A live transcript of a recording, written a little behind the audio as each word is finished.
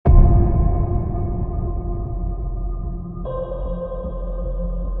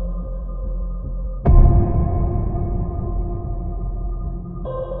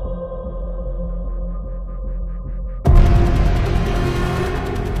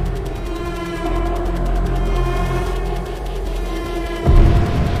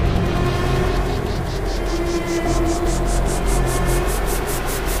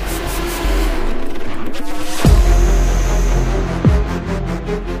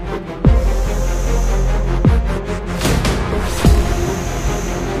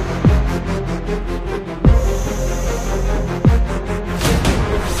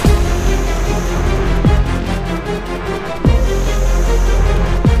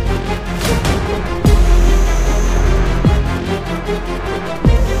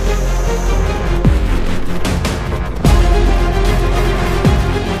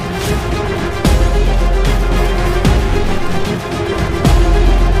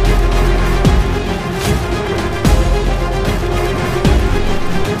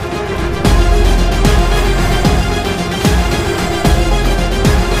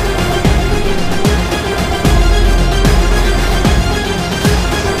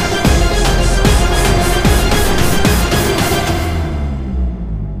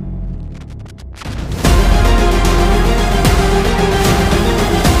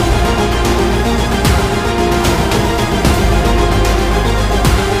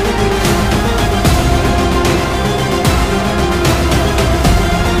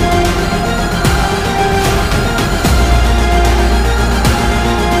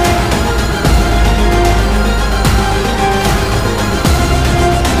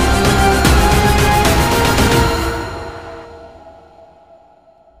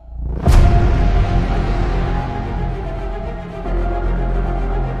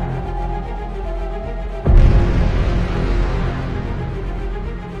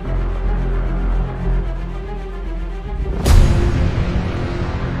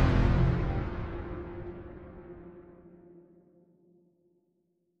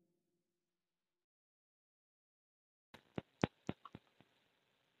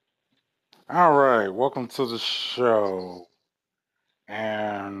All right, welcome to the show.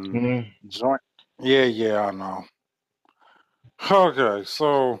 And Mm, join. Yeah, I know. Okay,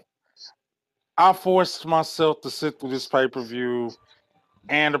 so I forced myself to sit through this pay per view,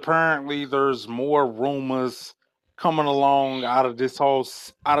 and apparently there's more rumors coming along out of this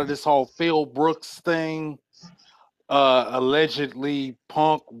whole Phil Brooks thing. Allegedly,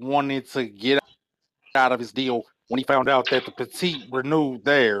 Punk wanted to get out of his deal when he found out that the Petite renewed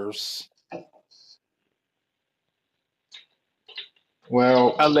theirs.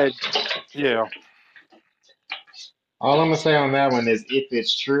 well, Alleged, yeah. all I'm gonna say on that one is, if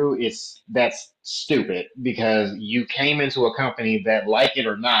it's true, that's stupid because you came into a company that, like it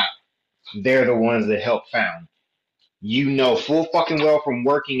or not, they're the ones that helped found. You know full fucking well from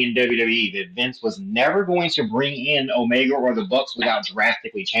working in WWE that Vince was never going to bring in Omega or the Bucks without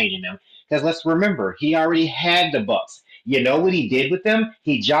drastically changing them. Because let's remember, he already had the Bucks. You know what he did with them?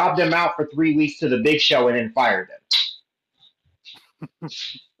 He jobbed them out for 3 weeks to the Big Show and then fired them.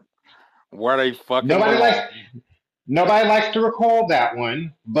 Where they fucking Nobody likes belong. Nobody likes to recall that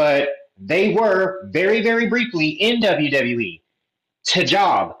one, but they were very, very briefly in WWE to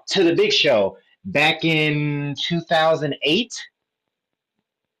job to the Big Show back in 2008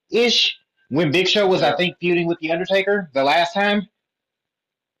 ish, when Big Show was, I Yeah, think, feuding with The Undertaker the last time. yeah.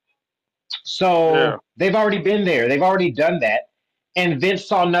 So they've already been there, they've already done that, and Vince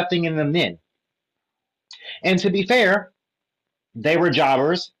saw nothing in them then. And to be fair, they were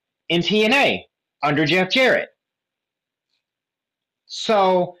jobbers in TNA under Jeff Jarrett.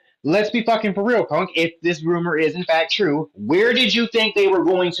 So let's be fucking for real, Punk. If this rumor is in fact true, where did you think they were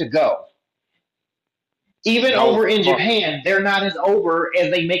going to go? Even No over in fuck. Japan, they're not as over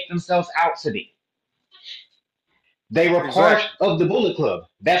as they make themselves out to be. They were part Exactly. of the Bullet Club.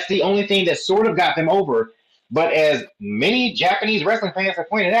 That's the only thing that sort of got them over. But as many Japanese wrestling fans have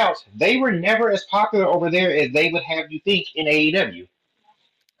pointed out, they were never as popular over there as they would have you think in AEW.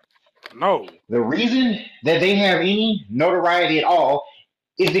 No. The reason that they have any notoriety at all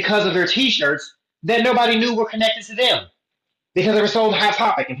is because of their t-shirts that nobody knew were connected to them, because they were sold Hot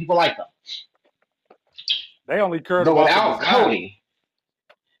Topic and people liked them. They only cared But about the design.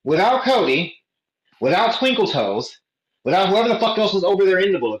 Without Cody, without Twinkle Toes, without whoever the fuck else was over there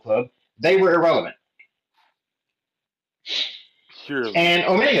in the Bullet Club, they were irrelevant. Purely. And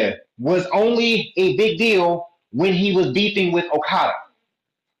Omega was only a big deal when he was beefing with Okada.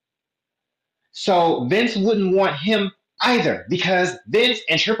 So Vince wouldn't want him either, because Vince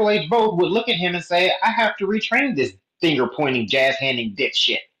and Triple H both would look at him and say, I have to retrain this finger pointing, jazz handing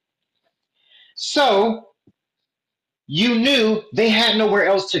dipshit. So you knew they had nowhere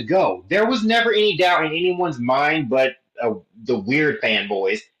else to go. There was never any doubt in anyone's mind but the weird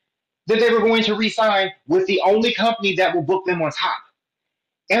fanboys that they were going to re-sign with the only company that will book them on top.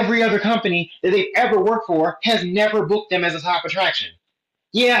 Every other company that they've ever worked for has never booked them as a top attraction.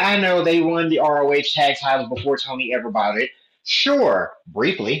 Yeah, I know they won the ROH tag titles before Tony ever bought it. Sure,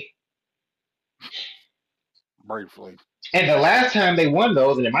 briefly. Briefly. And the last time they won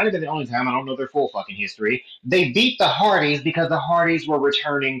those, and it might have been the only time, I don't know their full fucking history, they beat the Hardys because the Hardys were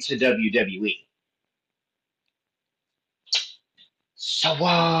returning to WWE.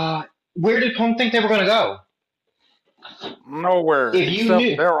 So, where did Punk think they were going to go? Nowhere If you except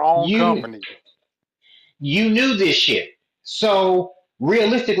knew, their own you company. you knew this shit. So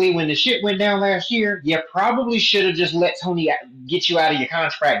realistically, when the shit went down last year, you probably should have just let Tony get you out of your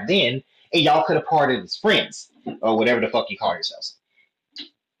contract then, and y'all could have parted as friends or whatever the fuck you call yourselves.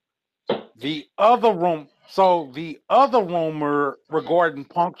 The other rumor regarding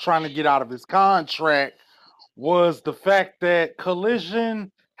Punk trying to get out of his contract was the fact that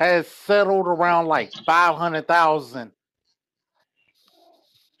Collision has settled around like 500,000.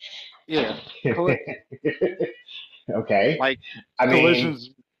 Yeah. Colli- Okay, like I mean,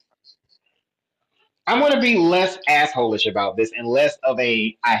 Collisions. I'm going to be less assholish about this and less of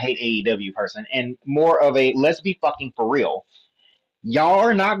a I hate AEW person and more of a let's be fucking for real. Y'all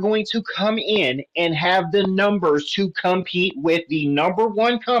are not going to come in and have the numbers to compete with the number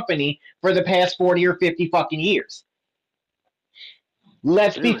one company for the past 40 or 50 fucking years.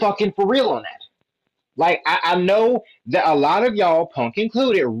 Let's be Period. fucking for real on that. Like, I know that a lot of y'all, Punk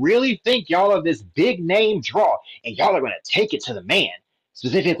included, really think y'all are this big name draw and y'all are going to take it to the man,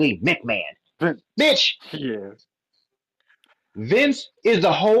 specifically McMahon. Bitch, Yeah. Vince is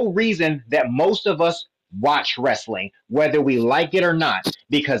the whole reason that most of us watch wrestling, whether we like it or not.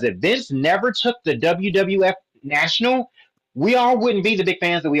 Because if Vince never took the WWF National, we all wouldn't be the big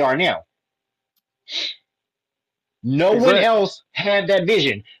fans that we are now. No one Exactly. else had that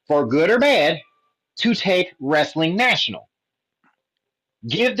vision, for good or bad, to take wrestling national.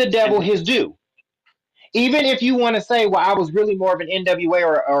 Give the devil And his due. Even if you want to say, well, I was really more of an NWA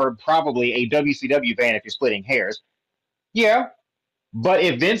or probably a WCW fan if you're splitting hairs. Yeah. But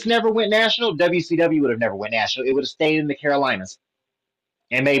if Vince never went national, WCW would have never went national. It would have stayed in the Carolinas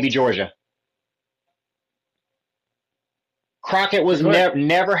and maybe Georgia. Crockett was exactly.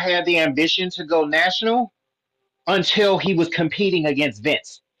 never had the ambition to go national until he was competing against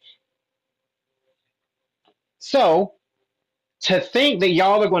Vince. So to think that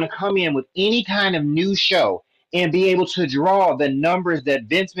y'all are going to come in with any kind of new show and be able to draw the numbers that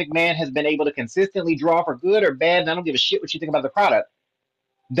Vince McMahon has been able to consistently draw for good or bad, and I don't give a shit what you think about the product.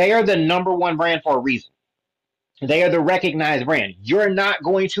 They are the number one brand for a reason. They are the recognized brand. You're not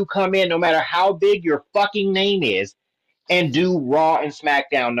going to come in, no matter how big your fucking name is, and do Raw and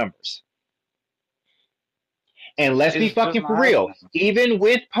SmackDown numbers. And let's be It's just fucking for not real. happening. Even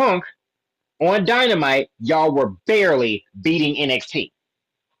with Punk on Dynamite, y'all were barely beating NXT.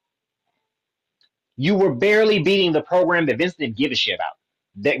 You were barely beating the program that Vince didn't give a shit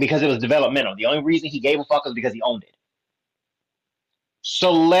about because it was developmental. The only reason he gave a fuck was because he owned it.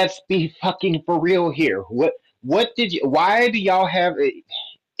 So let's be fucking for real here. What did you? Why do y'all have?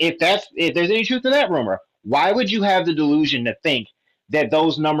 If there's any truth to that rumor, why would you have the delusion to think that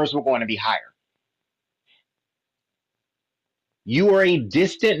those numbers were going to be higher? You are a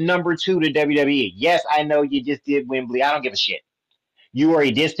distant number two to WWE. Yes, I know you just did Wembley. I don't give a shit. You are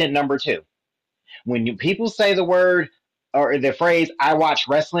a distant number two. When people say the word or the phrase "I watch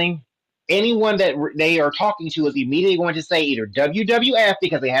wrestling," anyone that they are talking to is immediately going to say either WWF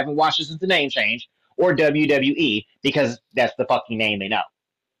because they haven't watched it since the name change, or WWE because that's the fucking name they know.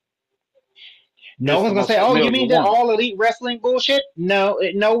 No It's one's the gonna most say, "Oh, you familiar mean that one. all elite wrestling bullshit?" No,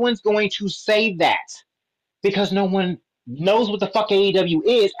 no one's going to say that because no one knows what the fuck AEW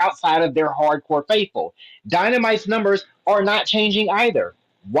is outside of their hardcore faithful. Dynamite's numbers are not changing either.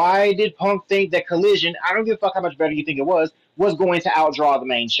 Why did Punk think that Collision, I don't give a fuck how much better you think it was going to outdraw the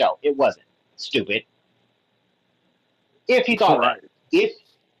main show? It wasn't. Stupid. If he thought that. Right. If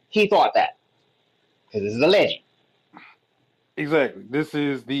he thought that. Because this is a legend. Exactly. This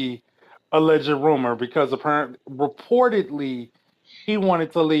is the alleged rumor because apparently, reportedly, he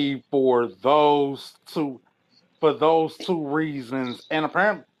wanted to leave for those two reasons, and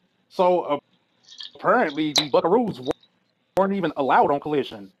apparently the Buckaroos weren't even allowed on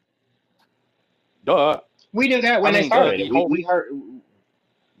Collision. Duh. We knew that I when they mean, duh. started The it. whole We heard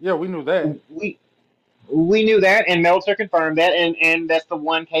yeah, we knew that. we we knew that, and Meltzer confirmed that, and that's the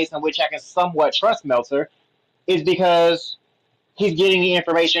one case in which I can somewhat trust Meltzer, is because he's getting the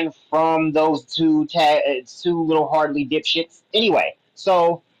information from those two little hardly dipshits anyway.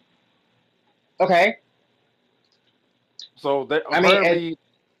 So okay, So they I mean, apparently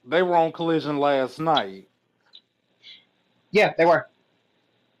they were on Collision last night. yeah, they were.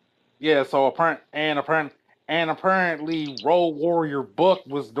 Yeah, so apparently Road Warrior Buck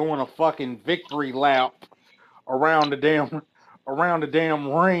was doing a fucking victory lap around the damn around the damn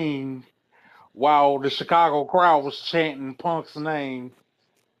ring while the Chicago crowd was chanting Punk's name.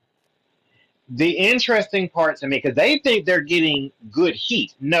 The interesting part to me, because they think they're getting good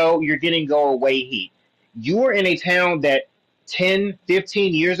heat. No, you're getting go away heat. You are in a town that 10,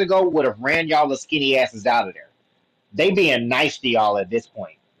 15 years ago would have ran y'all the skinny asses out of there. They being nice to y'all at this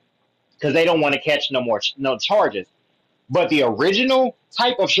point because they don't want to catch no charges. But the original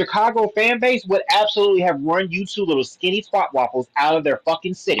type of Chicago fan base would absolutely have run you two little skinny twat waffles out of their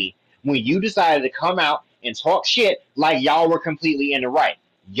fucking city when you decided to come out and talk shit like y'all were completely in the right.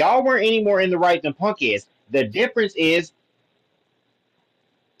 Y'all weren't any more in the right than Punk is. The difference is,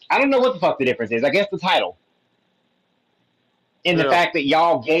 I don't know what the fuck the difference is. I guess the title. In the Yeah. fact that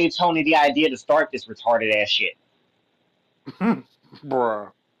y'all gave Tony the idea to start this retarded ass shit.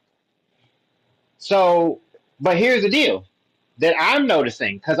 Bruh. So, but here's the deal that I'm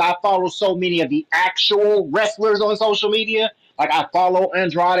noticing because I follow so many of the actual wrestlers on social media. Like I follow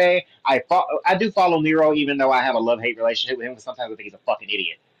Andrade, I do follow Nero, even though I have a love hate relationship with him because sometimes I think he's a fucking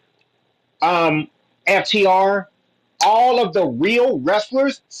idiot. Um, FTR, all of the real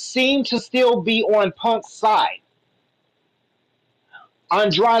wrestlers seem to still be on Punk's side.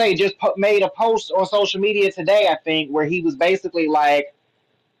 Andrade just made a post on social media today, I think, where he was basically like,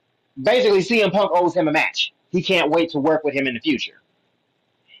 basically CM Punk owes him a match. He can't wait to work with him in the future.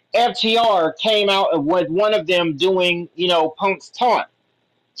 FTR came out with one of them doing, Punk's taunt.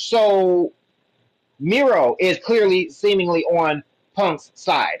 So Miro is clearly seemingly on Punk's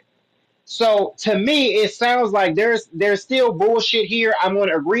side. So to me, it sounds like there's still bullshit here. I'm going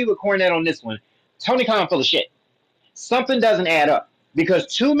to agree with Cornette on this one. Tony Khan full of shit. Something doesn't add up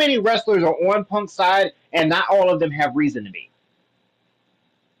because too many wrestlers are on Punk's side, and not all of them have reason to be.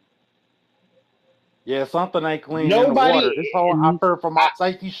 Yeah, something ain't clean in the water. This whole I Nobody, heard from my I,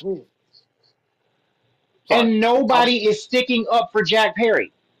 safety shit. Sorry. and I was nobody is sticking up for Jack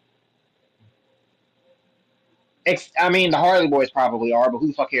Perry. I mean, the Harley Boys probably are, but who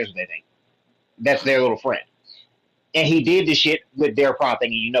the fuck cares what they think? That's their little friend. And he did the shit with their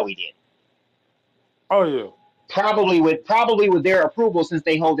prompting, and you know he did. oh yeah. Probably with their approval since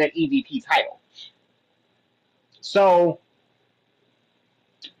they hold that EVP title. So,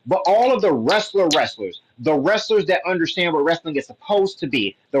 but all of the wrestlers, the wrestlers that understand what wrestling is supposed to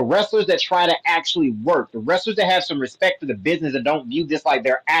be, the wrestlers that try to actually work, the wrestlers that have some respect for the business and don't view this like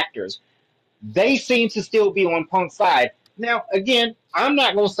they're actors, they seem to still be on Punk's side. Now, again, I'm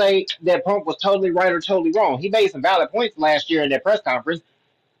not going to say that Punk was totally right or totally wrong. He made some valid points last year in that press conference.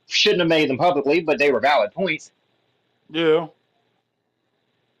 Shouldn't have made them publicly, but they were valid points. Yeah.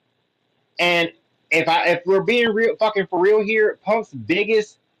 And if we're being real fucking for real here, Punk's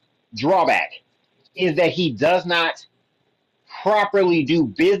biggest drawback is that he does not properly do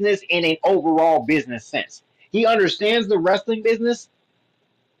business in an overall business sense. He understands the wrestling business,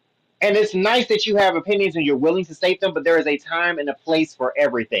 and it's nice that you have opinions and you're willing to state them, but there is a time and a place for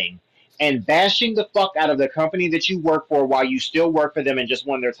everything. And bashing the fuck out of the company that you work for while you still work for them and just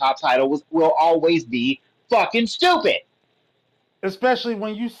won their top title will always be fucking stupid. Especially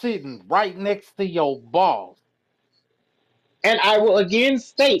when you sitting right next to your boss. And I will again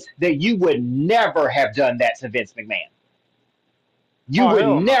state that you would never have done that to Vince McMahon. You Oh would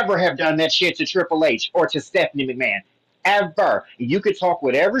hell no. never have done that shit to Triple H or to Stephanie McMahon. Ever. You could talk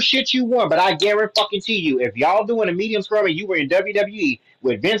whatever shit you want, but I guarantee you, if y'all doing a medium scrum and you were in WWE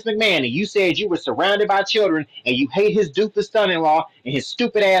with Vince McMahon and you said you were surrounded by children and you hate his doofus son-in-law and his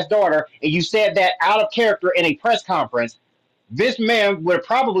stupid ass daughter, and you said that out of character in a press conference, Vince McMahon would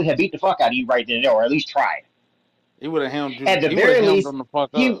probably have beat the fuck out of you right then and there, or at least tried. He would have hemmed you. At the He would have very hemmed least, them the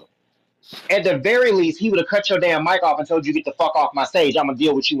fuck he up. at the very least, he would have cut your damn mic off and told you get the fuck off my stage. I'm gonna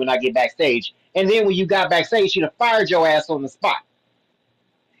deal with you when I get backstage. And then when you got backstage, he'd have fired your ass on the spot.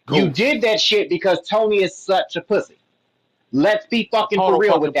 You did Ghost. that shit because Tony is such a pussy. Let's be A fucking for total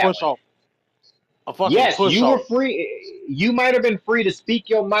real with fucking that push one. off. A fucking Yes, push you were off. free. You might have been free to speak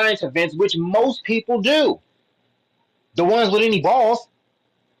your mind to Vince, which most people do. The ones with any balls.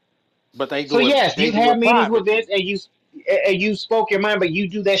 But they So do it. yes, They you do have it meetings with Vince privately. and you spoke your mind, but you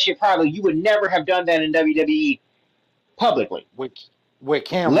do that shit privately. You would never have done that in WWE publicly. With with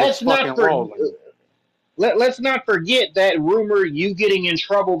cameras Let's fucking not for, rolling. let's not forget that rumor you getting in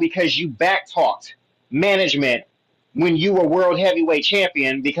trouble because you backtalked management when you were world heavyweight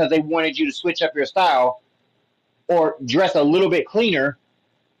champion because they wanted you to switch up your style or dress a little bit cleaner.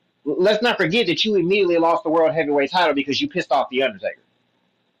 Let's not forget that you immediately lost the world heavyweight title because you pissed off the Undertaker.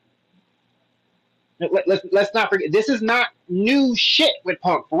 Let's not forget this is not new shit with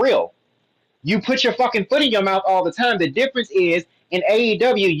Punk for real. You put your fucking foot in your mouth all the time. The difference is in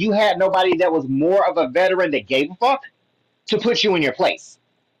AEW you had nobody that was more of a veteran that gave a fuck to put you in your place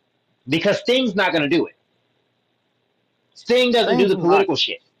because Sting's not going to do it. Sting doesn't do Sting's the not. political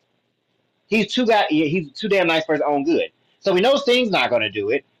shit. He's too damn nice for his own good. So we know Sting's not going to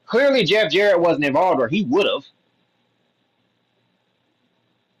do it. Clearly, Jeff Jarrett wasn't involved, or he would have.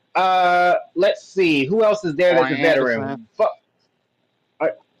 Let's see who else is there that's Arn a Anderson. veteran.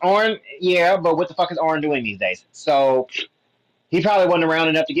 Arn, yeah, but what the fuck is Arn doing these days? So he probably wasn't around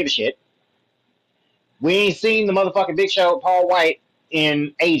enough to give a shit. We ain't seen the motherfucking Big Show, Paul White,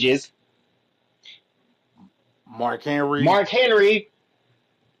 in ages. Mark Henry Mark Henry,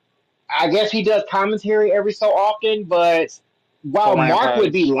 I guess he does commentary every so often, but for while Mark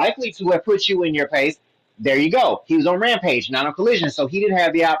would be Rampage. likely to have put you in your place, there you go. He was on Rampage, not on Collision, so he didn't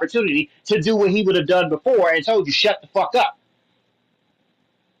have the opportunity to do what he would have done before and told you, shut the fuck up.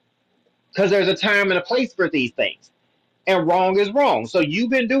 Because there's a time and a place for these things. And wrong is wrong. So you've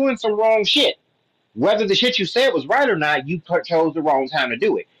been doing some wrong shit. Whether the shit you said was right or not, you chose the wrong time to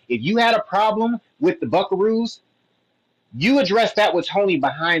do it. If you had a problem with the Buckaroos, you addressed that with Tony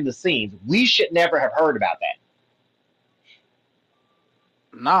behind the scenes. We should never have heard about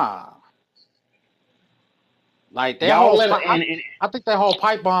that. Nah. Like that Y'all whole let pipe. and I think that whole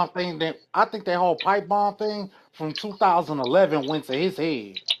pipe bomb thing. I think that whole pipe bomb thing from 2011 went to his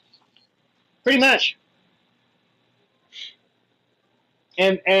head. pretty much.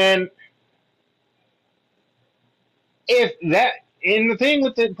 And if that and the thing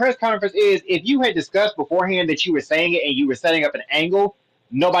with the press conference is if you had discussed beforehand that you were saying it and you were setting up an angle,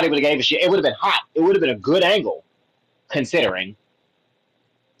 nobody would have gave a shit. It would have been hot. It would have been a good angle, considering.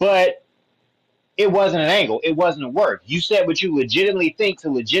 But it wasn't an angle. It wasn't a word. You said what you legitimately think to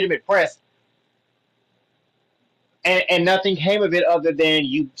legitimate press and nothing came of it other than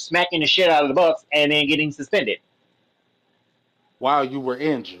you smacking the shit out of the Bucks and then getting suspended. While you were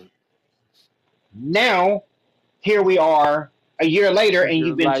injured. Now, here we are a year later A and year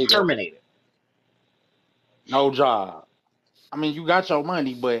you've been later, terminated. no job. I mean, you got your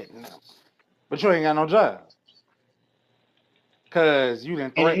money, but you ain't got no job because you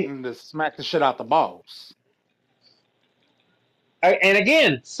didn't And threaten to smack the shit out the boss. and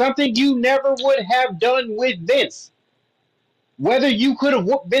again, something you never would have done with Vince. Whether you could have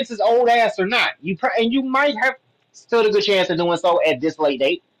whooped Vince's old ass or not, and you might have stood a good chance of doing so at this late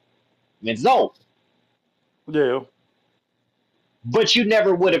date. Vince is old, Yeah, but you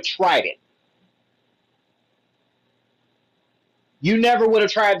never would have tried it. You never would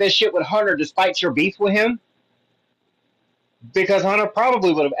have tried that shit with Hunter despite your beef with him, because Hunter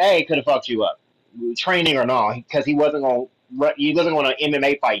probably would have could have fucked you up, training or not, because he wasn't going to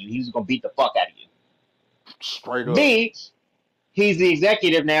MMA fight you. He was going to beat the fuck out of you. straight up. B, he's the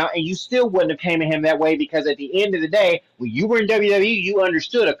executive now, and you still wouldn't have came at him that way because at the end of the day, when you were in WWE, you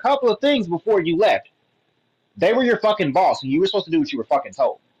understood a couple of things before you left. They were your fucking boss, and you were supposed to do what you were fucking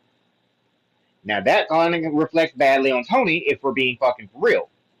told. Now that kind of reflects badly on Tony if we're being fucking for real.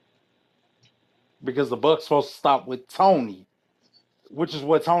 Because the Buck's supposed to stop with Tony, which is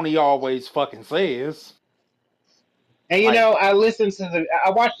what Tony always fucking says. And you Like, know, I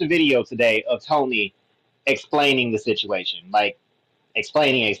watched the video today of Tony explaining the situation, like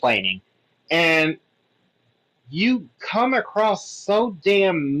explaining, and you come across so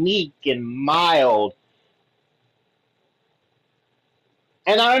damn meek and mild.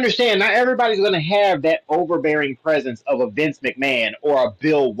 And I understand not everybody's going to have that overbearing presence of a Vince McMahon or a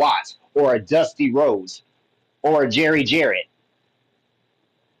Bill Watts or a Dusty Rhodes or a Jerry Jarrett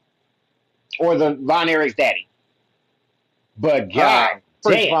or the Von Erich's daddy. But god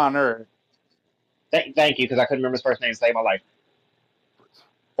Fritz damn, Von Erich. thank you because I couldn't remember his first name to save my life.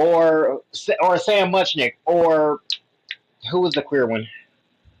 Or Sam Muchnick or who was the queer one?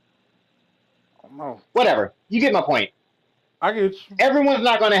 I don't know. Whatever. You get my point. I get you. Everyone's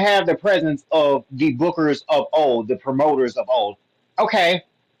not going to have the presence of the bookers of old, the promoters of old. Okay,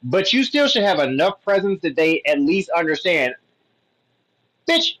 but you still should have enough presence that they at least understand.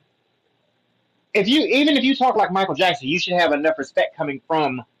 Bitch, if you talk like Michael Jackson, you should have enough respect coming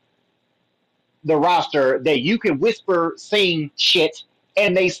from the roster that you can whisper, sing shit,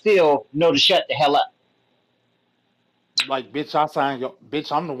 and they still know to shut the hell up. Like,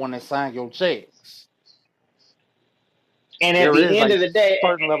 bitch, I'm the one that signed your checks. And at There the is end a of the day,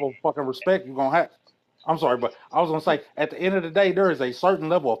 certain level of fucking respect you're gonna have. I'm sorry, but I was gonna say at the end of the day, there is a certain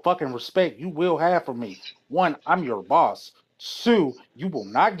level of fucking respect you will have for me. One, I'm your boss. Two, you will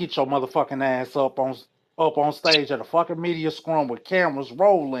not get your motherfucking ass up on stage at a fucking media scrum with cameras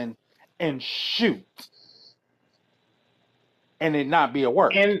rolling and shoot and it not be a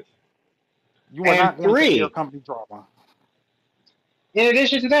work. and You are and not going to air three, company drama. in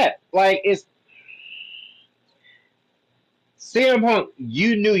addition to that, like it's CM Punk,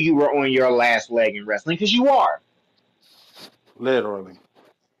 you knew you were on your last leg in wrestling because you are. Literally.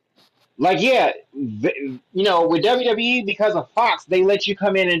 Like, yeah, with WWE because of Fox, they let you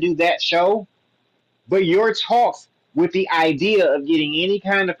come in and do that show, but your talks with the idea of getting any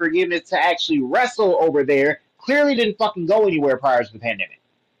kind of forgiveness to actually wrestle over there clearly didn't fucking go anywhere prior to the pandemic.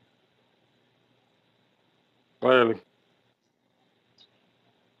 Clearly.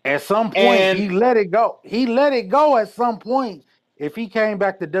 At some point, And he let it go. He let it go at some point if he came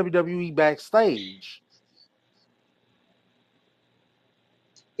back to WWE backstage.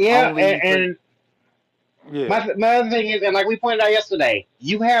 yeah, Only to, and yeah, my other thing is, and like we pointed out yesterday,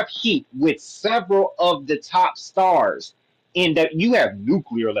 you have heat with several of the top stars in that you have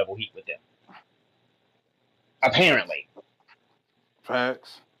nuclear level heat with them. Apparently,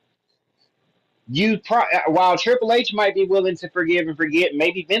 facts. while Triple H might be willing to forgive and forget,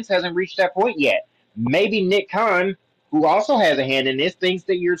 maybe Vince hasn't reached that point yet. Maybe Nick Khan, who also has a hand in this, thinks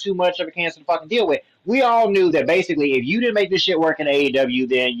that you're too much of a cancer to fucking deal with. We all knew that basically, if you didn't make this shit work in AEW,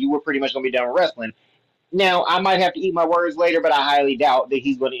 then you were pretty much gonna be done with wrestling. Now, I might have to eat my words later, but I highly doubt that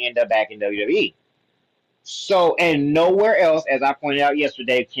he's going to end up back in WWE. So, and nowhere else, as I pointed out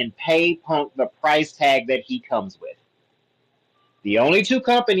yesterday, can pay Punk the price tag that he comes with. The only two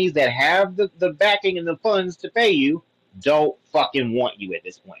companies that have the backing and the funds to pay you don't fucking want you at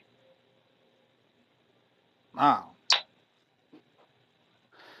this point. Nah,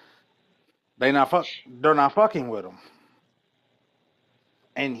 they're not fucking with him.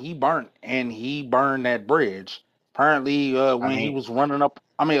 And he burned that bridge. Apparently, I when he mean, was running up,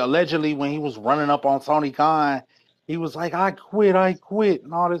 I mean, allegedly when he was running up on Tony Khan, he was like, I quit,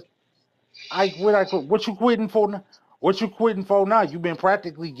 and all this. What you quitting for? What you quitting for now? You've been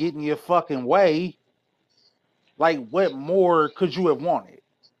practically getting your fucking way. Like, what more could you have wanted?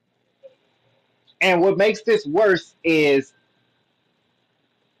 And what makes this worse is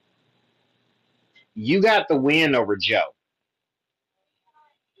you got the win over Joe.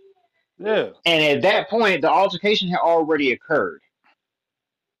 Yeah, And at that point, the altercation had already occurred.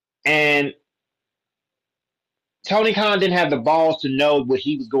 And Tony Khan didn't have the balls to know what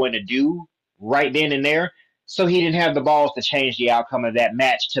he was going to do right then and there. So he didn't have the balls to change the outcome of that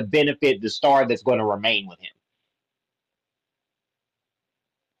match to benefit the star that's going to remain with him.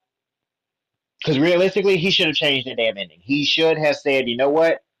 Because realistically, he should have changed the damn ending. He should have said, you know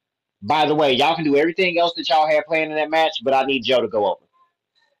what? By the way, y'all can do everything else that y'all had planned in that match, but I need Joe to go over.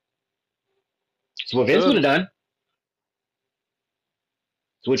 So what Vince would should have have. done,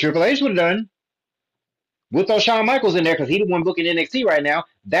 so what Triple H would have done, with those Shawn Michaels in there, because he's the one booking NXT right now,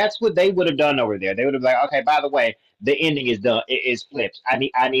 that's what they would have done over there. They would have been like, okay, by the way, the ending is done. It is flipped. I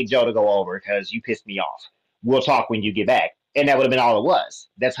need Joe to go over because you pissed me off. We'll talk when you get back. And that would have been all it was.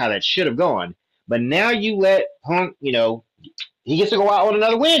 That's how that should have gone. But now you let Punk, he gets to go out on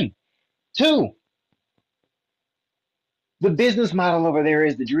another win, too. The business model over there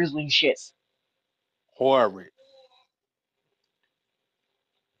is the drizzling shits. Horrid.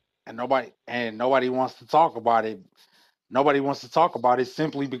 And nobody wants to talk about it. Nobody wants to talk about it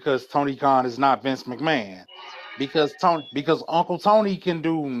simply because Tony Khan is not Vince McMahon. Because Uncle Tony can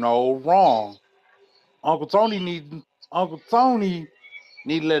do no wrong. Uncle Tony need Uncle Tony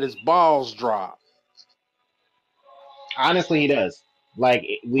need to let his balls drop. Honestly, he does. Like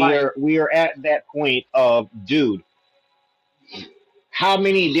we Like are we are at that point of, dude, how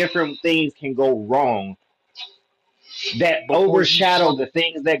many different things can go wrong that before you overshadow fuck the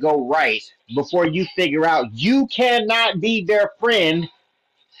things that go right before you figure out you cannot be their friend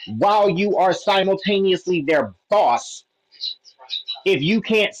while you are simultaneously their boss if you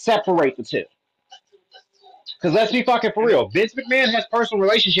can't separate the two. Because let's be fucking for and real. Vince McMahon has personal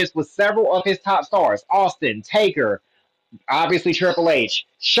relationships with several of his top stars: Austin, Taker, obviously Triple H,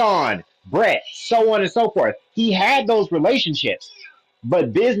 Shawn, Brett, so on and so forth. He had those relationships,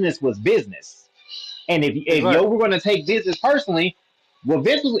 but business was business. And if you exactly were going to take business personally, well,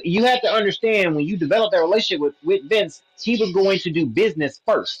 Vince, you have to understand when you develop that relationship with Vince, he was going to do business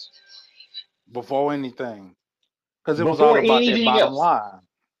first before anything. Because it was all before about that anything bottom else. line.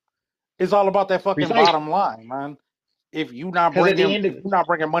 It's all about that fucking Precisely, bottom line, man. because at the end If of you not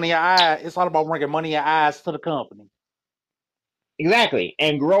bringing money eyes, it's all about bringing money eyes to the company. exactly,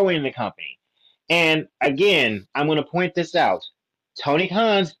 and growing the company. And again, I'm going to point this out. Tony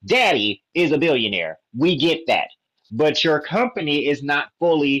Khan's daddy is a billionaire. We get that, but your company is not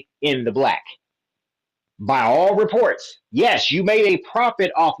fully in the black. By all reports, yes, you made a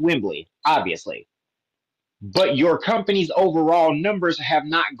profit off Wembley, obviously, but your company's overall numbers have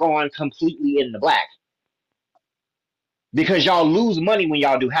not gone completely in the black because y'all lose money when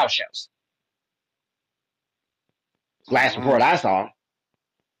y'all do house shows. Last report Mm-hmm. I saw.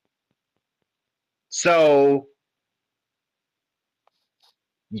 So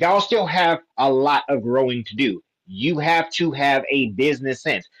y'all still have a lot of growing to do. You have to have a business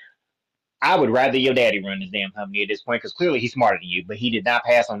sense. I would rather your daddy run this damn company at this point because clearly he's smarter than you, but he did not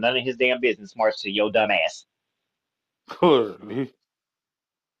pass on none of his damn business smarts to your dumb ass. Clearly.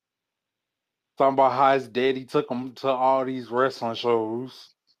 Talking about how his daddy took him to all these wrestling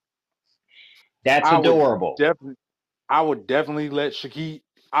shows. That's I would adorable. definitely I would definitely let Shahid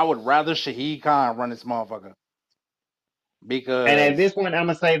I would rather Shahid Khan run this motherfucker. And at Because this point, I'm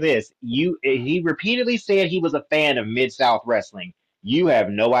gonna say this: he repeatedly said he was a fan of Mid South Wrestling. You have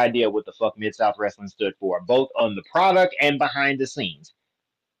no idea what the fuck Mid South Wrestling stood for, both on the product and behind the scenes.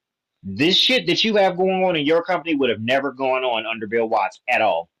 This shit that you have going on in your company would have never gone on under Bill Watts at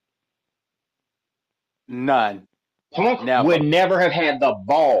all. none. Punk would Never. never have had the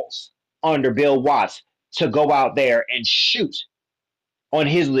balls under Bill Watts to go out there and shoot on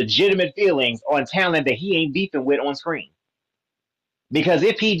his legitimate feelings on talent that he ain't beefing with on screen. Because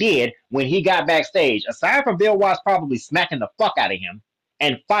if he did, when he got backstage, aside from Bill Watts probably smacking the fuck out of him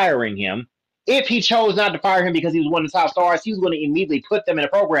and firing him, if he chose not to fire him because he was one of the top stars, he was going to immediately put them in a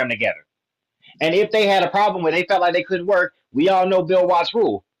program together. And if they had a problem where they felt like they couldn't work, we all know Bill Watts'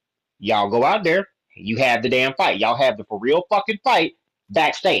 rule. Y'all go out there, you have the damn fight. Y'all have the for real fucking fight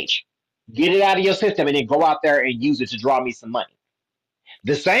backstage. Get it out of your system and then go out there and use it to draw me some money.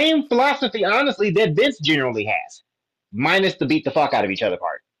 The same philosophy, honestly, that Vince generally has, minus the beat the fuck out of each other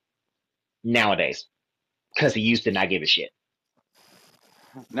part nowadays, because he used to not give a shit.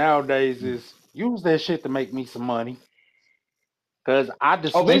 Nowadays is use that shit to make me some money. Because I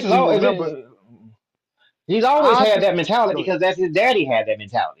Oh, Vince is distinctly always remember. he's always I had dis- that mentality Go ahead. because that's his daddy had that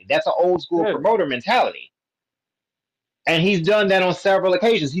mentality. That's an old school Yeah, promoter mentality. And he's done that on several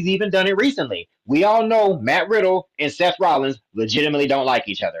occasions. He's even done it recently. We all know Matt Riddle and Seth Rollins legitimately don't like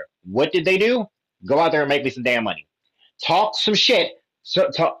each other. What did they do? Go out there and make me some damn money. Talk some shit.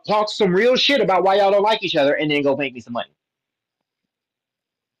 Talk some real shit about why y'all don't like each other, and then go make me some money.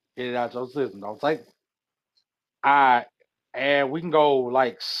 get it out your system. Don't take. I and we can go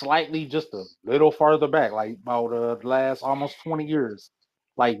like slightly just a little further back, like about the last almost 20 years,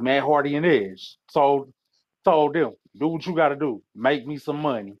 like Matt Hardy and Edge. So told them, do what you got to do, make me some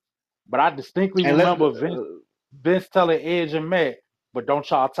money. But I distinctly And let's remember Vince telling Edge and Matt, but don't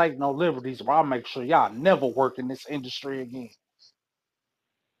y'all take no liberties, or I'll make sure y'all never work in this industry again.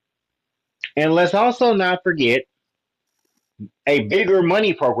 and let's also not forget a bigger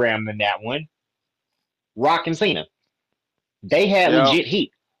money program than that one. Rock and Cena. They had Yeah. legit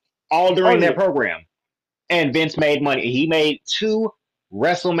heat all Oh during that yeah. program, and Vince made money. He made two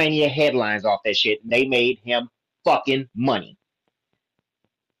WrestleMania headlines off that shit. And they made him fucking money.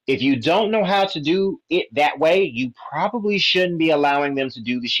 If you don't know how to do it that way, you probably shouldn't be allowing them to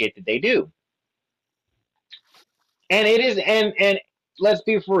do the shit that they do. And it is, and let's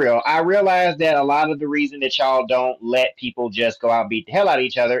be for real. I realize that a lot of the reason that y'all don't let people just go out and beat the hell out of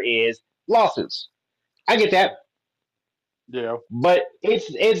each other is lawsuits. I get that, Yeah. but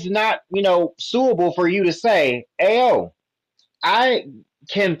it's not suable for you to say, "Ayo, I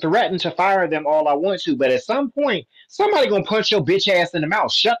can threaten to fire them all I want to, but at some point, somebody gonna punch your bitch ass in the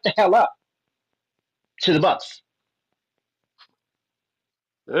mouth. Shut the hell up." To the Bucks,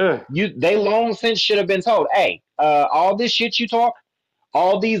 Yeah. they long since should have been told, "Hey, all this shit you talk,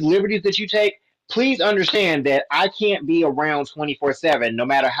 all these liberties that you take, please understand that I can't be around 24/7, no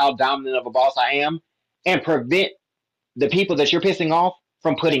matter how dominant of a boss I am, and prevent the people that you're pissing off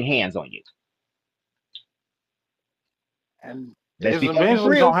from putting hands on you." And Let's it's be fucking for eventually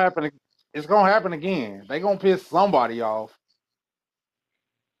real. gonna happen. It's gonna happen again. They gonna piss somebody off.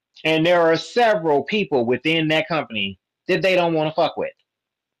 And there are several people within that company that they don't want to fuck with.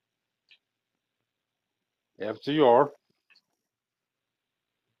 FTR.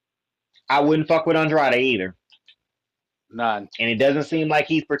 I wouldn't fuck with Andrade either. None. And it doesn't seem like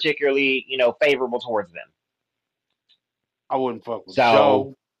he's particularly, favorable towards them. I wouldn't fuck with So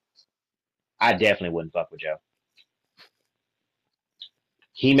Joe. I definitely wouldn't fuck with Joe.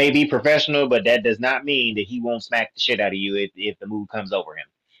 He may be professional, but that does not mean that he won't smack the shit out of you if the move comes over him.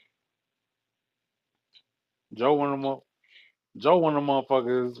 Joe one of them. Joe one of them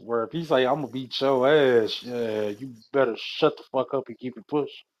motherfuckers where if he say I'm gonna beat your ass, yeah, you better shut the fuck up and keep it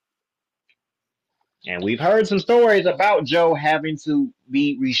pushing. And we've heard some stories about Joe having to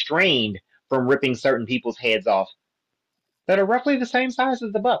be restrained from ripping certain people's heads off that are roughly the same size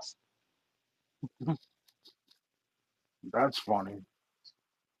as the Bucks. That's funny.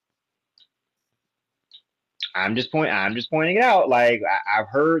 I'm just pointing it out. Like I've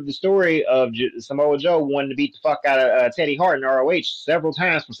heard the story of Samoa Joe wanting to beat the fuck out of Teddy Hart in ROH several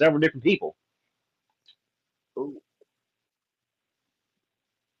times from several different people. Ooh,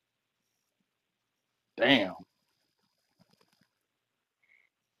 damn.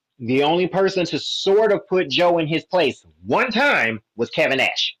 The only person to sort of put Joe in his place one time was Kevin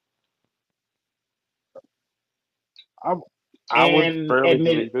Nash, I I would and fairly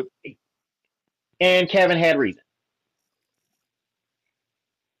admitted, believe it. and Kevin had reason.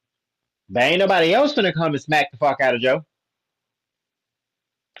 But ain't nobody else gonna come and smack the fuck out of Joe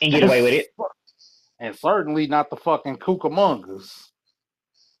and get away with it. And certainly not the fucking Cucamongas.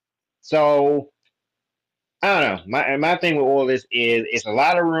 So I don't know. My thing with all this is it's a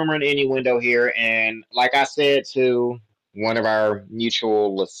lot of rumor and innuendo here, and like I said to one of our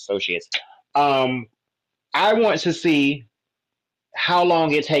mutual associates, um, I want to see how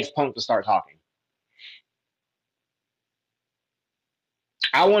long it takes Punk to start talking.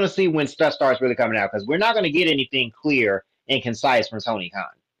 I want to see when stuff starts really coming out because we're not going to get anything clear and concise from Tony Khan.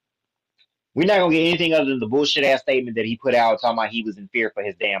 We're not going to get anything other than the bullshit ass statement that he put out talking about he was in fear for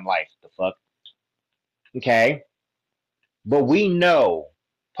his damn life. The fuck? Okay. But we know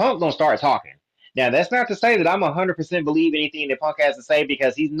Punk gonna start talking. Now that's not to say that I'm 100% believe anything that Punk has to say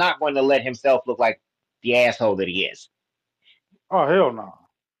because he's not going to let himself look like the asshole that he is. Oh hell no.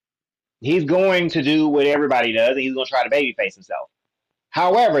 He's going to do what everybody does, and he's gonna try to babyface himself.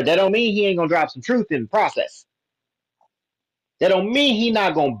 However, that don't mean he ain't gonna drop some truth in the process. That don't mean he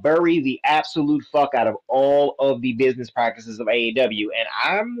not gonna bury the absolute fuck out of all of the business practices of AEW, and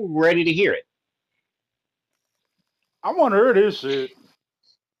I'm ready to hear it. I want to hear this shit.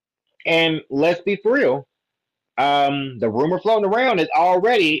 And let's be for real. The rumor floating around is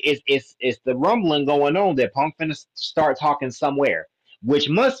already it's the rumbling going on that Punk finna start talking somewhere, which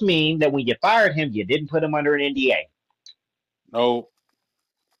must mean that when you fired him, you didn't put him under an NDA. No,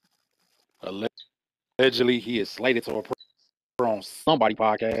 allegedly he is slated to appear on somebody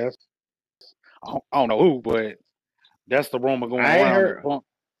podcast. I don't know who, but that's the rumor going I ain't around. That heard. Punk.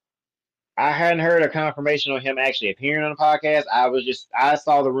 I hadn't heard a confirmation on him actually appearing on the podcast. I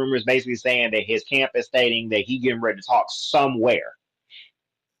saw the rumors basically saying that his camp is stating that he getting ready to talk somewhere.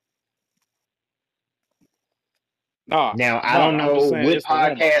 Nah, Now I no, don't I'm just know saying what it's the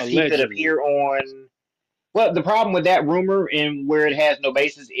rumor. podcast he could Allegedly. appear on. Well, the problem with that rumor and where it has no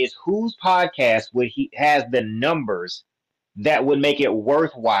basis is whose podcast would he has the numbers that would make it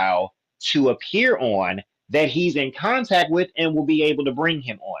worthwhile to appear on that he's in contact with and will be able to bring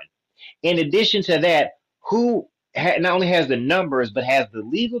him on. In addition to that, who not only has the numbers but has the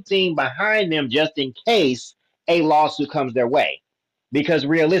legal team behind them just in case a lawsuit comes their way. Because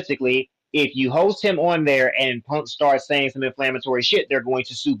realistically, if you host him on there and Punk starts saying some inflammatory shit, they're going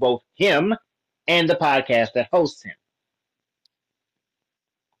to sue both him and the podcast that hosts him.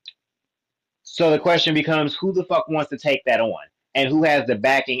 So the question becomes who the fuck wants to take that on? And who has the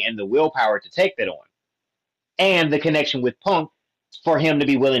backing and the willpower to take that on? And the connection with Punk for him to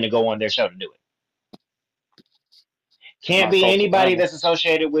be willing to go on their show to do it. Can't Not be Coco anybody Hammer. that's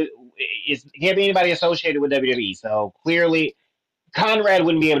associated with can't be anybody associated with WWE. So clearly Conrad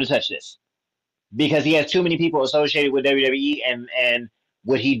wouldn't be able to touch this because he has too many people associated with WWE and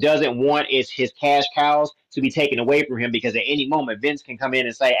what he doesn't want is his cash cows to be taken away from him because at any moment Vince can come in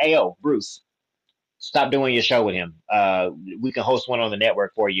and say, "Hey, yo, Bruce, stop doing your show with him. We can host one on the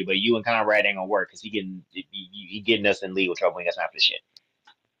network for you, but you and Conrad ain't gonna work because he getting us in legal trouble. He got time for this shit."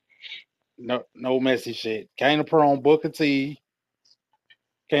 No, no messy shit. Can't appear on Booker T.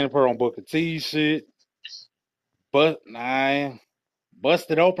 Can't appear on Booker T shit. But nah,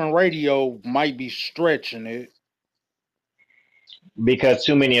 busted open radio might be stretching it. Because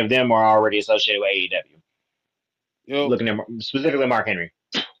too many of them are already associated with AEW. Yep. Looking at specifically Mark Henry.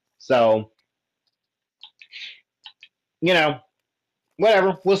 So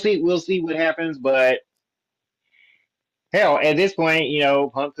whatever. We'll see. We'll see what happens. But hell, at this point,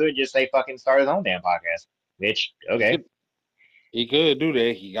 Punk could just say fucking start his own damn podcast. Which He okay, could he could do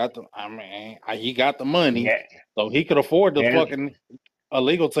that. He got the I mean he got the money. yeah, So he could afford the yeah. fucking a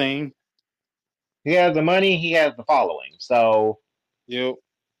legal team. He has the money. He has the following. So Yep.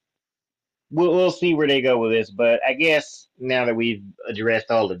 we'll see where they go with this. But I guess now that we've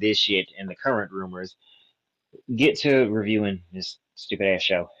addressed all of this shit and the current rumors, get to reviewing this stupid ass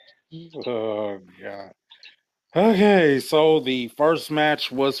show. Oh god. Okay, so the first match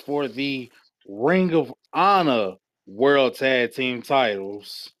was for the Ring of Honor World Tag Team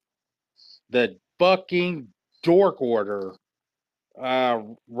titles. The fucking Dork Order.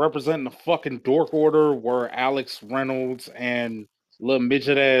 Representing the fucking Dork Order were Alex Reynolds and little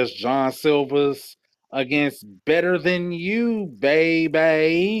midget ass John Silvers against Better Than You,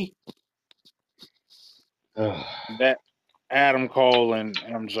 baby. That Adam Cole and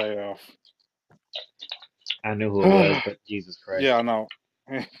MJF. I knew who it was, but Jesus Yeah, I Christ.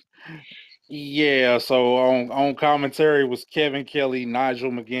 know. Yeah, so on commentary was Kevin Kelly,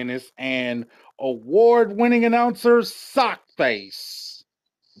 Nigel McGuinness, and award-winning announcer Sockface.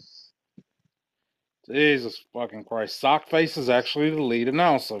 Jesus fucking Christ. Sockface is actually the lead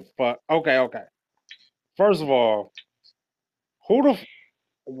announcer. But okay. First of all, who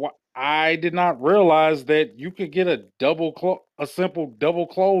the I did not realize that you could get a simple double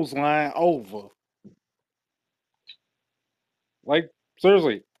clothesline over. Like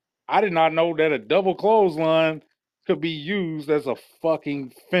seriously, I did not know that a double clothesline could be used as a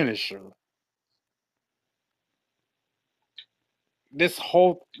fucking finisher. This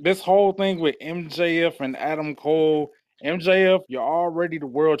whole thing with MJF and Adam Cole. MJF, you're already the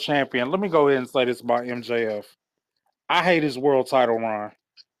world champion. Let me go ahead and say this about MJF. I hate his world title run.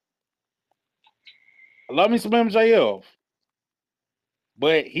 I love me some MJF,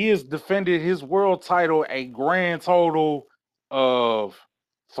 but he has defended his world title a grand total of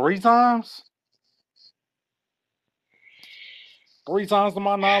 3 times. 3 times to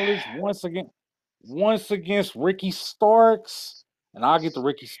my knowledge. Once against Ricky Starks, and I'll get to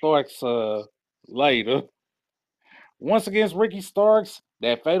Ricky Starks later. Once against Ricky Starks,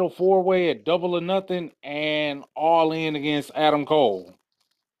 that fatal 4-way at Double or Nothing, and All In against Adam Cole,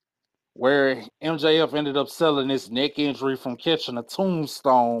 where MJF ended up selling his neck injury from catching a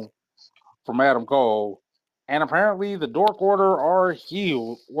tombstone from Adam Cole. And apparently the Dork Order are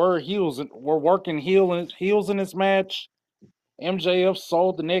healed. Were working heels in this match. MJF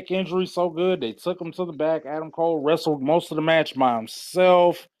sold the neck injury so good they took him to the back. Adam Cole wrestled most of the match by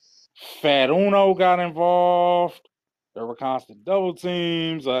himself. Fat Uno got involved. There were constant double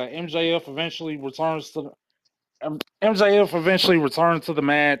teams. MJF eventually returned to the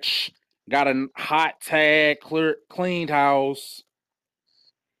match. Got a hot tag, cleaned house.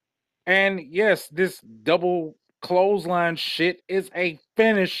 And yes, this double clothesline shit is a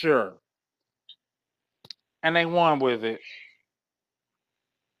finisher. And they won with it.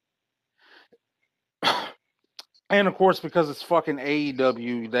 And of course, because it's fucking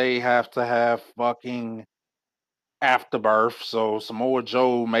AEW, they have to have fucking afterbirth. So Samoa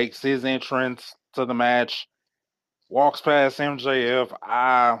Joe makes his entrance to the match, walks past MJF.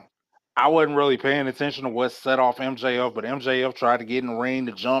 I wasn't really paying attention to what set off MJF, but MJF tried to get in the ring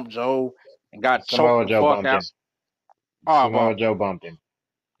to jump Joe and got choked Samoa the Joe fuck bumped out. him. Oh, Samoa bumped Joe him. bumped him.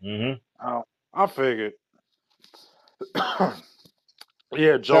 Mm-hmm. Oh, I figured.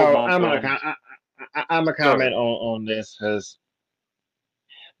 Yeah, Joe So bumped him. I'm a Go ahead. comment on this because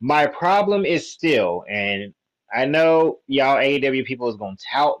my problem is still, and I know y'all AEW people is gonna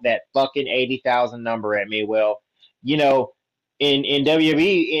tout that fucking 80,000 number at me. Well, you know, in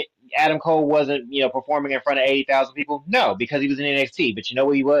WWE, Adam Cole wasn't performing in front of 80,000 people. No, because he was in NXT. But you know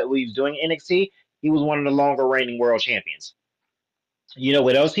what he was doing in NXT? He was one of the longer reigning world champions. You know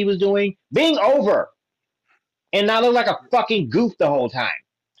what else he was doing? Being over and not look like a fucking goof the whole time.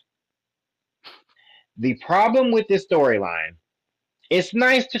 The problem with this storyline, it's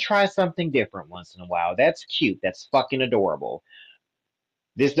nice to try something different once in a while. That's cute. That's fucking adorable.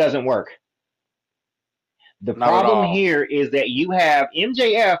 This doesn't work. The Not at problem all. here is that you have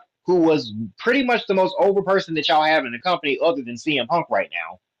MJF, who was pretty much the most over person that y'all have in the company other than CM Punk right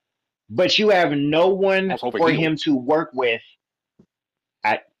now, but you have no one Most over for heel. him to work with.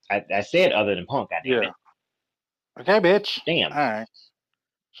 I said other than Punk, God damn Yeah. it. Okay, bitch. Damn. All right.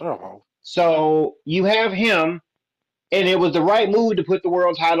 Shut up, ho. So you have him, and it was the right move to put the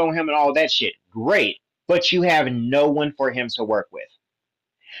world title on him and all that shit. Great. But you have no one for him to work with.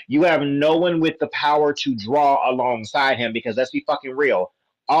 You have no one with the power to draw alongside him because let's be fucking real.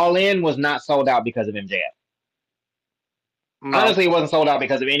 All In was not sold out because of MJF. No. Honestly, it wasn't sold out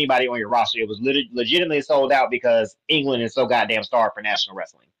because of anybody on your roster. It was legitimately sold out because England is so goddamn starved for national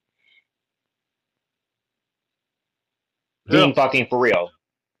wrestling. Yeah. Being fucking for real.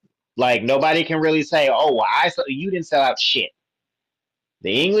 Like, nobody can really say, oh, well, you didn't sell out shit.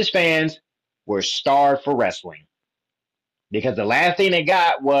 The English fans were starved for wrestling because the last thing they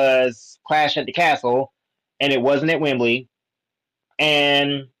got was Clash at the Castle, and it wasn't at Wembley.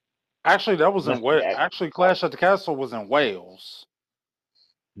 And Actually, that was in let's, Wales. Actually, Clash at the Castle was in Wales.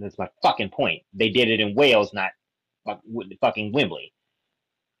 that's my fucking point. They did it in Wales, not fucking Wembley.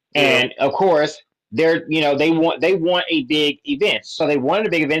 Yeah. And of course, they want a big event. So they wanted a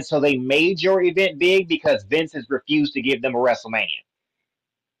big event, so they made your event big because Vince has refused to give them a WrestleMania.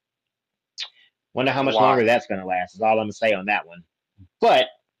 Wonder how much Why? longer that's gonna last, is all I'm gonna say on that one. But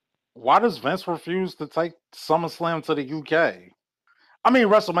Why does Vince refuse to take SummerSlam to the UK? I mean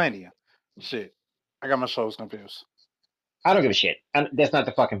WrestleMania. Shit. I got my shows confused. I don't give a shit. That's not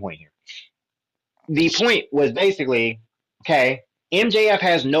the fucking point here. The point was basically, okay, MJF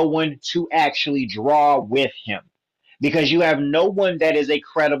has no one to actually draw with him because you have no one that is a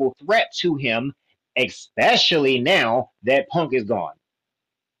credible threat to him, especially now that Punk is gone.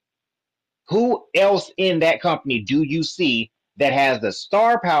 Who else in that company do you see that has the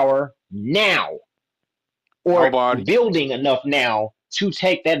star power now or Nobody. building enough now to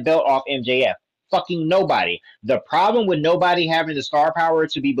take that belt off MJF? Fucking nobody. The problem with nobody having the star power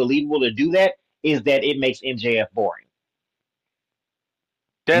to be believable to do that is that it makes MJF boring.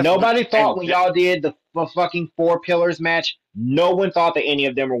 Nobody thought when y'all did the fucking Four Pillars match, no one thought that any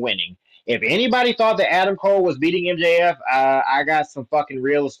of them were winning. If anybody thought that Adam Cole was beating MJF, I got some fucking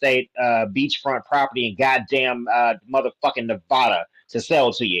real estate, beachfront property in goddamn motherfucking Nevada to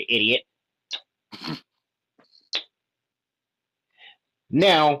sell to you, idiot.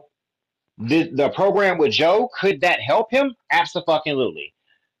 Now, the program with Joe, could that help him? Absolutely.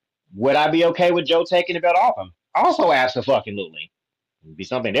 Would I be okay with Joe taking the belt off him? Also, absolutely. It'd be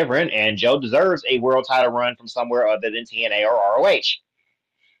something different, and Joe deserves a world title run from somewhere other than TNA or ROH.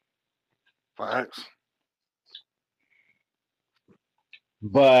 Facts.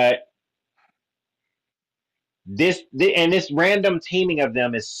 But this random teaming of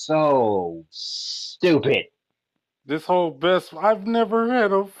them is so stupid. This whole best. I've never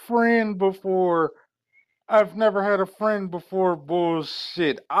had a friend before. I've never had a friend before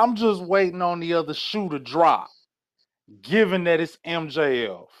bullshit. I'm just waiting on the other shoe to drop, given that it's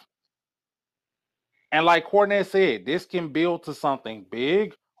MJF. And like Cornette said, this can build to something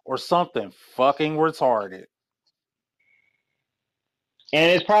big or something fucking retarded.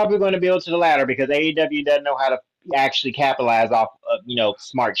 And it's probably going to build to the latter because AEW doesn't know how to actually capitalize off of,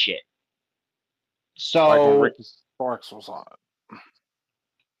 smart shit. Like when So Ricky Starks was on.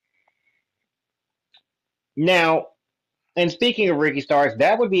 now, and speaking of Ricky Starks,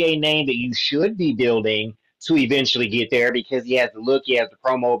 that would be a name that you should be building to eventually get there because he has the look, he has the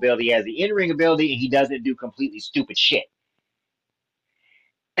promo ability, he has the in-ring ability, and he doesn't do completely stupid shit.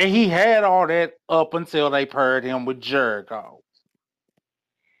 And he had all that up until they paired him with Jericho.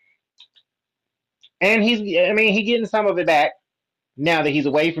 And he's getting some of it back now that he's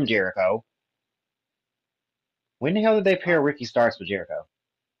away from Jericho. When the hell did they pair Ricky Starks with Jericho?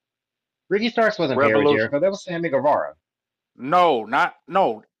 Ricky Starks wasn't paired with Revolution. Jericho. That was Sammy Guevara. No.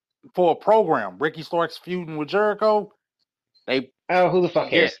 For a program, Ricky Starks feuding with Jericho. They Oh, who the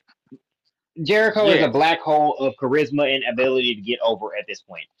fuck yeah, cares? Jericho is a yeah, black hole of charisma and ability to get over at this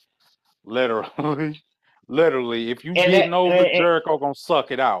point. literally, literally. If you And that getting over, Jericho gonna suck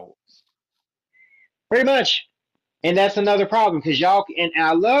it out. pretty much. And that's another problem because y'all and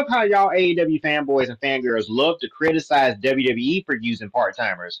I love how y'all AEW fanboys and fangirls love to criticize WWE for using part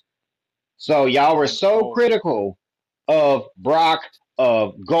timers. So y'all were so Oh, critical of Brock,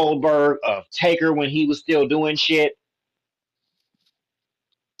 of Goldberg, of Taker when he was still doing shit.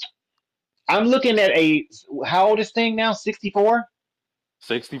 I'm looking at how old is Sting now? 64?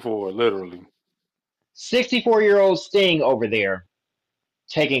 64, literally 64-year-old Sting over there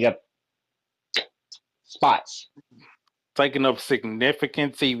taking up spots. taking up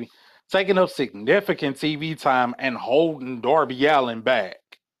significant TV time and holding Darby Allin back.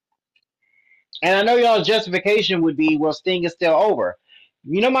 And I know y'all's justification would be, well, Sting is still over.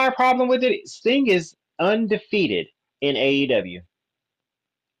 You know my problem with it? Sting is undefeated in AEW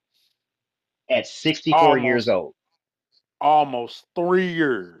at 64 years Almost, old. almost 3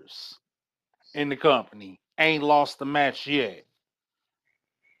 years in the company, ain't lost the match yet.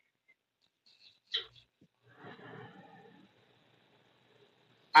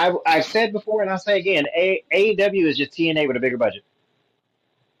 I've said before and I'll say again, AEW is just TNA with a bigger budget.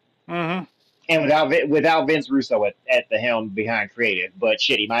 Mm-hmm. And without Vince Russo at the helm behind creative. But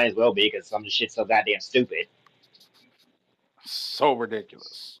shit, he might as well be because some of the shit's so goddamn stupid. So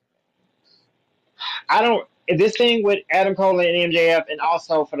ridiculous. I don't. This thing with Adam Cole and MJF, and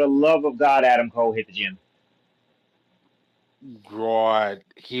also for the love of God, Adam Cole hit the gym. God,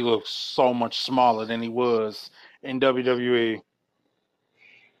 he looks so much smaller than he was in WWE.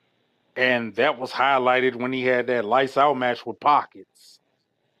 And that was highlighted when he had that lights out match with Pockets.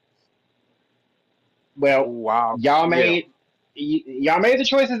 Well, Wow. y'all Yeah. made y'all made the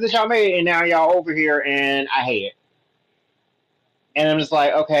choices that y'all made, and now y'all over here, and I hate it. And I'm just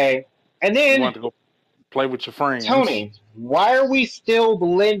like, okay. And You then want to go play with your friends. Tony, why are we still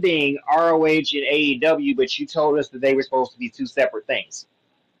blending ROH and AEW? But you told us that they were supposed to be two separate things.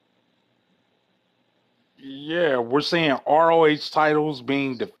 Yeah, we're seeing ROH titles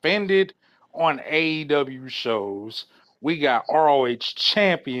being defended on AEW shows. We got ROH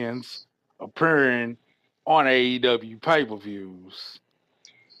champions appearing on AEW pay per views.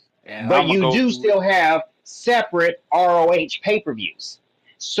 And But I'm going to you go do through. still have separate ROH pay per views.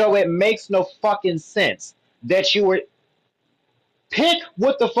 So it makes no fucking sense that you were pick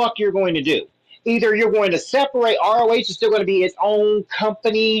what the fuck you're going to do. Either you're going to separate ROH is still going to be its own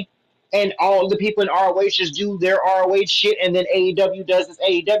company and all the people in ROH just do their ROH shit and then AEW does this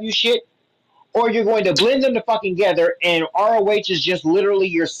AEW shit, or you're going to blend them to fucking together and ROH is just literally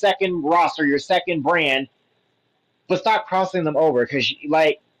your second roster, your second brand, but stop crossing them over because,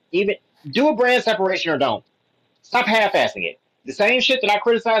 like, even do a brand separation or don't. Stop half-assing it. The same shit that I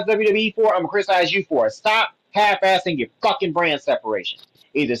criticize WWE for, I'm gonna criticize you for. Stop half-assing your fucking brand separation.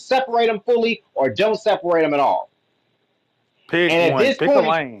 Either separate them fully or don't separate them at all. Pick And at one, this pick a point,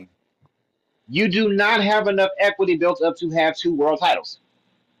 lane. you do not have enough equity built up to have two world titles.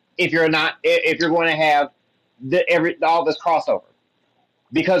 If you're going to have all this crossover,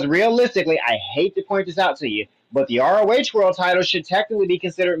 because realistically, I hate to point this out to you, but the ROH world title should technically be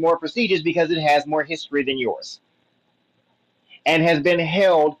considered more prestigious because it has more history than yours and has been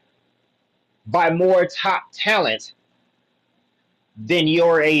held by more top talent than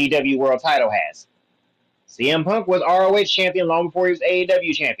your AEW World Title has. CM Punk was ROH champion long before he was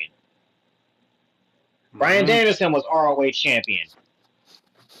AEW champion. Bryan Mm-hmm. Danielson was ROH champion.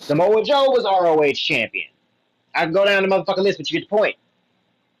 Samoa Joe was ROH champion. I can go down the motherfucking list, but you get the point.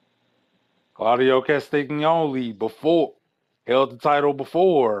 Claudio Castagnoli held the title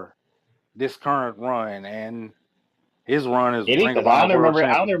before this current run, and his run is Did he? Ring of Because Honor World I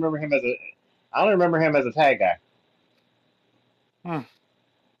don't Champion. remember him as a. I don't remember him as a tag guy. Hmm.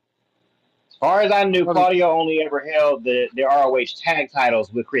 As far as I knew, But Claudio only ever held the ROH tag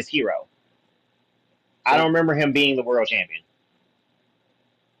titles with Chris Hero. I don't so remember him being the world champion.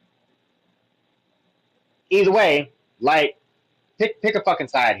 Either way, like pick a fucking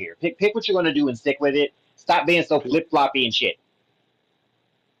side here. Pick what you're gonna do and stick with it. Stop being so pick, flip floppy and shit.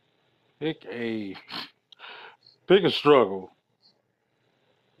 pick a pick a struggle.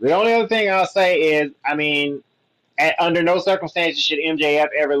 The only other thing I'll say is, I mean, under no circumstances should MJF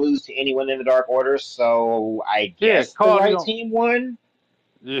ever lose to anyone in the Dark Order. So I Yeah, guess the right Claudio. team won.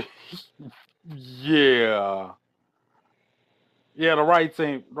 Yeah, yeah, yeah. The right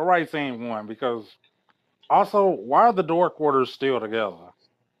team won because also, why are the Dork Quarters still together?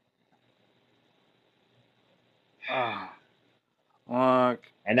 Ah,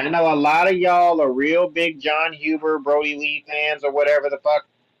 like And I know a lot of y'all are real big John Huber, Brody Lee fans or whatever the fuck.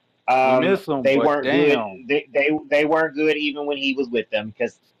 we miss them, They but weren't good. damn, They weren't good even when he was with them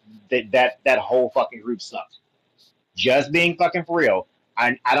because that whole fucking group sucked. Just being fucking for real.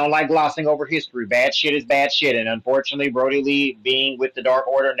 I don't like glossing over history. Bad shit is bad shit, and unfortunately, Brody Lee being with the Dark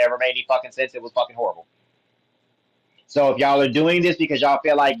Order never made any fucking sense. It was fucking horrible. So if y'all are doing this because y'all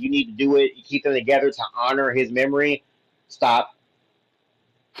feel like you need to do it, keep them together to honor his memory, stop.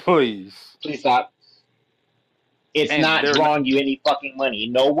 please. Please stop. It's And not they're not, drawing you any fucking money.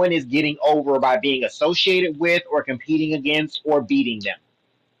 No one is getting over by being associated with or competing against or beating them.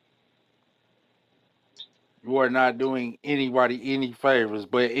 you are not doing anybody any favors.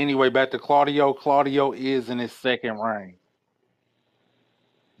 But anyway, back to Claudio. Claudio is in his second reign.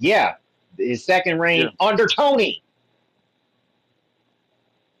 Yeah, his second reign Yeah, under Tony.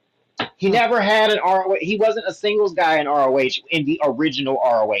 He Hmm. never had an ROH. He wasn't a singles guy in ROH in the original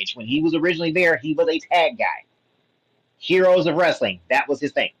ROH. When he was originally there, he was a tag guy. Heroes of Wrestling. That was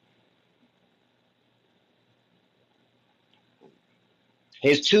his thing.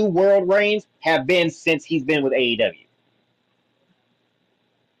 His two world reigns have been since he's been with AEW.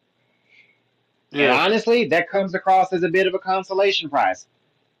 And yeah. honestly, that comes across as a bit of a consolation prize.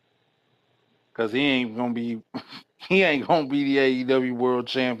 Because he ain't gonna be he ain't gonna be the AEW World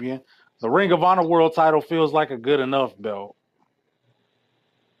Champion. The Ring of Honor World Title feels like a good enough belt.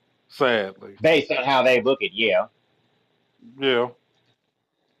 Sadly, Based on how they look at, yeah. yeah.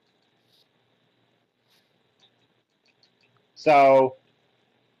 So,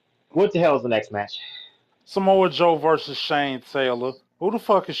 what the hell is the next match? Samoa Joe versus Shane Taylor. Who the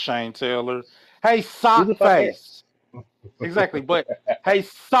fuck is Shane Taylor? Hey, Who the sock fuck cares? face. Exactly, but hey,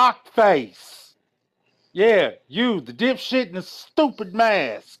 sock face. Yeah, you, the dipshit in the stupid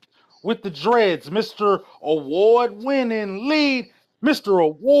mask with the dreads, Mr. Award winning lead, Mr.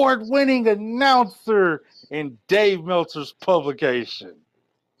 Award winning announcer in Dave Meltzer's publication.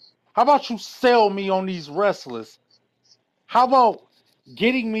 How about you sell me on these wrestlers? How about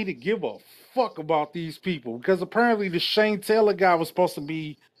getting me to give a fuck about these people? Because apparently the Shane Taylor guy was supposed to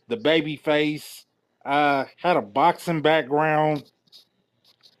be the baby face, had a boxing background,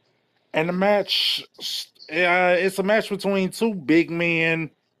 and the match, it's a match between two big men,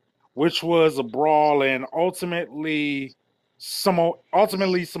 which was a brawl, and ultimately Samoa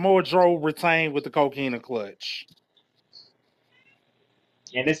Joe retained with the cocaine clutch.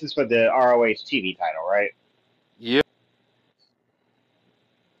 And this is for the ROH TV title, right? Yeah,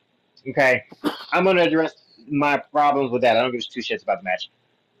 Okay. I'm going to address my problems with that. I don't give two shits about the match.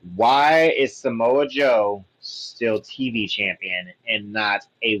 Why is Samoa Joe still TV champion and not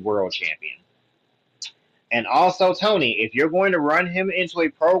a world champion? And also, Tony, if you're going to run him into a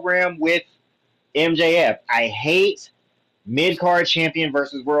program with MJF, I hate mid card champion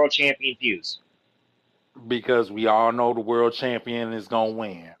versus world champion feuds. because we all know the world champion is gonna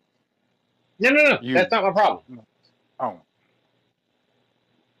win. No, no, no. That's You, not my problem. oh,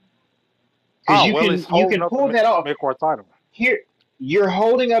 Because well, it's you holding can up pull the that off. mid card title. Here, you're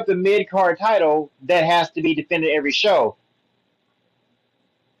holding up the mid card title that has to be defended every show,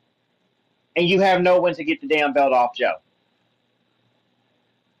 and you have no one to get the damn belt off Joe.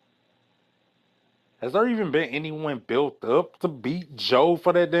 Has there even been anyone built up to beat Joe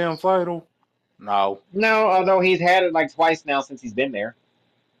for that damn title? No. No, although he's had it like twice now since he's been there.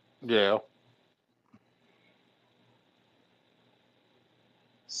 Yeah.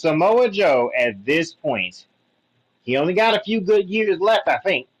 Samoa Joe, at this point, he only got a few good years left, I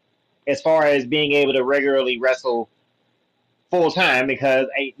think, as far as being able to regularly wrestle full time. Because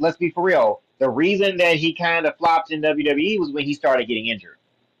hey, let's be for real, the reason that he kind of flopped in WWE was when he started getting injured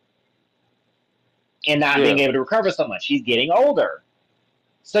and not being Yeah. able to recover so much. He's getting older.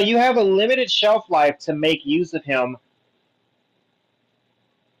 So you have a limited shelf life to make use of him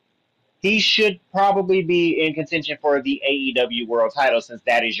he should probably be in contention for the AEW World Title since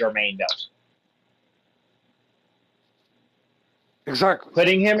that is your main belt. Exactly.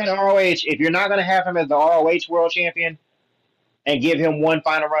 Putting him in ROH, if you're not going to have him as the ROH World Champion and give him one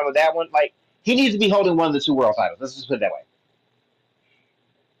final run with that one, like he needs to be holding one of the two world titles. Let's just put it that way.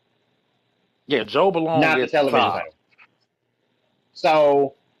 Yeah, Joe belong Not the at the television top. title.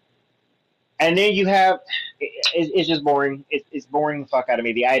 So, and then you have, it's just boring. It's boring the fuck out of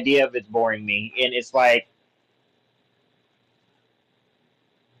me. The idea of it's boring me. And it's like,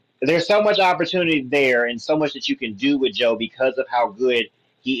 there's so much opportunity there and so much that you can do with Joe because of how good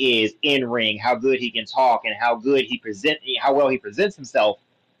he is in ring, how good he can talk, and how well he presents himself,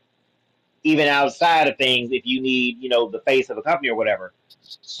 even outside of things. If you need, the face of a company or whatever.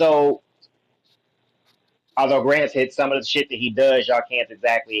 So, although granted, some of the shit that he does, y'all can't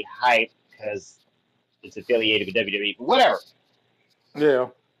exactly hype because it's affiliated with WWE, but whatever. Yeah.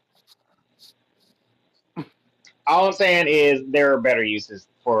 All I'm saying is there are better uses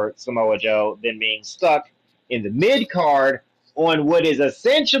for Samoa Joe than being stuck in the mid card on what is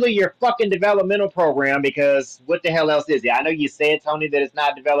essentially your fucking developmental program. Because what the hell else is it? I know you said, Tony, that it's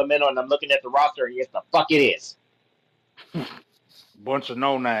not developmental, and I'm looking at the roster, and yes, the fuck it is. Bunch of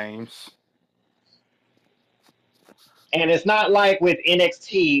no names. And it's not like with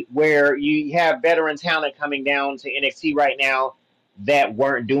NXT where you have veteran talent coming down to NXT right now that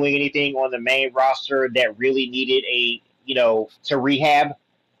weren't doing anything on the main roster that really needed to rehab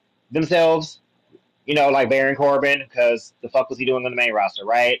themselves. Like Baron Corbin, because the fuck was he doing on the main roster,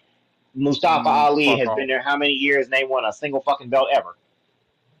 right? Mustafa Ali Fuck has been off. there how many years and they won a single fucking belt ever.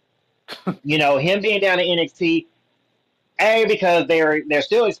 Him being down to NXT, because they're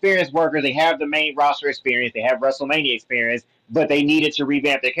still experienced workers. They have the main roster experience. They have WrestleMania experience, but they needed to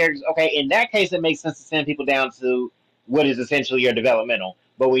revamp their characters. Okay, in that case, it makes sense to send people down to what is essentially your developmental.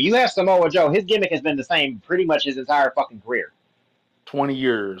 But when you have Samoa Joe, his gimmick has been the same pretty much his entire fucking career. 20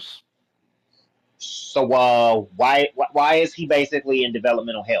 years. So why is he basically in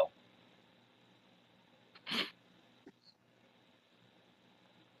developmental hell?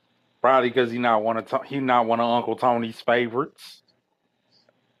 Probably because he not one of Uncle Tony's favorites.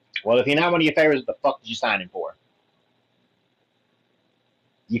 Well, if he's not one of your favorites, what the fuck did you sign him for?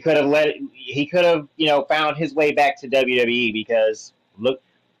 You could have he could have, found his way back to WWE because look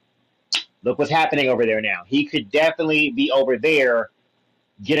what's happening over there now. He could definitely be over there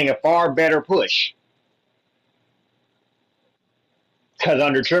getting a far better push. Because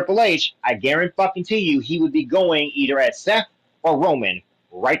under Triple H, I guarantee you, he would be going either at Seth or Roman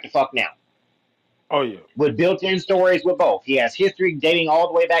right the fuck now. Oh yeah. With built-in stories with both. He has history dating all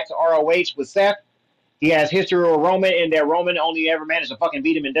the way back to ROH with Seth. He has history with Roman, and that Roman only ever managed to fucking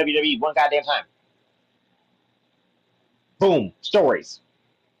beat him in WWE one goddamn time. Boom, stories.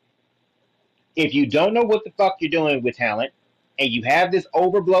 If you don't know what the fuck you're doing with talent, and you have this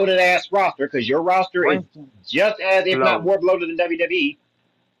overbloated ass roster, because your roster is Bring just as, if not blow more bloated than WWE,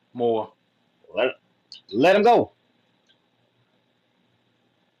 more. let, let them go.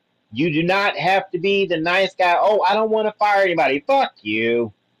 You do not have to be the nice guy. Oh, I don't want to fire anybody. Fuck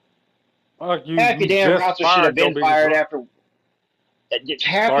you. Fuck you. Half your You damn just roster should have fired your been biggest fired after. Half your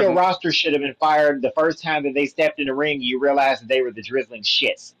starting roster should have been fired the first time that they stepped in the ring. You realized that they were the drizzling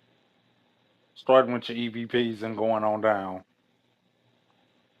shits. starting with your EVPs and going on down.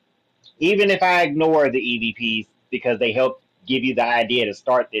 Even if I ignore the EVPs because they helped give you the idea to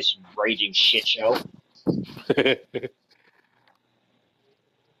start this raging shit show, you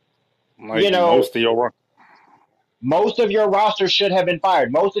Like know, most of your most of your roster should have been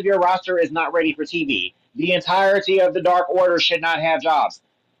fired. Most of your roster is not ready for TV. The entirety of the Dark Order should not have jobs.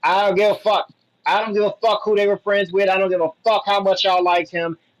 I don't give a fuck. I don't give a fuck who they were friends with. I don't give a fuck how much y'all liked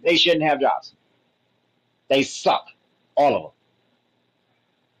him. They shouldn't have jobs. They suck. All of them.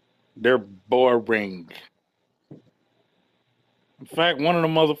 they're boring. In fact, one of the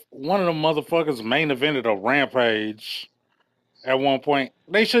motherfuckers main evented a Rampage at one point.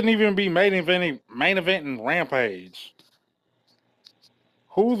 They shouldn't even be main eventing Rampage.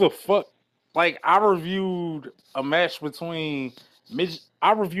 Who the fuck? Like I reviewed a match between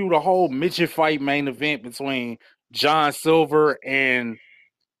I reviewed a whole midget fight main event between John Silver and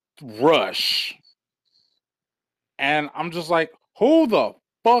Rush, and I'm just like, who the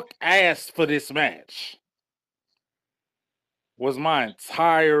fuck asked for this match? Was my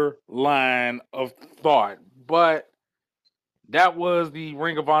entire line of thought, but that was the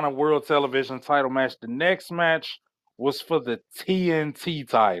Ring of Honor World Television title match. The next match was for the TNT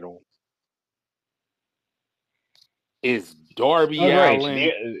title. Is Darby Oh, great.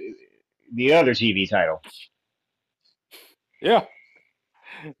 Allin. The other TV title. Yeah.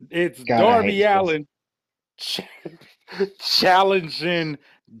 It's God, I hate Darby this place. Allin challenging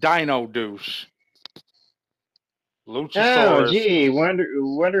Dino Douche. Oh, Luchasaurus, gee, wonder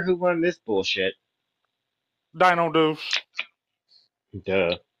who won this bullshit. Dino Douche.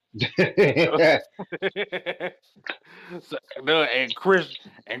 Duh. So, and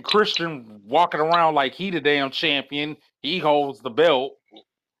Christian walking around like he the damn champion. He holds the belt.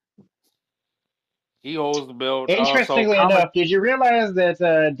 He holds the belt. So Interestingly comment. enough, did you realize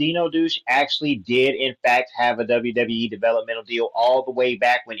that Dino Douche actually did, in fact, have a WWE developmental deal all the way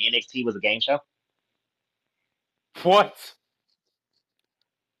back when NXT was a game show? What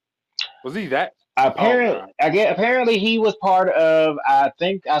was he that? Oh Apparently, god. apparently he was part of. I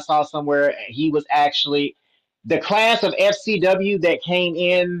think I saw somewhere he was actually the class of FCW that came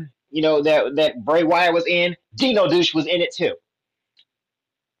in. You know that Bray Wyatt was in. Dino Douche was in it too.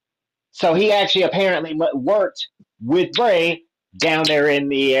 So he actually apparently worked with Bray down there in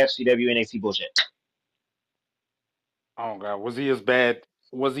the FCW NXT bullshit. Oh god. Was he as bad?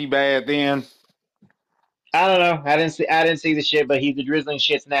 Was he bad then? I don't know. I didn't see the shit, but he's the drizzling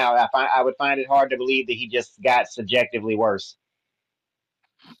shits now. I would find it hard to believe that he just got subjectively worse.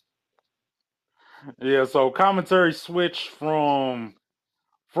 Yeah. So commentary switched from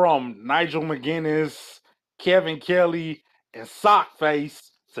Nigel McGuinness, Kevin Kelly, and Sockface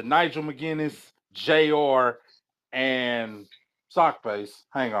to Nigel McGuinness, JR, and Sockface.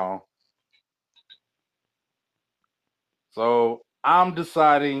 Hang on. So I'm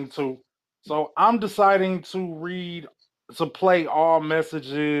deciding to read to play all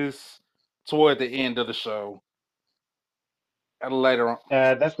messages toward the end of the show. And later on.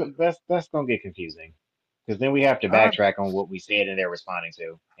 That's gonna get confusing because then we have to All right. backtrack on what we said and they're responding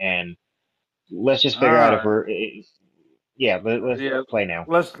to, and let's just All figure out if right. we're yeah. Let's Yeah. play now.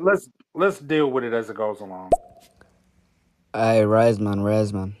 Let's deal with it as it goes along. Hey, rise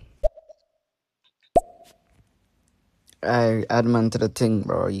man. Hey, add man to the thing,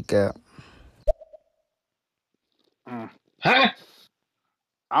 bro. You get. Mm. Huh?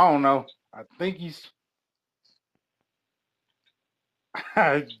 I don't know. I think he's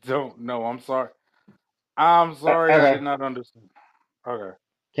I don't know. I'm sorry. I'm sorry. I did Okay, not understand. Okay.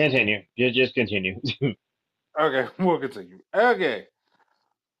 continue. Just continue. Okay. We'll continue. Okay.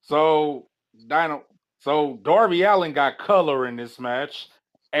 So Dino. So Darby Allin got color in this match,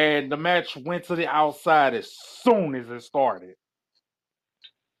 and the match went to the outside as soon as it started.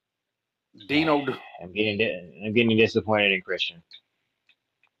 Dino. I'm getting disappointed in Christian.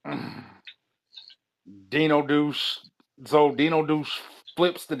 Dino Douche. So Dino Douche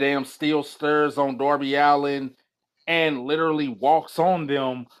flips the damn steel stairs on Darby Allin and literally walks on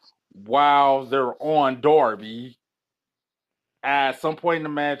them while they're on Darby. At some point in the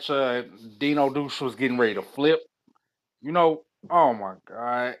match, Dino Douche was getting ready to flip. You know, oh my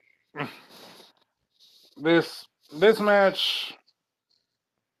god, this match.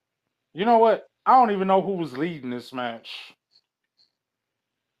 You know what? I don't even know who was leading this match.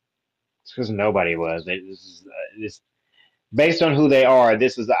 It's because nobody was. This based on who they are.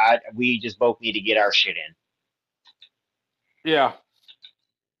 This is we just both need to get our shit in. Yeah,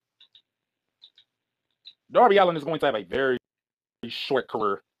 Darby Allin is going to have a very short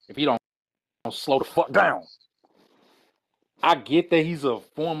career if he don't slow the fuck down. I get that he's a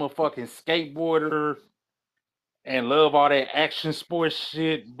former fucking skateboarder and love all that action sports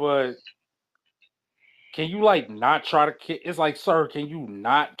shit, but can you like not try to kill? It's like, sir, can you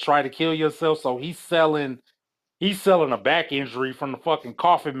not try to kill yourself? So he's selling a back injury from the fucking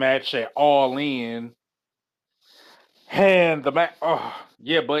coffin match at All In, and the match. Oh,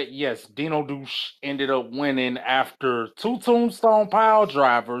 yeah, but yes, Dino Douche ended up winning after two Tombstone pile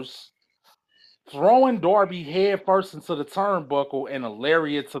drivers, throwing Darby head first into the turnbuckle and a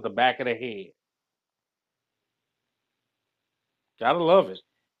lariat to the back of the head. Gotta love it.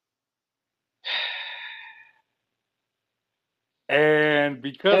 And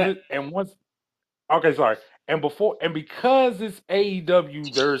because And it and once okay, sorry. And because it's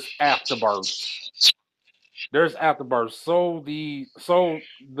AEW, there's afterbirths. There's afterbirths. So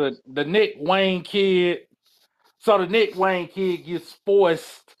the Nick Wayne kid, so the Nick Wayne kid gets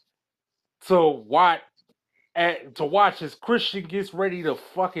forced to watch as Christian gets ready to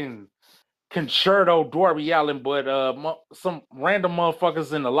fucking concerto Darby Allin, but some random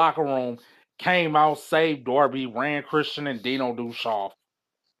motherfuckers in the locker room came out, saved Darby, ran Christian and Dino Douche off.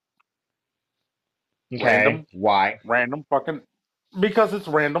 okay, Random, why? random fucking because it's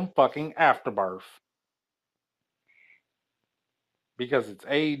random fucking afterbirth. Because it's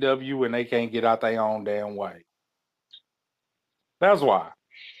AEW and they can't get out their own damn way. That's why. I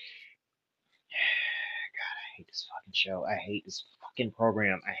hate this fucking show. I hate this fucking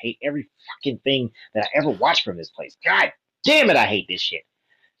program. I hate every fucking thing that I ever watched from this place. God damn it, I hate this shit.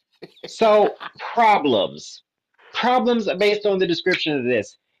 So, problems. Problems based on the description of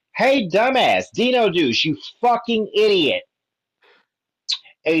this. Hey, dumbass, Dino Douche, you fucking idiot.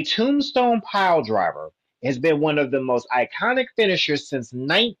 A tombstone pile driver has been one of the most iconic finishers since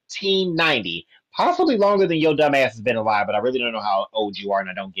 1990, possibly longer than your dumbass has been alive, but I really don't know how old you are and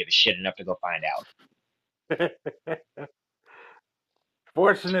I don't give a shit enough to go find out.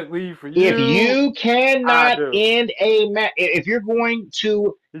 Fortunately for If you, you I cannot do. end a match, if you're going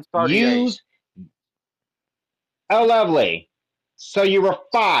to He's 38. use a lovely, so you were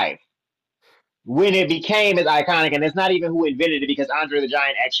 5 when it became as iconic, and it's not even who invented it because Andre the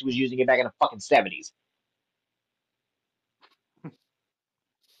Giant actually was using it back in the fucking 70s.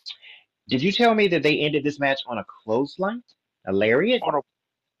 Did you tell me that they ended this match on a clothesline? A lariat? On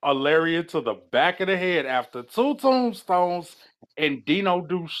a lariat to the back of the head after 2 tombstones and Dino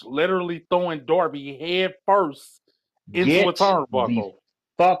Douche literally throwing Darby head first into a Get the turnbuckle.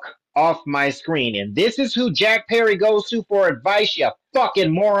 fuck off my screen. And this is who Jack Perry goes to for advice, you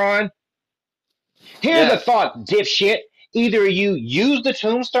fucking moron. Here's a Yes. thought, dipshit. Either you use the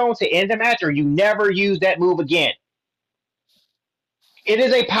tombstone to end the match or you never use that move again. It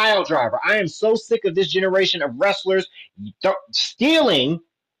is a pile driver. I am so sick of this generation of wrestlers stealing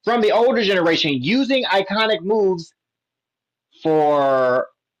from the older generation, using iconic moves for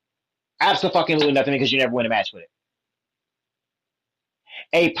absolutely nothing because you never win a match with it.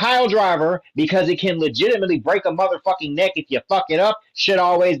 A pile driver, because it can legitimately break a motherfucking neck if you fuck it up, should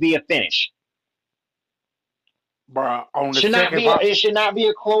always be a finish. Bruh, on the Should not second be it should not be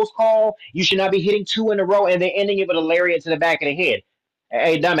a close call. You should not be hitting 2 in a row and then ending it with a lariat to the back of the head.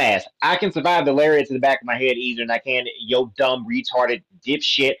 Hey, dumbass, I can survive the lariat to the back of my head easier than I can yo dumb, retarded,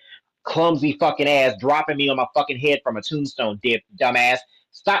 dipshit, clumsy fucking ass dropping me on my fucking head from a tombstone, dumbass.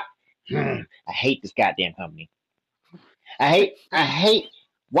 Stop. I hate this goddamn company. I hate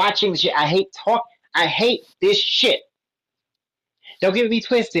watching shit. I hate this shit. Don't get me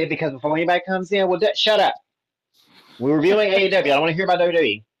twisted because before anybody comes in, well, shut up. We're reviewing AEW. I don't want to hear about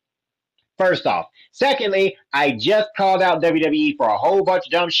WWE. First off. Secondly, I just called out WWE for a whole bunch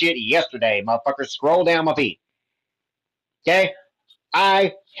of dumb shit yesterday. Motherfuckers, scroll down my feed. Okay?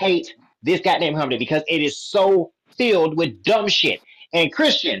 I hate this goddamn company because it is so filled with dumb shit. And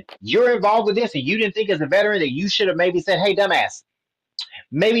Christian, you're involved with this and you didn't think as a veteran that you should have maybe said, hey, dumbass,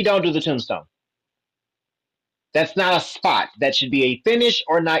 maybe don't do the tombstone. That's not a spot. That should be a finish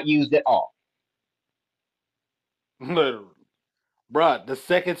or not used at all. literally. Bruh, the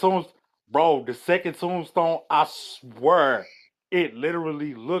second tombstone, I swear, it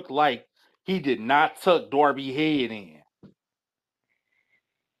literally looked like he did not tuck Darby head in.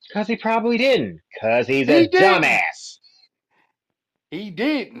 Because he probably didn't. Because he's He a didn't. dumbass. He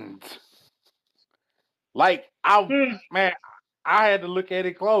didn't. Like, Hmm. man, I had to look at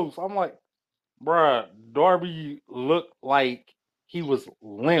it close. I'm like, bruh, Darby looked like he was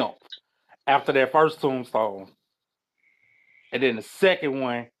limp after that first tombstone. And then the second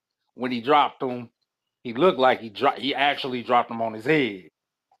one, when he dropped him, he looked like he actually dropped him on his head.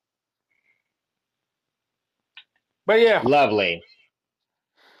 But yeah, Lovely.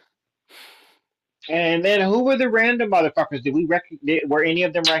 And then who were the random motherfuckers? Were any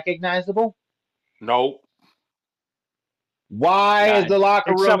of them recognizable? nope. Why is Nah, the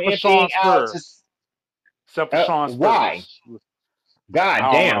locker room except for Sean emptying out to? Spears. Except for Sean Why? Spears. God I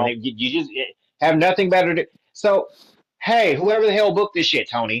don't damn! know. You just have nothing better to. So, hey, whoever the hell booked this shit,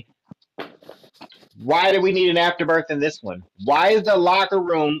 Tony. Why do we need an afterbirth in this one? Why is the locker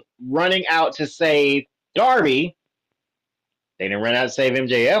room running out to save Darby? They didn't run out to save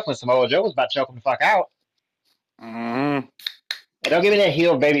MJF when Samoa Joe was about to choke him the fuck out. Mm-hmm. And don't give me that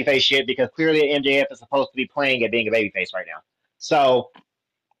heel babyface shit because clearly MJF is supposed to be playing at being a babyface right now. So,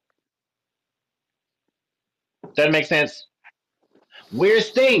 doesn't make sense. Where's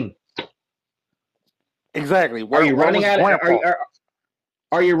Sting? Exactly. Are you Where running was out? Grandpa?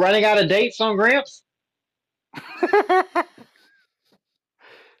 Are you running out of dates on Gramps?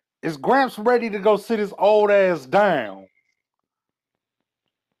 Is Gramps ready to go sit his old ass down?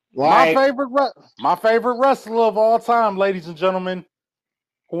 Like, My favorite wrestler of all time, ladies and gentlemen,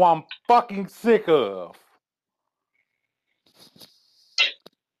 who I'm fucking sick of.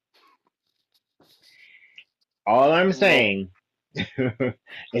 all I'm Well, saying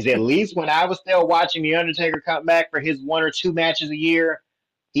is at least when I was still watching The Undertaker come back for his 1 or 2 matches a year,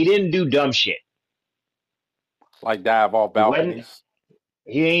 he didn't do dumb shit. like dive off He wasn't. balconies.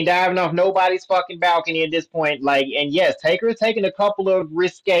 He ain't diving off nobody's fucking balcony at this point. Like, and yes, Taker is taking a couple of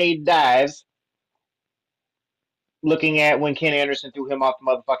risque dives, looking at when Ken Anderson threw him off the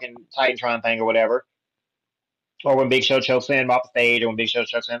motherfucking Titantron thing or whatever, or when Big Show chokes him off the stage, or when Big Show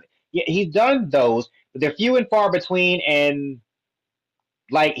chokes him. Yeah, he's done those, but they're few and far between. And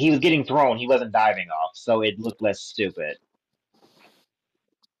like he was getting thrown, he wasn't diving off, so it looked less stupid.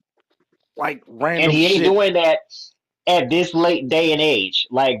 Like And random he ain't shit. doing that at this late day and age.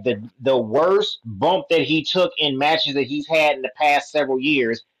 Like the worst bump that he took in matches that he's had in the past several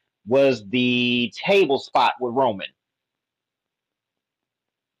years was the table spot with Roman.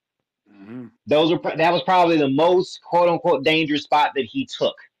 Mm-hmm. That was probably the most quote unquote dangerous spot that he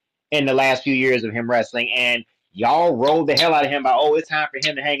took in the last few years of him wrestling. And y'all rolled the hell out of him by, oh, it's time for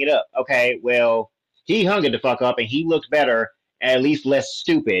him to hang it up. Okay, well, he hung it the fuck up and he looked better, at least less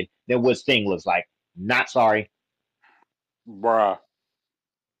stupid than what Sting looks like. Not sorry. Bruh.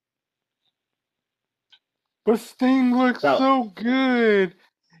 But Sting looks So so good.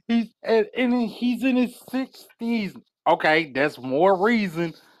 He's in his 60s. Okay, that's more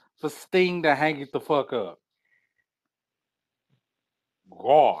reason for Sting to hang it the fuck up.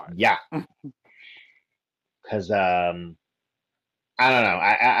 God. yeah, because I don't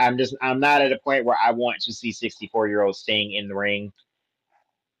know. I'm not at a point where I want to see 64-year-old Sting in the ring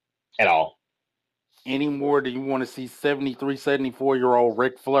at all. Any more than you want to see 73, 74-year-old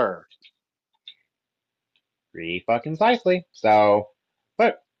Ric Flair. Pretty fucking precisely. So,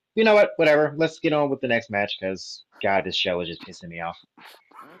 but you know what? Whatever. Let's get on with the next match because God, this show is just pissing me off.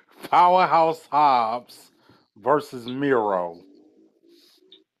 Powerhouse Hobbs versus Miro.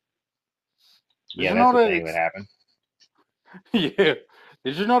 Did Yeah, you that's know the that thing that happened. yeah.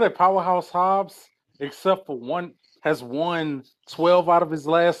 Did you know that Powerhouse Hobbs, except for one, has won 12 out of his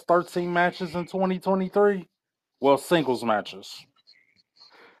last 13 matches in 2023? Well, singles matches.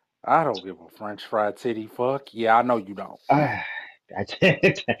 I don't give a French fried titty fuck. Yeah, I know you don't. I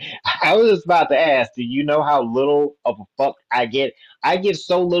was just about to ask, do you know how little of a fuck I get? I give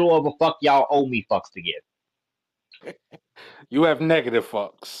so little of a fuck y'all owe me fucks to give. You have negative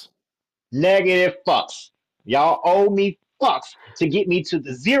fucks. Negative fucks. Y'all owe me fucks to get me to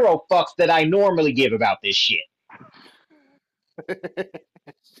the zero fucks that I normally give about this shit.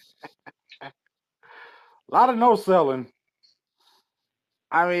 A lot of no selling.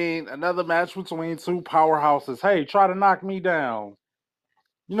 I mean, another match between two powerhouses. Hey, try to knock me down.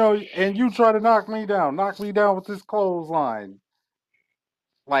 You know, and you try to knock me down. Knock me down with this clothesline.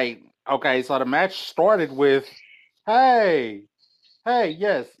 Like, okay, so the match started with, hey,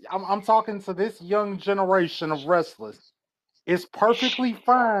 yes, I'm talking to this young generation of wrestlers. It's perfectly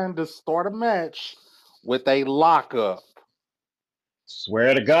fine to start a match with a lockup.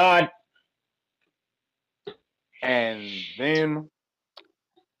 Swear to God. And then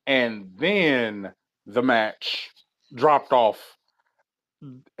the match dropped off.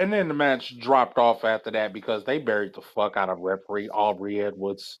 And then the match dropped off after that because they buried the fuck out of referee Aubrey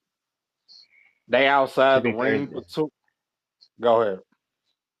Edwards. They To outside the be fair, ring for two. Go ahead.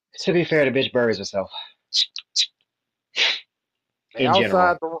 the bitch buries herself They in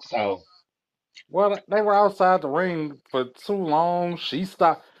outside general. the So well, they were outside the ring for too long. She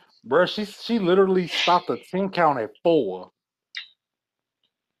stopped, bro. She literally stopped the 10 count at 4.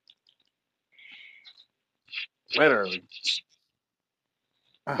 Literally.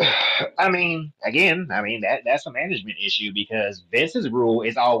 I mean, again, that's a management issue because Vince's rule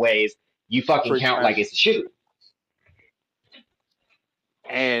is always you fucking Trick count like match. it's a shoot.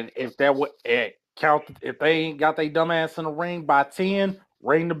 And if that would count, if they ain't got their dumbass in the ring by 10,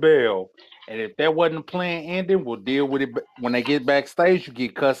 ring the bell. And if that wasn't a plan ending, we'll deal with it when they get backstage. You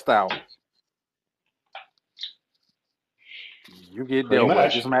get cussed out. You get Pretty dealt with.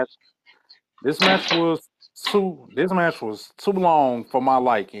 much. This match was too long for my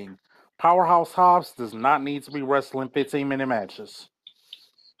liking. Powerhouse Hobbs does not need to be wrestling 15-minute matches.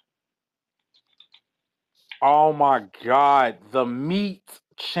 Oh my god, the meat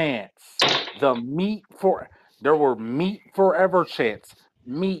chants. The meat for there were meat forever chants.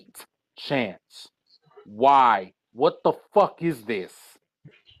 Meat chants. Why? What the fuck is this?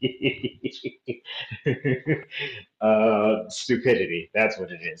 Stupidity. That's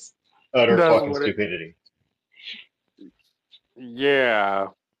what it is. Utter That's fucking what it stupidity. Yeah.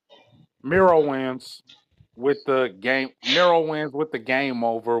 Miro wins with the game. Miro wins with the game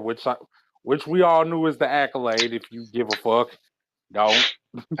over, which we all knew is the accolade. If you give a fuck, don't.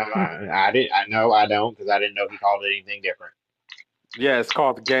 I know I don't because I didn't know he called it anything different. Yeah, it's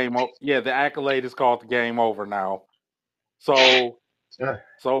called the game. Yeah, the accolade is called the game over now. So, Uh,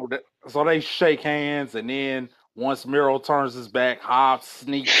 so they shake hands, and then once Miro turns his back, Hobbs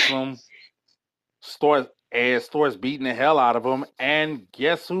sneaks him, starts beating the hell out of him. And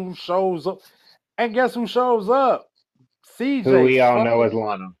guess who shows up? And guess who shows up? Who CJ we all know as fucking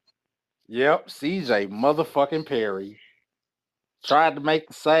Lana. yep, CJ motherfucking Perry tried to make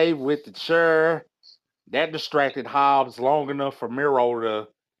the save with the chair. That distracted Hobbs long enough for Miro to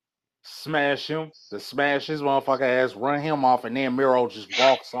smash him, to smash his motherfucker ass, run him off, and then Miro just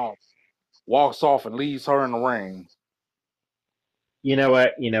walks off and leaves her in the ring. You know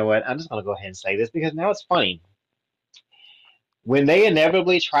what? You know what? I'm just gonna go ahead and say this because now it's funny. When they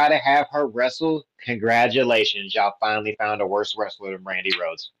inevitably try to have her wrestle, congratulations, y'all finally found a worse wrestler than Randy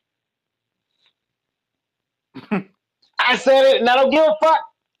Rhodes. I said it, and I don't give a fuck.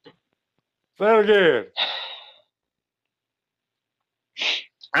 Say it again.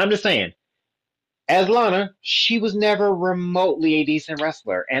 I'm just saying. As Lana, she was never remotely a decent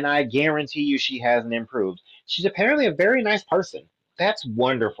wrestler, and I guarantee you she hasn't improved. She's apparently a very nice person. That's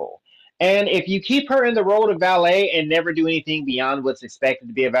wonderful. And if you keep her in the role of valet and never do anything beyond what's expected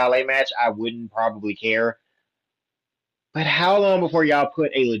to be a valet match, I wouldn't probably care. But how long before y'all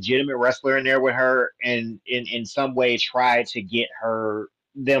put a legitimate wrestler in there with her and in some way try to get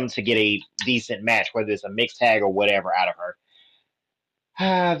them to get a decent match, whether it's a mixed tag or whatever out of her?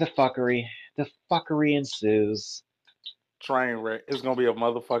 Ah, the fuckery. The fuckery ensues. Train wreck. It's gonna be a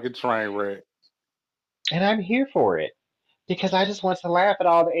motherfucking train wreck. And I'm here for it. Because I just want to laugh at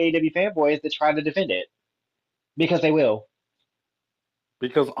all the AEW fanboys that try to defend it. Because they will.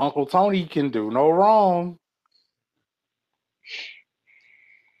 Because Uncle Tony can do no wrong.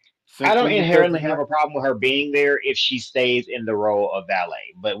 I don't Simply because inherently he's have not. a problem with her being there if she stays in the role of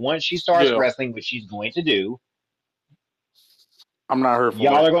valet. But once she starts Yeah, wrestling, which she's going to do, I'm not here for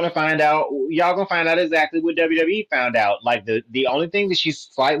y'all it. are going to find out. Y'all going to find out exactly what WWE found out. Like the only thing that she's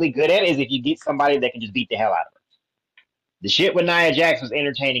slightly good at is if you get somebody that can just beat the hell out of her. The shit with Nia Jax was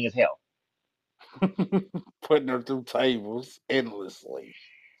entertaining as hell. Putting her through tables endlessly.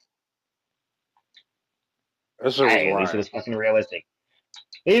 That shit was Hey, at least it right. was fucking realistic.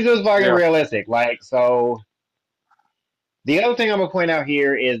 At least it was fucking Yeah. realistic. Like so. The other thing I'm gonna point out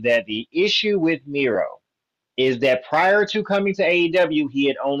here is that the issue with Miro is that prior to coming to AEW, he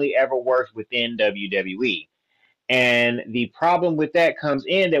had only ever worked within WWE. And the problem with that comes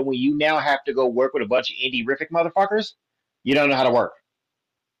in that when you now have to go work with a bunch of indie rific motherfuckers, you don't know how to work.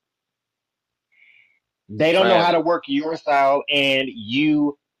 They don't know how Sadly. to work your style, and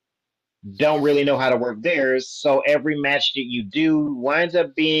you don't really know how to work theirs. So every match that you do winds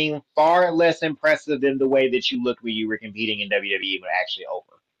up being far less impressive than the way that you looked when you were competing in WWE when actually over.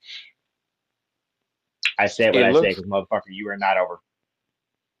 I said what It I said looks because motherfucker, you are not over.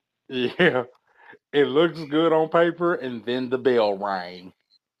 yeah. It looks good on paper, and then the bell rang.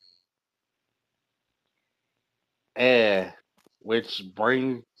 Eh. Which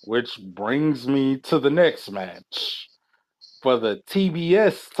brings me to the next match for the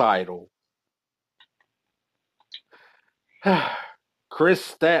TBS title.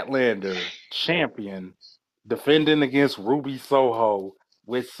 Chris Statlander, champion, defending against Ruby Soho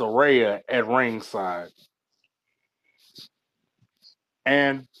with Soraya at ringside.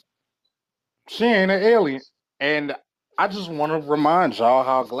 And she ain't an alien. And I just want to remind y'all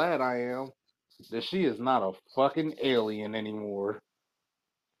how glad I am that she is not a fucking alien anymore.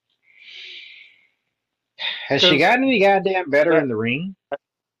 Has she Because gotten any goddamn better that, in the ring?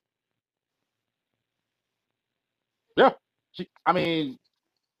 yeah, I mean,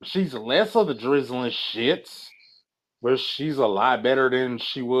 she's less of the drizzling shits, but she's a lot better than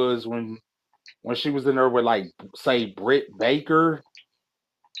she was when she was in there with like say Britt Baker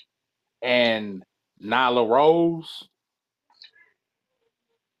and Nyla Rose.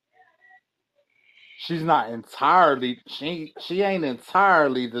 She's not entirely she ain't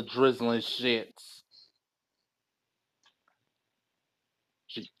entirely the drizzling shits.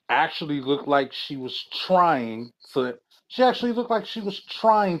 She actually looked like she actually looked like she was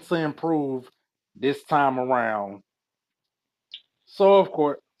trying to improve this time around. So of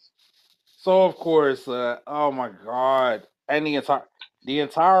course oh my god. And the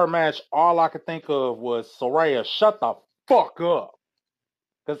entire match, all I could think of was Soraya, shut the fuck up.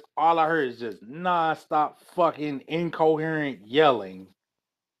 Because all I heard is just nonstop fucking incoherent yelling.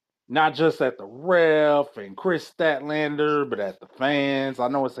 Not just at the ref and Chris Statlander, but at the fans. I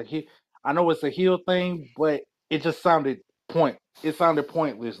know it's a heel thing, but it just sounded it sounded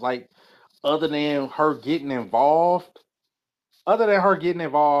pointless. Like other than her getting involved, other than her getting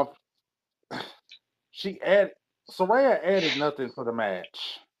involved, she added Soraya added nothing to the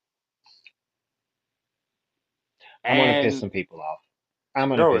match. I'm gonna piss And some people off. I'm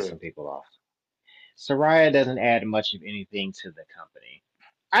gonna go piss ahead. some people off. Soraya doesn't add much of anything to the company.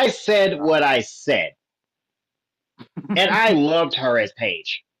 I said No. what I said, and I loved her as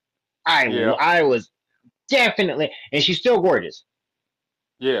Paige. Yeah. I was. definitely, and she's still gorgeous.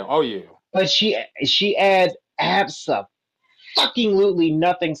 Yeah. Oh yeah. But she adds absolutely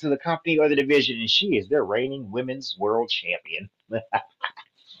nothing to the company or the division, and she is their reigning women's world champion.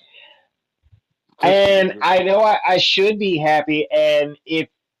 And Typical. I know I should be happy, and if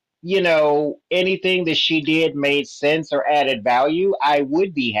anything that she did made sense or added value, I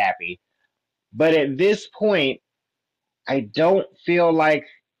would be happy. But at this point, I don't feel like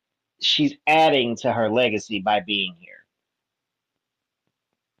she's adding to her legacy by being here.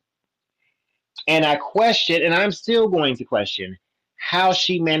 And I question, and I'm still going to question, how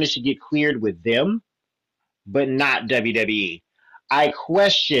she managed to get cleared with them, but not WWE. I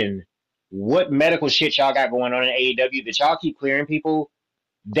question what medical shit y'all got going on in AEW that y'all keep clearing people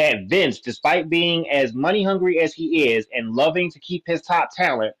that Vince, despite being as money hungry as he is and loving to keep his top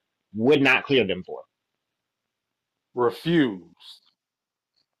talent, would not clear them for. Refused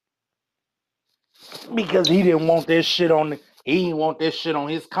because he didn't want that shit on. He didn't want that shit on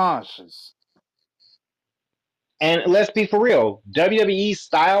his conscience. And let's be for real, WWE's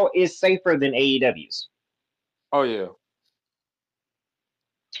style is safer than AEW's. Oh yeah.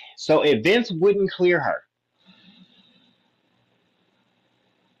 So if Vince wouldn't clear her,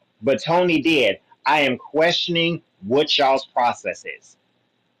 but Tony did, I am questioning what y'all's process is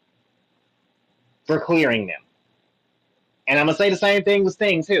for clearing them. And I'm gonna say the same thing with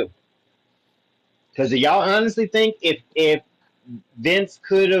Sting too. Because do y'all honestly think if Vince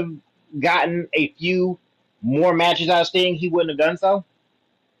could have gotten a few more matches out of Sting, he wouldn't have done so?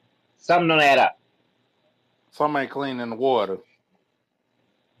 Something don't add up. Some ain't cleaning the water.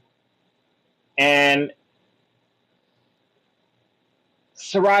 And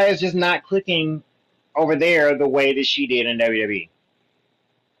Soraya's just not clicking over there the way that she did in WWE.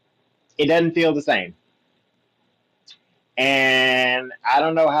 It doesn't feel the same. And I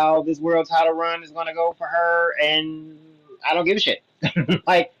don't know how this world title run is going to go for her, and I don't give a shit.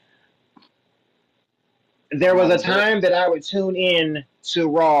 Like, there I'm was not a a bet. time that I would tune in to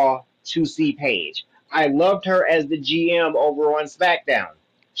Raw to see Paige. I loved her as the GM over on SmackDown.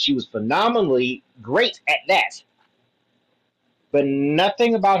 She was phenomenally great at that. But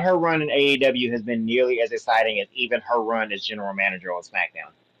nothing about her run in AEW has been nearly as exciting as even her run as general manager on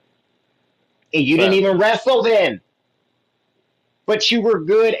SmackDown. And you didn't even Facts. wrestle then. But you were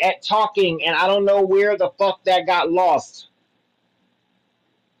good at talking, and I don't know where the fuck that got lost.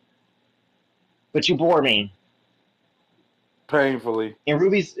 But you bore me. Painfully. And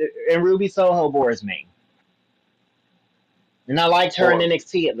Ruby Soho bores me. And I liked her in Or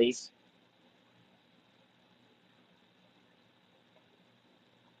NXT at least.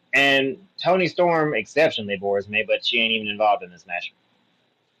 And Tony Storm exceptionally bores me, but she ain't even involved in this match.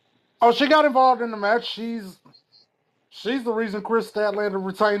 oh, she got involved in the match. She's the reason Chris Statlander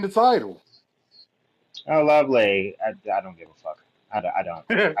retained the title. Oh, lovely. I don't give a fuck. I don't.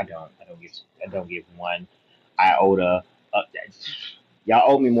 I don't give one iota. Of that. Y'all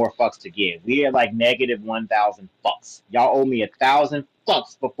owe me more fucks to give. We are like negative 1,000 fucks. Y'all owe me 1,000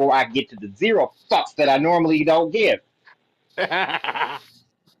 fucks before I get to the 0 fucks that I normally don't give.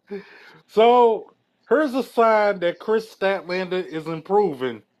 So here's a sign that Chris Statlander is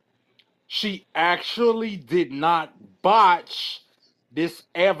improving. She actually did not botch this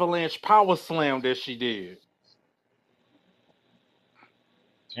avalanche power slam that she did.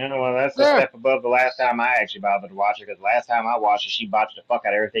 Well, that's a Yeah, step above the last time I actually bothered to watch her. Because the last time I watched her, she botched the fuck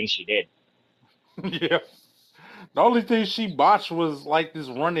out of everything she did. yeah. The only thing she botched was like this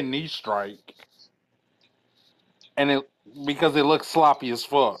running knee strike, and it because it looked sloppy as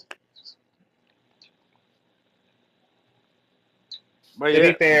fuck. But To be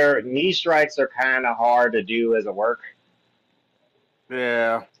yeah, fair, knee strikes are kind of hard to do as a work.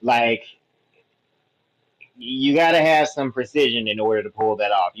 yeah, Like, you got to have some precision in order to pull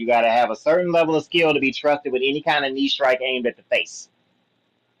that off. You got to have a certain level of skill to be trusted with any kind of knee strike aimed at the face.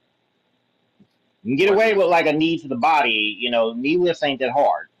 You can get like away with like a knee to the body, knee lifts ain't that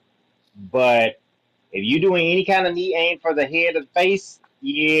hard. But if you're doing any kind of knee aim for the head or the face,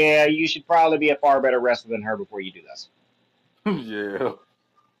 yeah, you should probably be a far better wrestler than her before you do this. yeah.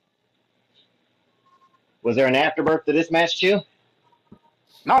 Was there an afterbirth to this match too?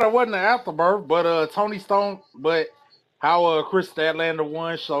 No, that wasn't the afterbirth, but Tony Stone, but how Chris Statlander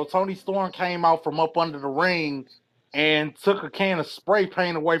won. So Tony Storm came out from up under the ring and took a can of spray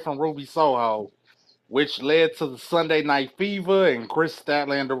paint away from Ruby Soho, which led to the Sunday Night Fever and Chris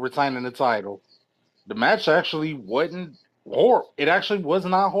Statlander retaining the title. The match actually wasn't It actually was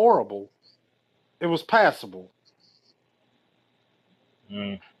not horrible. It was passable.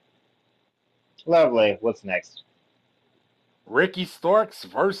 Mm, lovely. What's next? Ricky Starks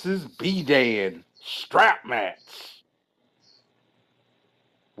versus B Dan. strap match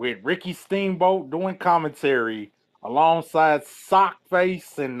with Ricky Steamboat doing commentary alongside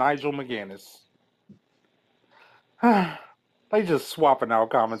Sockface and Nigel McGuinness. They just swapping out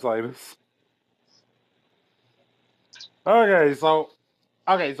commentators. So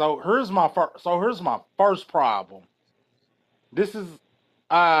here's my first problem. This is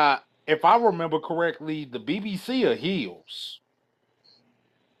if I remember correctly, the BBC are heels.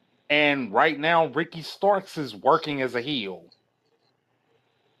 And right now Ricky Starks is working as a heel.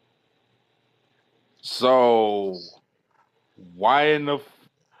 So why in the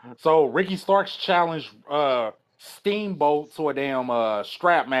so Ricky Starks challenged Steamboat to a damn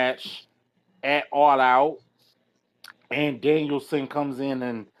strap match at All Out, and Danielson comes in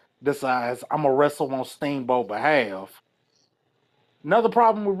and decides I'm gonna wrestle on Steamboat behalf. Another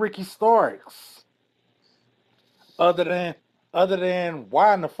problem with Ricky Starks, other than other than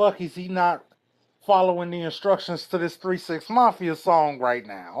why in the fuck is he not following the instructions to this 3-6 Mafia song right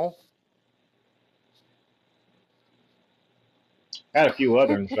now? Had a few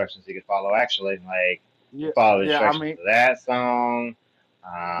other instructions he could follow, actually. Like, Yeah, follow the yeah. I instructions mean, to that song.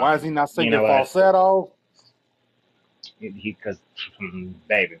 why is he not You singing know what? falsetto, Because,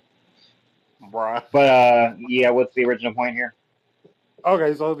 baby. bruh? But, yeah, what's the original point here?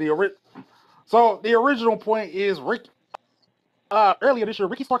 Okay, the original point is Rick. Earlier this year,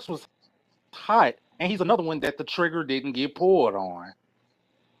 Ricky Starks was hot, and he's another one that the trigger didn't get pulled on,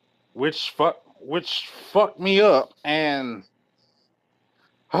 which fucked me up. And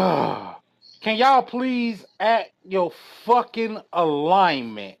can y'all please act your fucking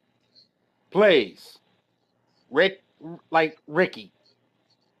alignment, please, Rick? Like Ricky,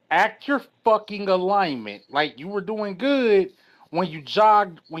 act your fucking alignment. Like you were doing good when you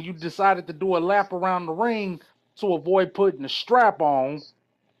decided to do a lap around the ring to avoid putting the strap on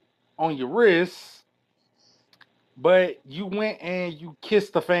your wrist, but you went and you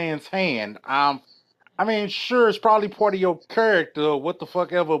kissed the fan's hand. I mean, sure, it's probably part of your character, what the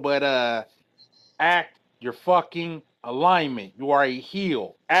fuck ever, but act your fucking alignment. You are a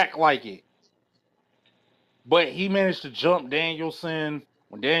heel. Act like it. But he managed to jump Danielson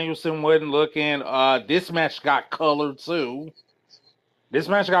when Danielson wasn't looking. This match got colored too.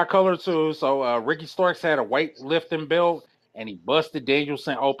 So Ricky Starks had a weightlifting belt and he busted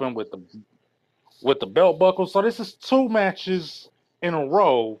Danielson open with the belt buckle. So this is two matches in a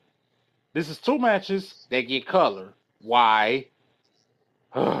row. This is two matches that get color. Why?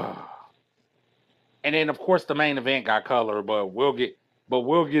 And then of course the main event got color, but we'll get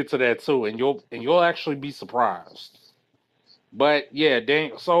to that too, and you'll actually be surprised. But yeah,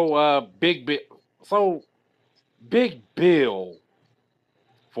 dang. So Big Bill,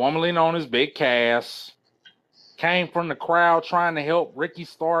 formerly known as Big Cass, came from the crowd trying to help Ricky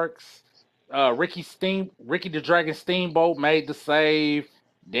Starks. Ricky the Dragon Steamboat made the save.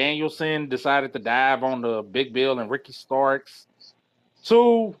 Danielson decided to dive on the Big Bill and Ricky Starks.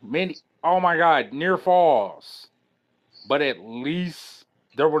 Too many, oh my god, near falls. But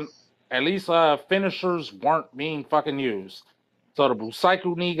there were at least finishers weren't being fucking used. So the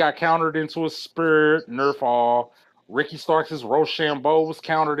Busaiku knee got countered into a spirit, nerf fall. Ricky Starks' Rochambeau was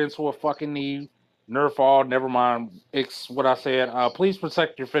countered into a fucking knee, nerf fall. Never mind. It's what I said. Please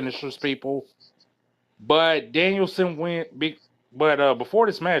protect your finishers, people. But Danielson went big. But before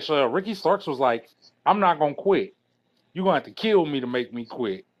this match, Ricky Starks was like, I'm not going to quit. You're going to have to kill me to make me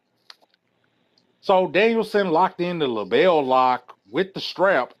quit. So Danielson locked in the LaBelle lock with the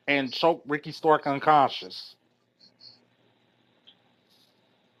strap and choked Ricky Stark unconscious.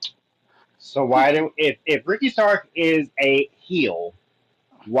 So why do if Ricky Stark is a heel,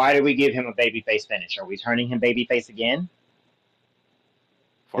 why do we give him a babyface finish? Are we turning him babyface again?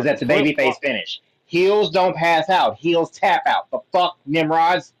 Because Fucking that's a flip babyface flop. finish. Heels don't pass out. Heels tap out. The fuck,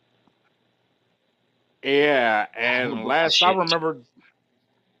 Nimrods? Yeah, Oh, and bullshit. last I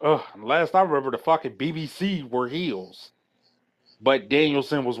remember, the fucking BBC were heels, but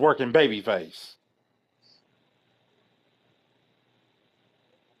Danielson was working babyface.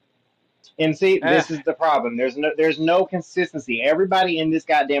 And see, Eh, this is the problem. There's no consistency. Everybody in this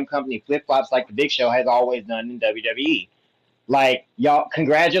goddamn company flip flops like the Big Show has always done in WWE. Like y'all,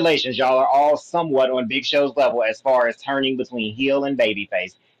 congratulations, y'all are all somewhat on Big Show's level as far as turning between heel and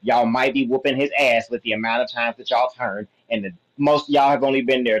babyface. Y'all might be whooping his ass with the amount of times that y'all turn, and most of y'all have only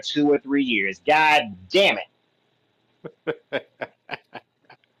been there 2 or 3 years. God damn it!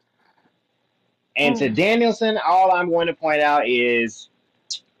 And to Danielson, all I'm going to point out is,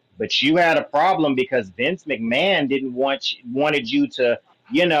 but you had a problem because Vince McMahon didn't wanted you to,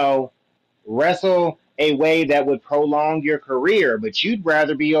 you know, wrestle a way that would prolong your career, but you'd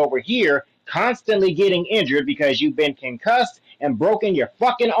rather be over here constantly getting injured because you've been concussed and broken your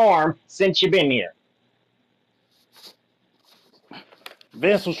fucking arm since you've been here.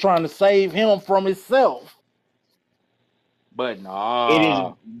 Vince was trying to save him from himself. But It is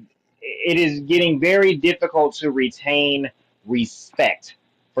nah. it is getting very difficult to retain respect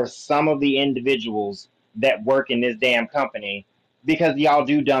for some of the individuals that work in this damn company because y'all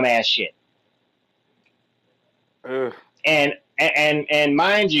do dumbass shit. Uh, And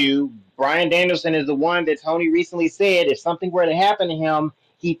mind you, Brian Danielson is the one that Tony recently said if something were to happen to him,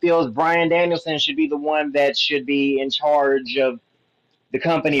 he feels Brian Danielson should be the one that should be in charge of the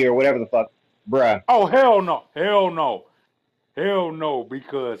company or whatever the fuck. Bruh. oh, hell no. Hell no. Hell no.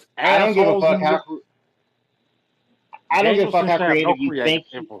 Because I don't give a assholes fuck in how I don't give a fuck Danielson how should have no creative you creative think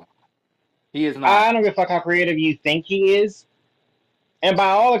input. He is not. I don't give a fuck how creative you think he is. And by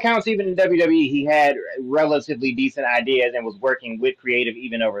all accounts, even in WWE, he had relatively decent ideas and was working with creative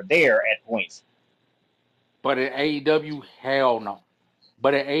even over there at points. But at AEW, hell no.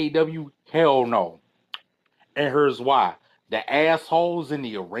 But at AEW, hell no. And here's why. The assholes in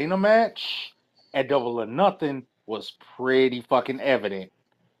the arena match at Double or Nothing was pretty fucking evident.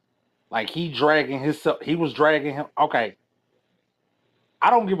 Like he was dragging him. Okay, I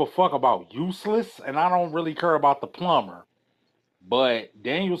don't give a fuck about Useless, and I don't really care about the plumber. But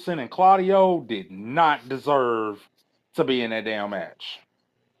Danielson and Claudio did not deserve to be in that damn match.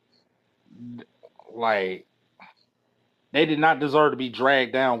 Like, they did not deserve to be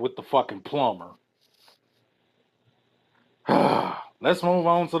dragged down with the fucking plumber. Let's move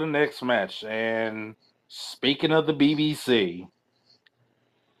on to the next match. And speaking of the BBC,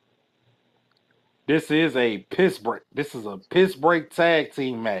 this is a piss break. This is a piss break tag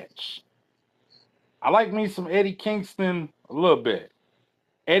team match. I like me some Eddie Kingston a little bit.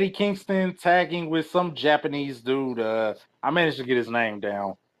 Eddie Kingston tagging with some Japanese dude. I managed to get his name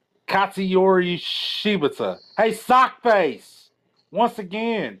down. Katsuyori Shibata. Hey, Sockface! Once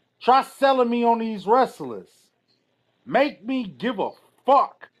again, try selling me on these wrestlers. Make me give a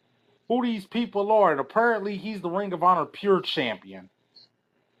fuck who these people are. And apparently, he's the Ring of Honor Pure Champion.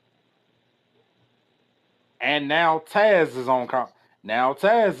 And now Taz is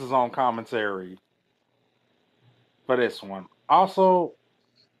on commentary for this one. Also,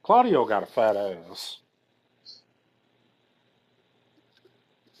 Claudio got a fat ass.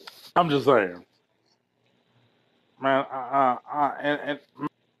 I'm just saying, man. And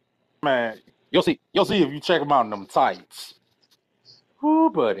man, you'll see if you check him out in them tights. Ooh,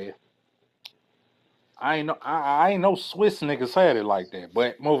 buddy. I ain't no Swiss niggas had it like that.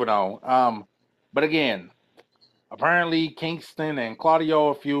 But moving on. But again, apparently Kingston and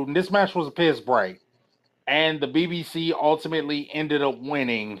Claudio feud. And this match was a piss break. And the BBC ultimately ended up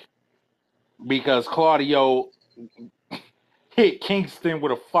winning because Claudio hit Kingston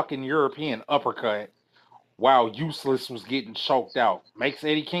with a fucking European uppercut while Useless was getting choked out. Makes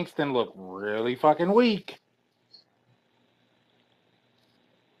Eddie Kingston look really fucking weak.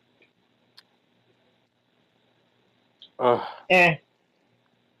 Eh.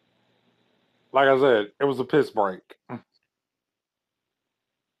 Like I said, it was a piss break.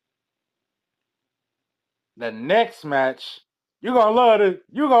 The next match, you're gonna love it.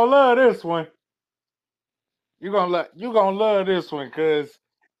 You're gonna love this one. You're gonna love this one because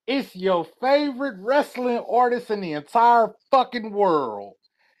it's your favorite wrestling artist in the entire fucking world.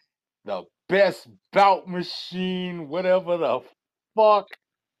 The best bout machine, fuck,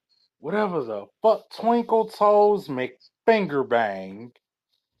 whatever the fuck, Twinkle Toes McFingerbang,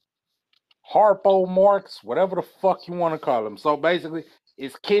 Harpo Marks, whatever the fuck you want to call him. So basically,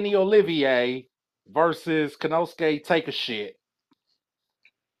 it's Kenny Olivier versus Konosuke Take a Shit.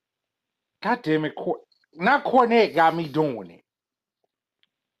 God damn it, not Cornette got me doing it.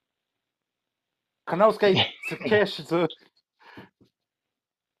 Konosuke Takeshita.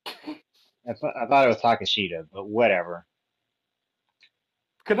 I thought it was Takashita, but whatever.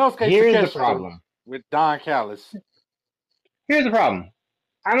 Konosuke Here's the Takeshita problem. with Don Callis. Here's the problem.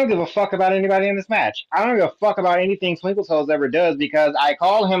 I don't give a fuck about anybody in this match. I don't give a fuck about anything Twinkle Toes ever does because I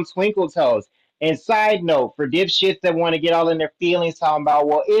call him Twinkle Toes. And side note, for dipshits that want to get all in their feelings talking about,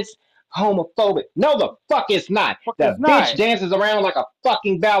 well, it's homophobic. No, the fuck it's not. Fuck is The bitch not. dances around like a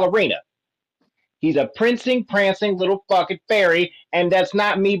fucking ballerina. He's a prancing, little fucking fairy, and that's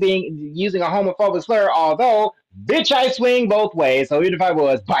not me being using a homophobic slur, although, bitch, I swing both ways, so even if I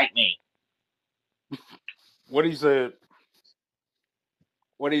was, bite me. What he said.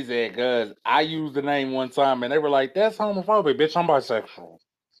 What he said, cause I used the name one time and they were like, that's homophobic, bitch, I'm bisexual.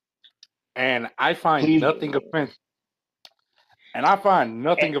 And I find Please. nothing offensive. And I find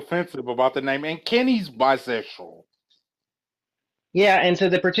nothing offensive about the name. And Kenny's bisexual. Yeah, and to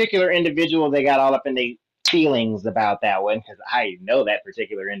the particular individual they got all up in their feelings about that one, because I know that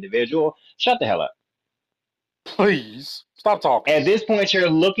particular individual. Shut the hell up. Please stop talking. At this point, you're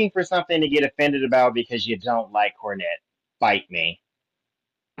looking for something to get offended about because you don't like Cornette. Fight me.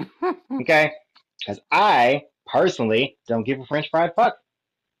 Okay? Because I, personally, don't give a French fried fuck.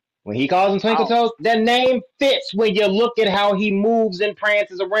 When he calls him Twinkle Oh, Toes, the name fits when you look at how he moves and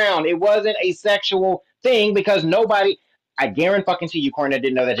prances around. It wasn't a sexual thing because nobody, I guarantee you, Cornette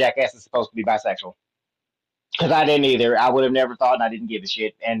didn't know that Jackass is supposed to be bisexual. Because I didn't either. I would have never thought and I didn't give a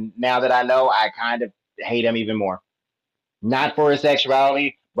shit. And now that I know, I kind of hate him even more. Not for his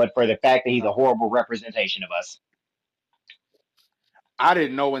sexuality, but for the fact that he's a horrible representation of us. I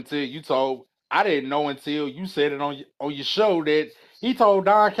didn't know until you told. I didn't know until you said it on your show that he told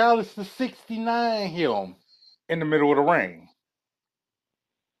Don Callis to 69 him in the middle of the ring.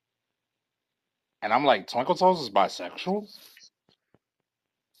 And I'm like, Twinkle Toes is bisexual?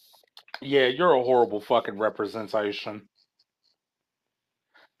 Yeah, you're a horrible fucking representation.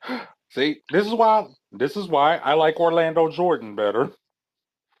 See, this is why I like Orlando Jordan better.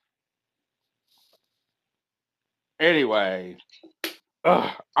 Anyway,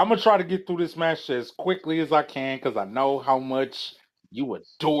 I'm gonna try to get through this match as quickly as I can because I know how much you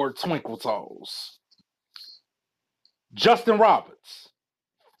adore Twinkle Toes. Justin Roberts,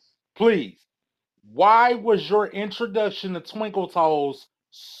 please. Why was your introduction to Twinkle Toes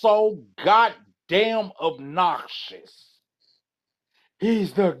so goddamn obnoxious?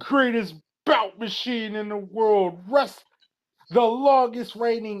 He's the greatest bout machine in the world. The longest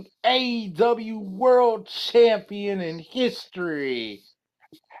reigning AEW world champion in history.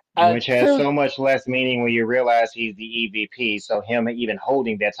 Which has Until so much less meaning when you realize he's the EVP. So him even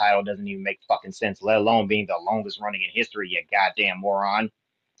holding that title doesn't even make fucking sense, let alone being the longest running in history, you goddamn moron.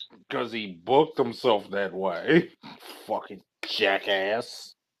 because he booked himself that way. Fucking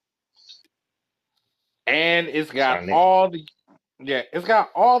jackass. And it's got Certainly. all the it's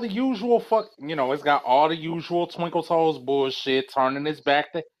got all the usual it's got all the usual Twinkle Toes bullshit, turning his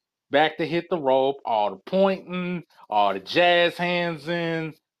back to hit the rope, all the pointing, all the jazz hands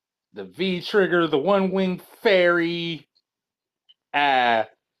in, the V trigger, the one wing fairy, uh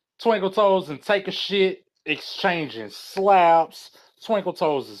Twinkle Toes and take a shit, exchanging slaps. Twinkle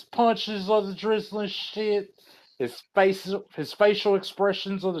Toes' punches are the drizzling shit. His facial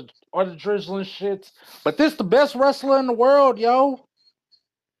expressions are the drizzling shits. But this the best wrestler in the world, yo.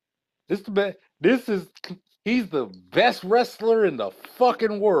 This the best. He's the best wrestler in the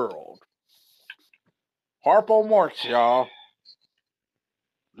fucking world. Harpo Marx, y'all.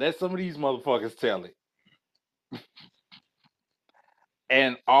 Let some of these motherfuckers tell it.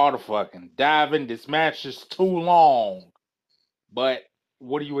 And all the fucking diving. This match is too long. But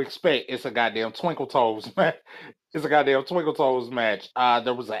what do you expect? It's a goddamn Twinkle Toes match. It's a goddamn Twinkle Toes match.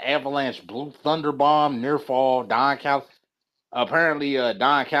 There was an avalanche, blue thunder bomb, near fall. Apparently,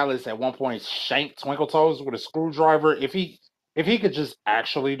 Don Callis at one point shanked Twinkle Toes with a screwdriver. If he could just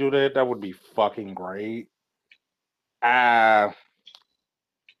actually do that, that would be fucking great. Uh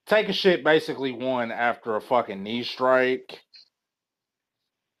Take a shit basically won after a fucking knee strike.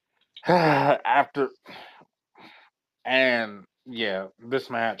 After and yeah, this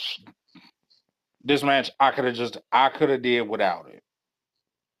match I could have did without it.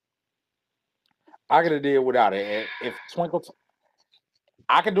 I could have did without it. If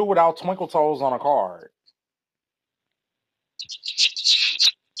I could do without Twinkle Toes on a card.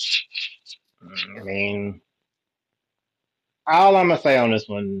 I mean, all I'm gonna say on this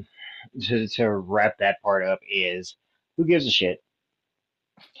one to wrap that part up is who gives a shit?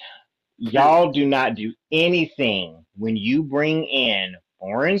 Period. Y'all do not do anything when you bring in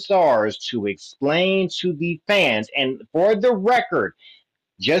foreign stars to explain to the fans. And for the record,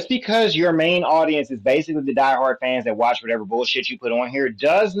 just because your main audience is basically the diehard fans that watch whatever bullshit you put on here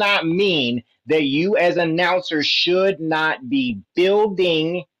does not mean that you as announcers should not be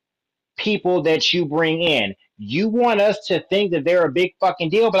building people that you bring in. You want us to think that they're a big fucking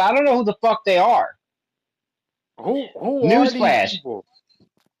deal, but I don't know who the fuck they are. Who are these Newsflash: people?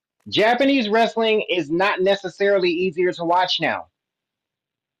 Japanese wrestling is not necessarily easier to watch now.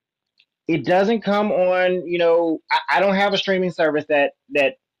 It doesn't come on, I don't have a streaming service that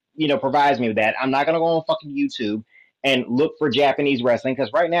provides me with that. I'm not gonna go on fucking YouTube and look for Japanese wrestling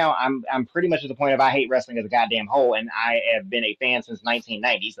because right now I'm pretty much at the point of I hate wrestling as a goddamn whole, and I have been a fan since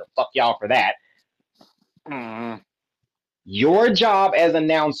 1990. So fuck y'all for that. Mm, Your job as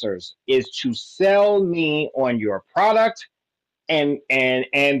announcers is to sell me on your product and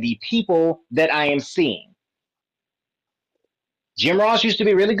the people that I am seeing. Jim Ross used to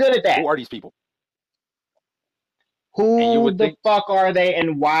be really good at that. who are these people? And you Who would the think, fuck are they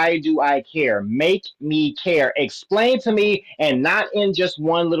and why do I care? Make me care. Explain to me and not in just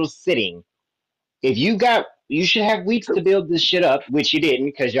one little sitting. If you should have weeks to build this shit up, which you didn't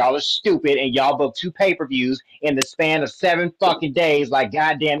because y'all are stupid and y'all booked 2 pay-per-views in the span of 7 fucking days like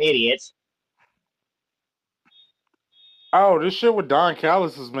goddamn idiots. oh, this shit with Don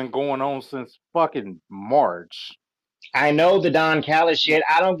Callis has been going on since fucking March. I know the Don Callis shit.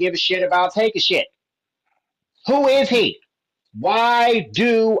 I don't give a shit about take a shit. Who is he? Why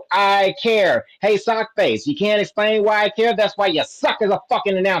do I care? Hey, Sockface, you can't explain why I care? That's why you suck as a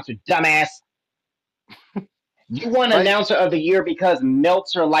fucking announcer, dumbass. You won Like, announcer of the year because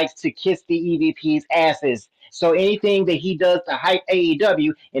Meltzer likes to kiss the EVP's asses. So anything that he does to hype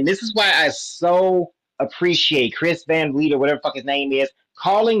AEW, and this is why I so appreciate Chris Van Vliet or whatever the fuck his name is,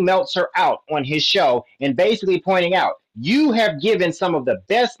 calling Meltzer out on his show and basically pointing out, you have given some of the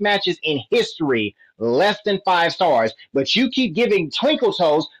best matches in history less than 5 stars, but you keep giving Twinkle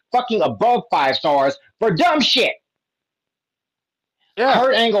Toes fucking above 5 stars for dumb shit. yeah,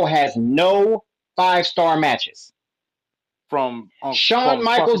 Kurt Angle has no 5 star matches. Shawn from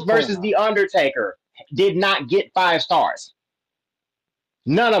Michaels fucking versus Tuna. The Undertaker did not get 5 stars.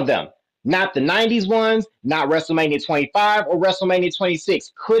 None of them. Not the 90s ones, not WrestleMania 25 or WrestleMania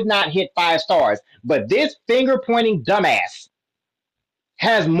 26 could not hit 5 stars. But this finger pointing dumbass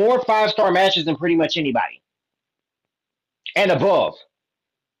has more 5 star matches than pretty much anybody. And above.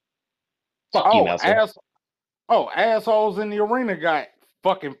 Fuck you, Oh, Meltzer. assholes in the arena got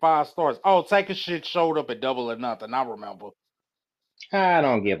fucking 5 stars. Oh, take a shit showed up at Double or Nothing. I remember, I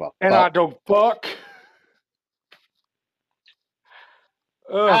don't give a and I fuck. don't fuck.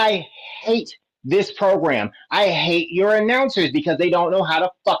 Ugh. I hate this program. I hate your announcers because they don't know how to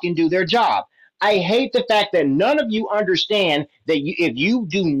fucking do their job. I hate the fact that none of you understand that if you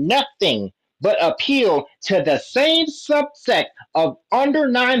do nothing but appeal to the same subset of under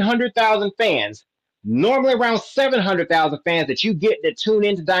 900,000 fans, normally around 700,000 fans that you get that tune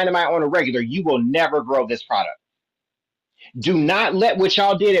into Dynamite on a regular, you will never grow this product. Do not let what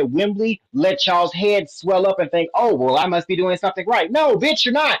y'all did at Wembley let y'all's head swell up and think, oh, well, I must be doing something right. No, bitch,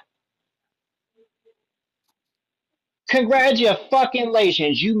 you're not.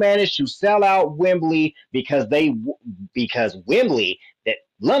 Congratulations, you managed to sell out Wembley because Wembley that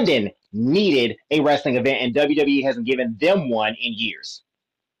London needed a wrestling event and WWE hasn't given them one in years.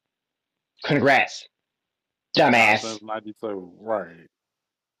 Congrats, Nah, dumbass. since '92, right? Oh, it gets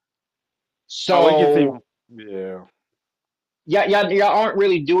So even. Yeah. y'all aren't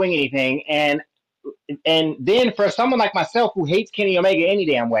really doing anything, and then for someone like myself who hates Kenny Omega any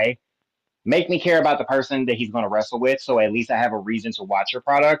damn way, make me care about the person that he's going to wrestle with. So at least I have a reason to watch your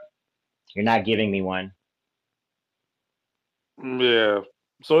product. You're not giving me one. Yeah.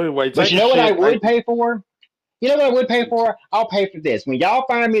 So anyway, But take you a know what I shit. Like, would pay for? You know what I would pay for? I'll pay for this. When y'all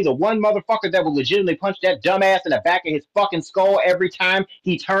find me the one motherfucker that will legitimately punch that dumbass in the back of his fucking skull every time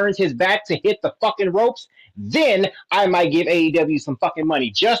he turns his back to hit the fucking ropes, then I might give AEW some fucking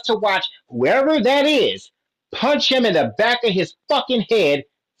money just to watch whoever that is punch him in the back of his fucking head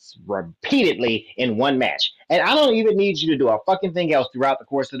repeatedly in one match. And I don't even need you to do a fucking thing else throughout the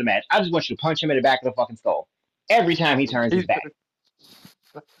course of the match. I just want you to punch him in the back of the fucking skull every time he turns his he, back.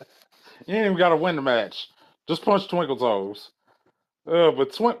 you ain't even got to win the match. Just punch Twinkle Toes.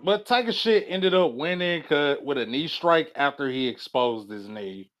 But Tiger shit ended up winning with a knee strike after he exposed his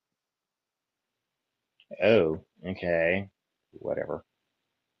knee. Oh, okay. Whatever.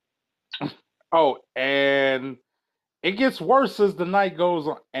 Oh, and it gets worse as the night goes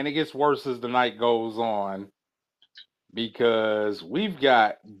on, and it gets worse as the night goes on because we've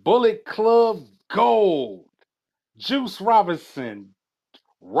got Bullet Club Gold, Juice Robinson,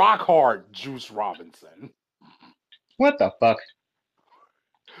 Rock Hard Juice Robinson, What the fuck?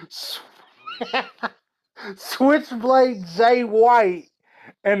 Switchblade Jay White,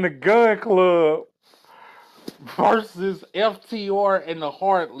 and the Gun Club versus FTR and the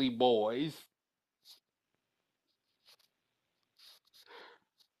Hartley Boys.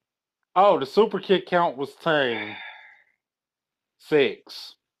 Oh, the super kick count was 10-6.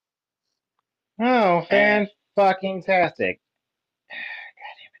 Oh, And fan fucking tastic.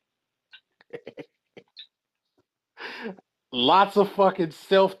 lots of fucking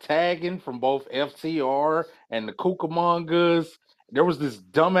self tagging from both FTR and the Cucamongas. There was this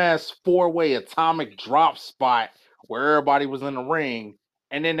dumbass 4-way atomic drop spot where everybody was in the ring,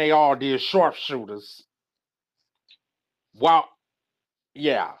 and then they all did sharpshooters. Wow,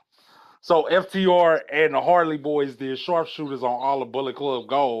 yeah. So FTR and the Harley Boys did sharpshooters on all of Bullet Club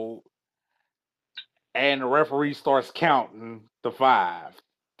Gold, and the referee starts counting to 5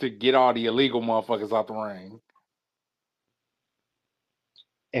 to get all the illegal motherfuckers out the ring.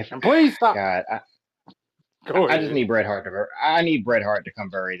 If And please stop. God, Go I just ahead. need Bret Hart to. I need Bret Hart to come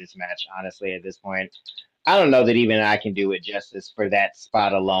bury this match. Honestly, at this point, I don't know that even I can do it justice for that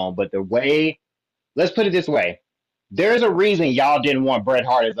spot alone. But the way, let's put it this way: there's a reason y'all didn't want Bret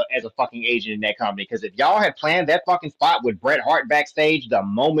Hart as a fucking agent in that company. Because if y'all had planned that fucking spot with Bret Hart backstage the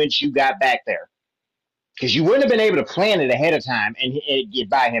moment you got back there, because you wouldn't have been able to plan it ahead of time and get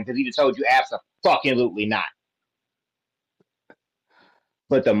by him because he'd have told you absolutely not.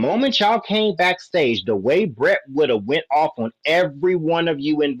 But the moment y'all came backstage, the way Brett would have went off on every one of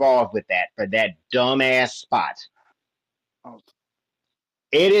you involved with that for that dumbass spot. Oh,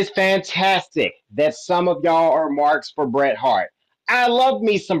 It is fantastic that some of y'all are marks for Bret Hart. I love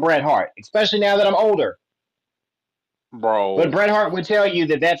me some Bret Hart, especially now that I'm older. But bro, Bret Hart would tell you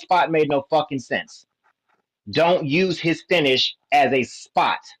that that spot made no fucking sense. Don't use his finish as a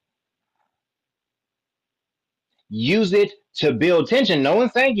spot. Use it to build tension. No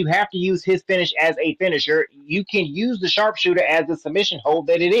one's saying you have to use his finish as a finisher. You can use the sharpshooter as the submission hold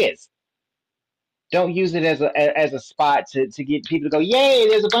that it is. Don't use it as a spot to get people to go, yay,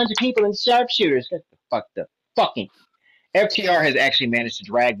 there's a bunch of people in sharpshooters. Get the fuck the fucking FTR has actually managed to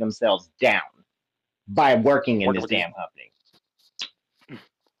drag themselves down by working in working this with these damn company.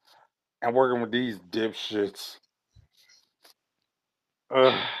 and working with these dipshits.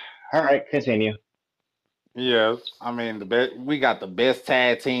 All right, continue. Yeah, I mean the best. We got the best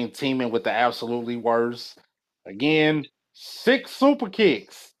tag team teaming with the absolutely worst. Again, 6 super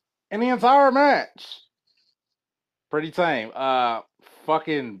kicks in the entire match. Pretty tame.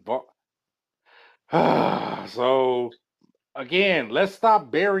 Fucking. So again, let's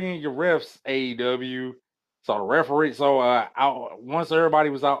stop burying your refs, AEW. So the referee, once everybody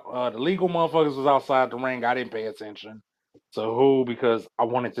was out, the legal motherfuckers was outside the ring. I didn't pay attention to who because I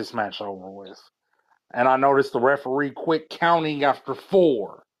wanted this match over with. And I noticed the referee quit counting after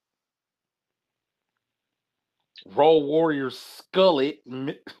 4. Road Warrior Skullet,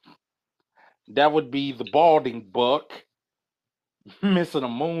 that would be the balding buck, missing a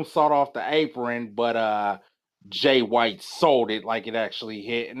moonsault off the apron, but Jay White sold it like it actually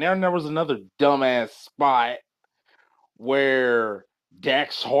hit. And then there was another dumbass spot where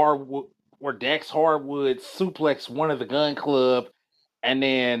Dax Hardwood suplexed one of the Gun Club, and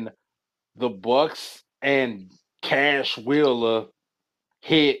then the Bucks and Cash Wheeler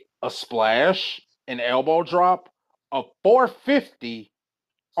hit a splash, an elbow drop, a 450,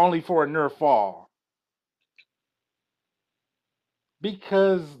 only for a near fall.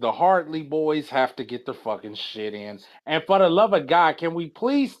 Because the Hartley boys have to get their fucking shit in. And for the love of God, can we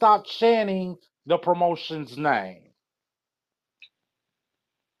please stop chanting the promotion's name?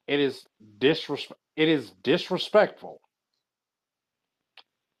 It is disrespectful.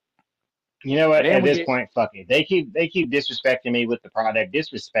 You know And what? then At we this get point, fuck it. They keep disrespecting me with the product.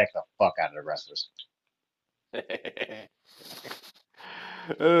 Disrespect the fuck out of the wrestlers.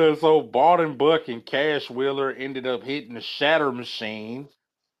 so Baldwin Buck and Cash Wheeler ended up hitting the Shatter Machine,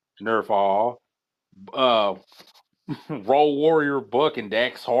 Nerf all. Uh, Roll Warrior Buck and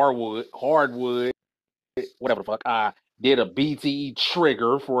Dax Hardwood, whatever the fuck, did a BTE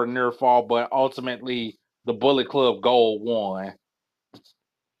trigger for a near fall, but ultimately the Bullet Club Gold won.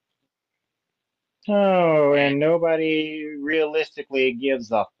 Oh, And and nobody realistically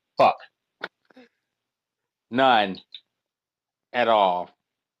gives a fuck. none at all.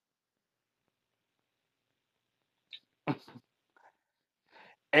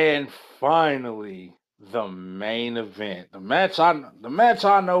 And finally, the main event, the match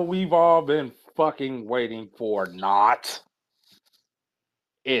I know we've all been fucking waiting for. Not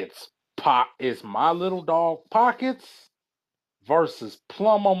it's my little dog Pockets versus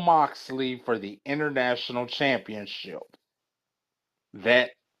Plumber Moxley for the international championship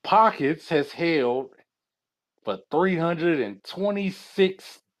that Pockets has held for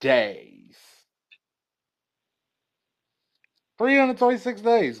 326 days. 326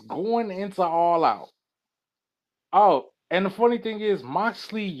 days going into All Out. Oh, and the funny thing is,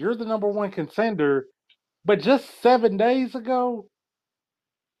 Moxley, you're the number one contender, but just 7 days ago,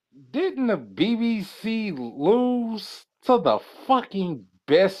 didn't the BBC lose to the fucking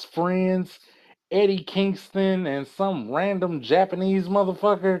best friends, Eddie Kingston and some random Japanese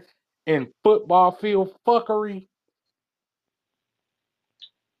motherfucker in football field fuckery?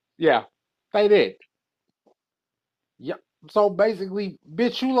 Yeah, they did. Yep. So basically,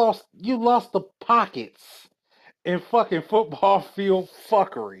 bitch, you lost the Pockets in fucking football field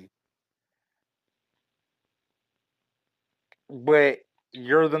fuckery. But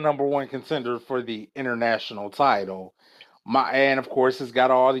you're the number one contender for the international title. And of course it's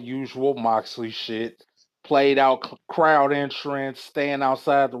got all the usual Moxley shit. played out crowd entrance, staying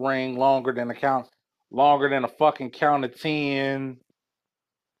outside the ring longer than a fucking count of 10.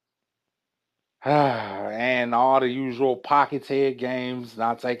 And all the usual pockets head games,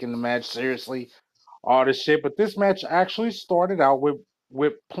 not taking the match seriously, all this shit. But this match actually started out with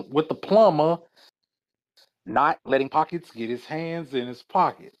the plumber not letting Pockets get his hands in his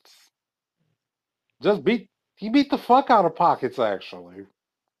pockets. Just beat he beat the fuck out of Pockets actually.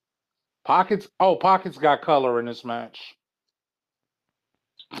 Pockets got color in this match.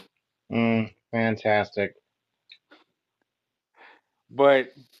 Fantastic. But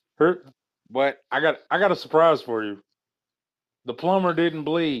her but I got a surprise for you. The plumber didn't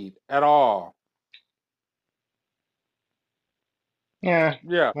bleed at all. Yeah.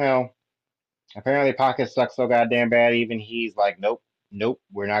 Yeah. Well, apparently Pocket sucks so goddamn bad. Even he's like, nope, nope.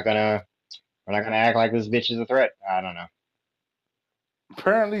 We're not gonna act like this bitch is a threat. I don't know.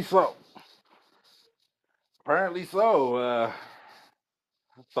 Apparently so. Apparently so.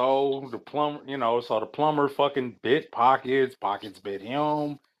 So the plumber, so the plumber fucking bit Pockets. Pockets bit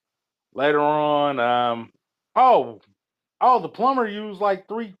him. Later on, oh, the plumber used like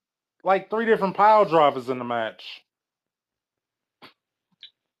three different pile drivers in the match.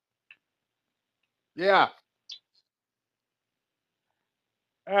 Yeah.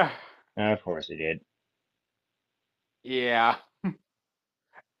 Uh, Of course he did. yeah.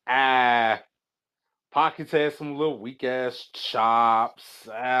 Ah. Pockets had some little weak ass chops.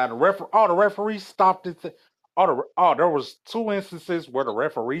 The referee stopped it. There was two instances where the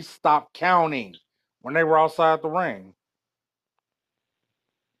referee stopped counting when they were outside the ring.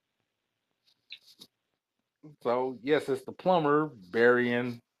 So yes, it's the plumber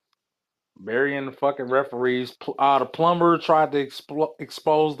burying the fucking referees. The plumber tried to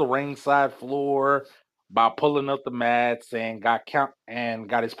expose the ringside floor by pulling up the mats and got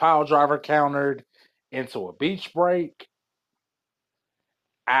his pile driver countered into a beach break.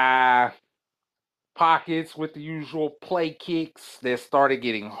 Uh Pockets with the usual play kicks that started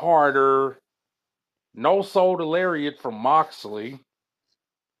getting harder. No sold a lariat from Moxley.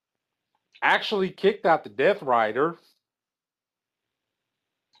 Actually kicked out the Death Rider.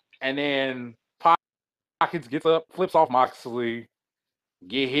 And then Pockets gets up, flips off Moxley,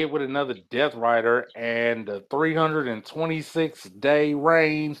 get hit with another Death Rider, and the 326-day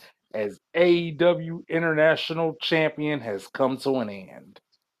reign as AEW International Champion has come to an end.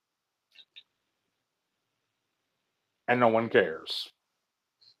 And no one cares.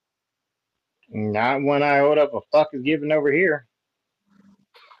 Not one iota of a fuck is given over here.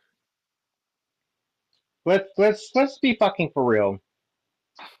 Let's be fucking for real.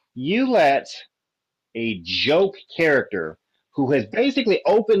 You let a joke character who has basically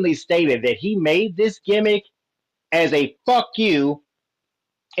openly stated that he made this gimmick as a fuck you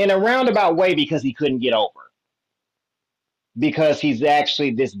in a roundabout way because he couldn't get over. Because he's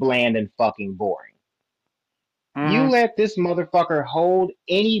actually this bland and fucking boring. You Mm-hmm. let this motherfucker hold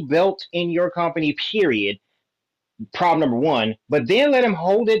any belt in your company, period. Problem number one. But then let him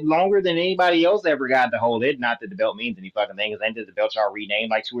hold it longer than anybody else ever got to hold it. Not that the belt means any fucking thing, because ain't the belt y'all renamed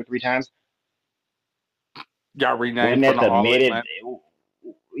like 2 or 3 times? Got renamed Wasn't from that the the All mid? Atlantic.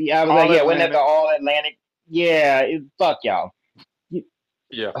 Yeah, I was like, All yeah, wasn't that the Atlantic. All Atlantic? Yeah, fuck y'all.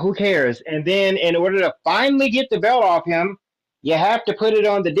 Yeah. Who cares? And then in order to finally get the belt off him, you have to put it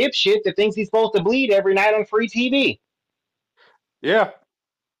on the dipshit that thinks he's supposed to bleed every night on free TV. Yeah.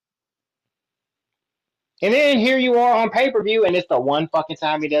 And then here you are on pay-per-view, and it's the one fucking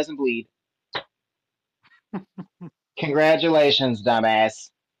time he doesn't bleed. Congratulations,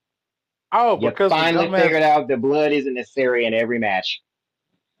 dumbass. Oh, You because the finally dumbass. figured out that blood isn't necessary in every match.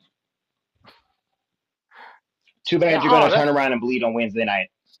 Too bad you're Oh, going to turn around and bleed on Wednesday night.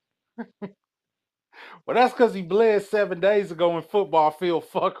 well, that's because he bled 7 days ago in football field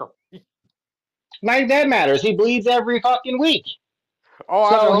fucker. Like that matters. He bleeds every fucking week. Oh, I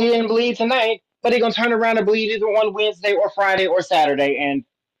So he know. didn't bleed tonight, but he going to turn around and bleed either on Wednesday or Friday or Saturday, and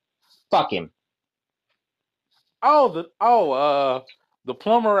fuck him. The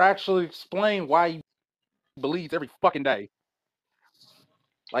plumber actually explained why he bleeds every fucking day.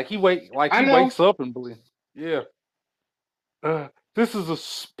 I He know. wakes up and bleeds. Yeah. This is a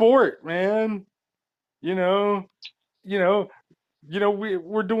sport, man. You know, you know,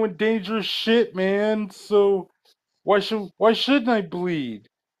 we're doing dangerous shit, man. So why shouldn't I bleed?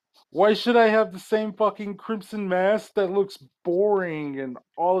 Why should I have the same fucking crimson mask that looks boring and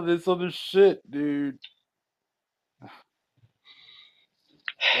all of this other shit, dude? Ugh.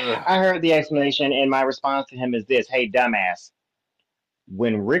 I heard the explanation, and my response to him is this: hey, dumbass.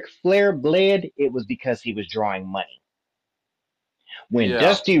 When Ric Flair bled, it was because he was drawing money. When Yeah.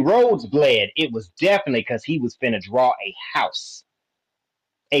 Dusty Rhodes bled, it was definitely because he was finna draw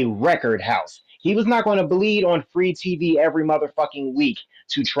a record house. He was not going to bleed on free TV every motherfucking week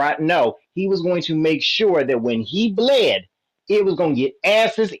to try. No, he was going to make sure that when he bled, it was going to get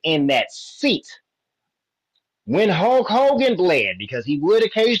asses in that seat. When Hulk Hogan bled, because he would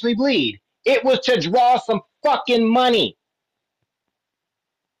occasionally bleed, it was to draw some fucking money.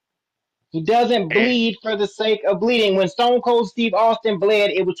 He doesn't And bleed for the sake of bleeding. When Stone Cold Steve Austin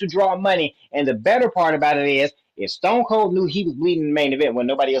bled, it was to draw money. And the better part about it is, if Stone Cold knew he was bleeding in the main event when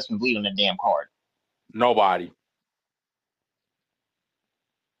nobody else can bleed on the damn card. nobody.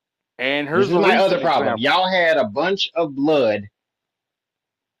 And This here's is a my other recent problem. example. Y'all had a bunch of blood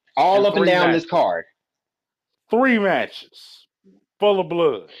all In up and 3 down this matches. card. 3 matches. Full of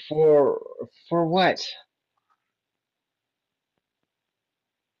blood. For what?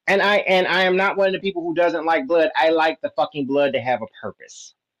 And I am not one of the people who doesn't like blood. I like the fucking blood to have a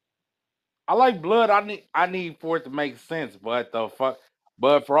purpose. I like blood. I need for it to make sense, but the fuck.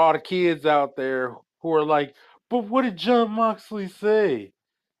 But for all the kids out there who are like, but what did John Moxley say?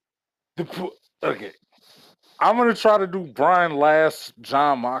 Okay, I'm gonna try to do Brian Last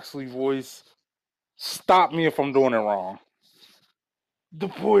John Moxley voice. Stop me if I'm doing it wrong. The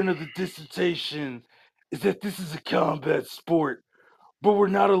point of the dissertation is that this is a combat sport, but we're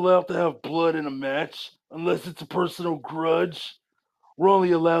not allowed to have blood in a match unless it's a personal grudge. We're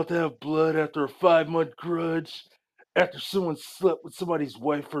only allowed to have blood after a 5-month grudge, after someone slept with somebody's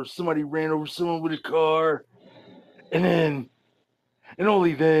wife or somebody ran over someone with a car. And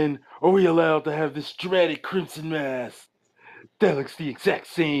only then are we allowed to have this dramatic crimson mask that looks the exact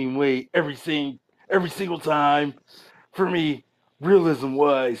same way every single time. For me, realism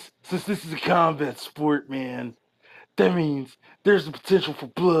wise, since this is a combat sport, man, that means there's the potential for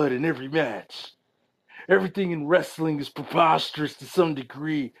blood in every match. Everything in wrestling is preposterous to some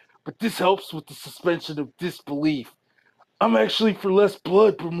degree, but this helps with the suspension of disbelief. I'm actually for less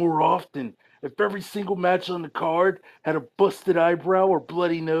blood, but more often. If every single match on the card had a busted eyebrow or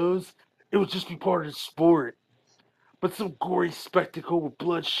bloody nose, it would just be part of the sport. But some gory spectacle with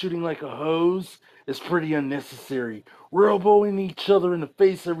blood shooting like a hose is pretty unnecessary. We're elbowing each other in the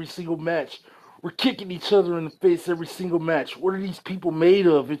face every single match. We're kicking each other in the face every single match. What are these people made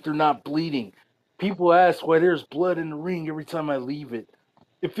of if they're not bleeding? People ask why there's blood in the ring every time I leave it.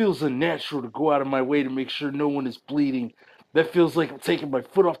 It feels unnatural to go out of my way to make sure no one is bleeding. That feels like I'm taking my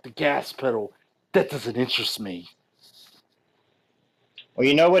foot off the gas pedal. That doesn't interest me. Well,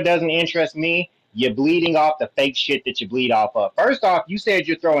 you know what doesn't interest me? You're bleeding off the fake shit that you bleed off of. First off, you said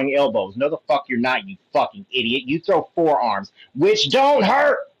you're throwing elbows. No, the fuck you're not, you fucking idiot. You throw forearms, which don't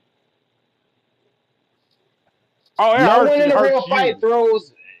hurt. Oh, it No hurts. one It in a real hurts fight you.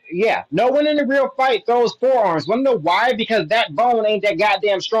 throws. Yeah, no one in a real fight throws forearms. Want to know why? Because that bone ain't that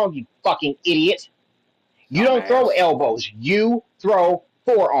goddamn strong, you fucking idiot. You don't throw Dumbass. elbows. You throw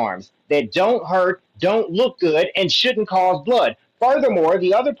forearms that don't hurt, don't look good, and shouldn't cause blood. Furthermore,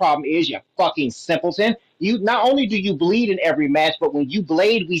 the other problem is, you fucking simpleton. You not only do you bleed in every match, but when you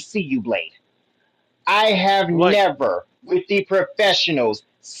blade, we see you blade. I have Like, never, with the professionals,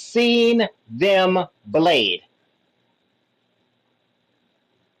 seen them blade.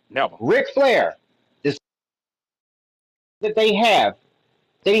 never. Ric Flair, this that he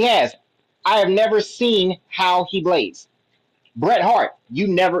has, I have never seen how he blades. Bret Hart, you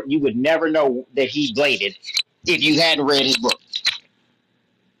would never know that he bladed if you hadn't read his book.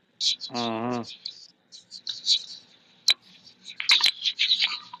 Mm-hmm.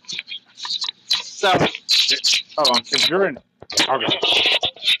 So, hold on. If you're in, okay.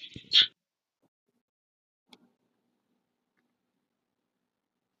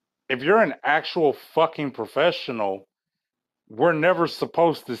 If you're an actual fucking professional, we're never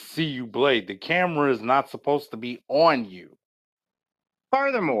supposed to see you blade. The camera is not supposed to be on you.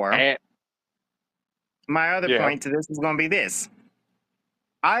 Furthermore, And my other yeah, point to this is going to be this.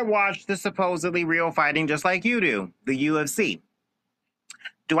 I watch the supposedly real fighting just like you do, the UFC.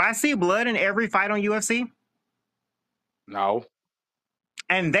 Do I see blood in every fight on UFC? no,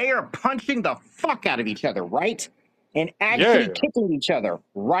 And they are punching the fuck out of each other, right? And actually yeah, kicking each other,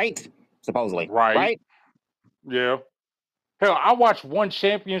 right? Supposedly, right, right? yeah. Hell, I watch one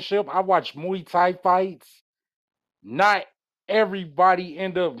championship. I watch Muay Thai fights. Not everybody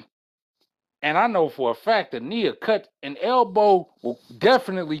end up, and I know for a fact that knee, cut, an elbow will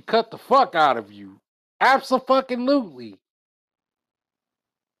definitely cut the fuck out of you. Absolutely.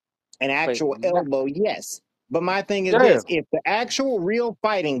 An But actual not, elbow, yes. But my thing is yeah, this: if the actual real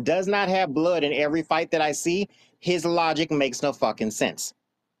fighting does not have blood in every fight that I see, his logic makes no fucking sense.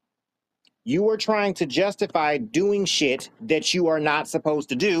 You are trying to justify doing shit that you are not supposed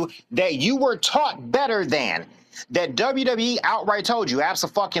to do, that you were taught better than. That WWE outright told you,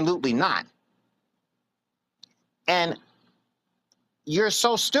 absolutely not. And you're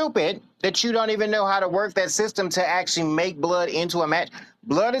so stupid that you don't even know how to work that system to actually make Blood into a match.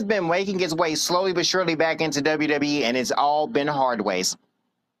 Blood has been making its way slowly but surely back into WWE, and it's all been hard ways.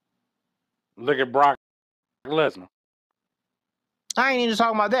 Look at Brock Lesnar. I ain't even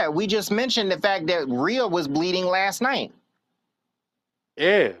talking about that. We just mentioned the fact that Rhea was bleeding last night.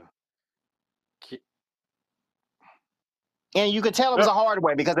 Yeah. And you could tell it was a hard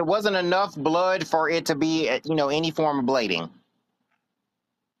way because it wasn't enough blood for it to be, any form of bleeding.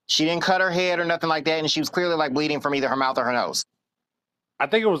 She didn't cut her head or nothing like that, and she was clearly like bleeding from either her mouth or her nose. I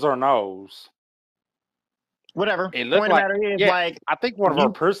think it was her nose. Whatever. It looked Point of like, the matter is, yeah, like, I think one of her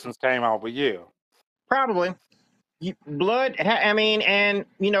persons came out, but yeah. probably. Blood, and,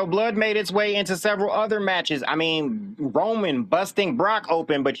 Blood made its way into several other matches. I mean, Roman busting Brock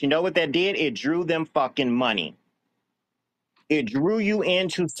open, but you know what that did? It drew them fucking money. It drew you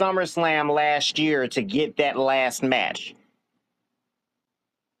into SummerSlam last year to get that last match.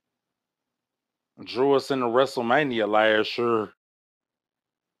 Drew us into WrestleMania last year.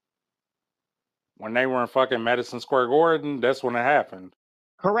 When they were in fucking Madison Square Garden, that's when it happened.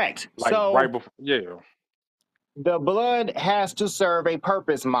 Correct. Like so, right before, yeah. The blood has to serve a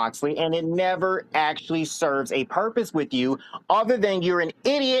purpose, Moxley, and it never actually serves a purpose with you other than you're an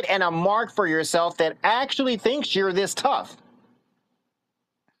idiot and a mark for yourself that actually thinks you're this tough.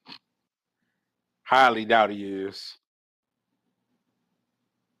 Highly doubt he is.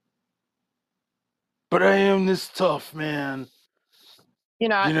 But I am this tough, man.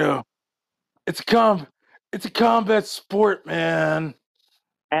 It's a combat sport, man.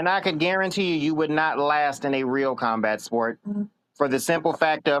 And I could guarantee you would not last in a real combat sport. For the simple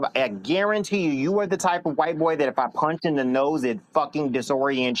fact of, I guarantee you are the type of white boy that if I punch in the nose, it fucking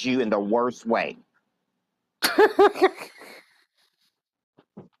disorients you in the worst way.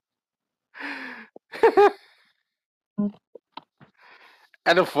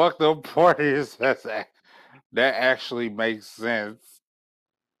 And the fucked up part is that actually makes sense.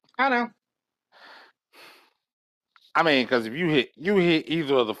 I know. I mean, because if you hit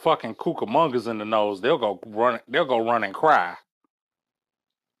either of the fucking Cucamongas in the nose, they'll go run and cry.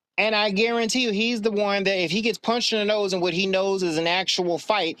 And I guarantee you, he's the one that if he gets punched in the nose and what he knows is an actual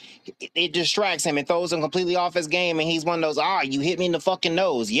fight, it distracts him and throws him completely off his game. And he's one of those, you hit me in the fucking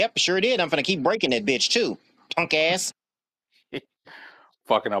nose. Yep, sure did. I'm going to keep breaking that bitch too. Punk ass.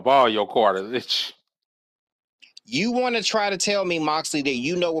 Fucking up all your cartilage. You want to try to tell me, Moxley, that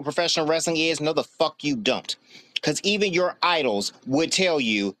you know what professional wrestling is? No, the fuck you don't. Because even your idols would tell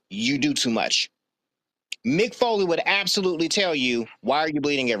you you do too much. Mick Foley would absolutely tell you, why are you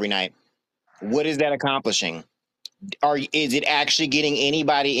bleeding every night? What is that accomplishing? Is it actually getting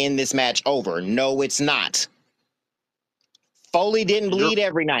anybody in this match over? No, it's not. Foley didn't bleed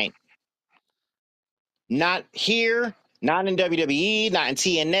every night. Not here, not in WWE, not in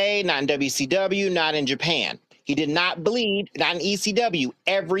TNA, not in WCW, not in Japan. He did not bleed, not in ECW,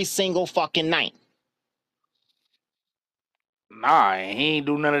 every single fucking night. Nah, he ain't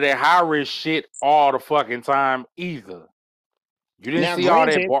do none of that high risk shit all the fucking time either. You didn't see all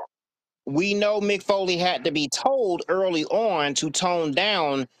that. We know Mick Foley had to be told early on to tone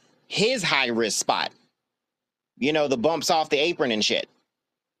down his high risk spot. The bumps off the apron and shit.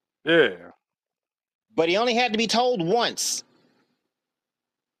 Yeah. But he only had to be told once.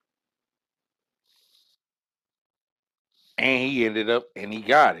 And he ended up, and he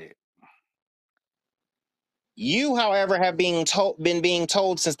got it. You, however, have been being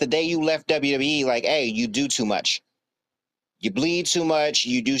told since the day you left WWE, like, hey, you do too much. You bleed too much.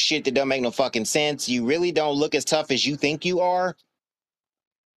 You do shit that don't make no fucking sense. You really don't look as tough as you think you are.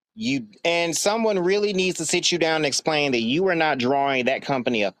 And someone really needs to sit you down and explain that you are not drawing that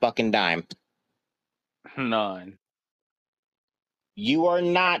company a fucking dime. None. You are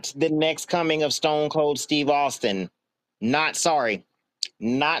not the next coming of Stone Cold Steve Austin. Not sorry.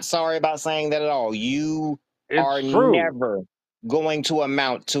 Not sorry about saying that at all. You are never going to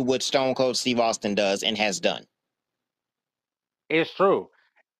amount to what Stone Cold Steve Austin does and has done. It's true.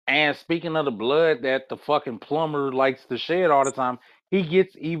 And speaking of the blood that the fucking plumber likes to shed all the time, he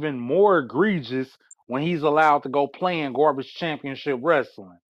gets even more egregious when he's allowed to go play in garbage championship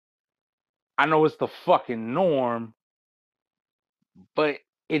wrestling. I know it's the fucking norm, but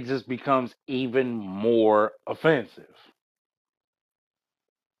it just becomes even more offensive.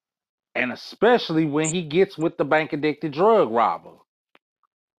 And especially when he gets with the bank addicted drug robber.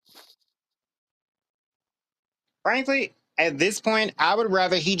 Frankly, At this point, I would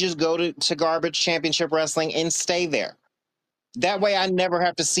rather he just go to Garbage Championship Wrestling and stay there. That way I never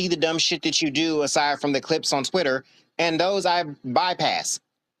have to see the dumb shit that you do aside from the clips on Twitter, and those I bypass.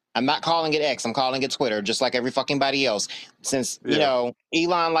 I'm not calling it X, I'm calling it Twitter, just like every fucking body else. Since, Yeah.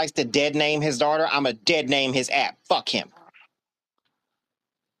 Elon likes to dead name his daughter, I'm a dead name his app. Fuck him.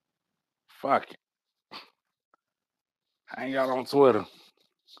 Fuck it. I ain't got on Twitter.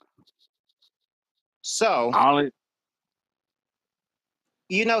 So, Only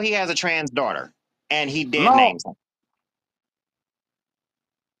he has a trans daughter, and he dead no, names her.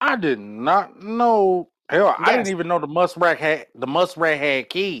 I did not know. Hell, I didn't Yes, even know the Muskrat had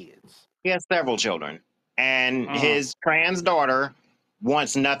kids. he has several children, and Mm. his trans daughter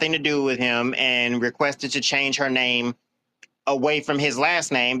wants nothing to do with him and requested to change her name away from his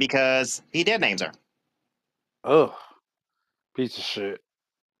last name because he dead names her. Ugh, piece of shit.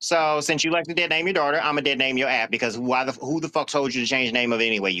 So since you like to dead name your daughter, I'm gonna dead name your app because who the fuck told you to change the name of it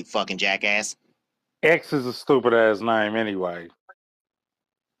anyway, you fucking jackass? X is a stupid ass name anyway.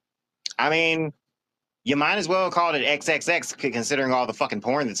 I mean, you might as well call it XXX considering all the fucking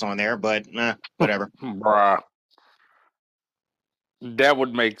porn that's on there, but whatever. Bruh. That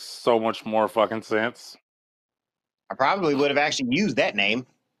would make so much more fucking sense. I probably would have actually used that name,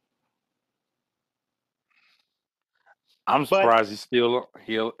 I'm but surprised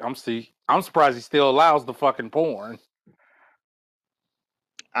I'm surprised he still allows the fucking porn.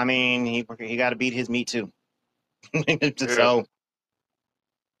 I mean, he got to beat his meat too. Yeah. So,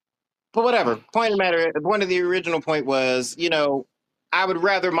 but whatever. Point of the matter, one of the original point was, I would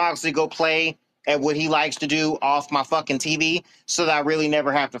rather Moxley go play at what he likes to do off my fucking TV so that I really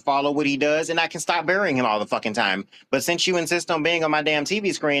never have to follow what he does and I can stop burying him all the fucking time. But since you insist on being on my damn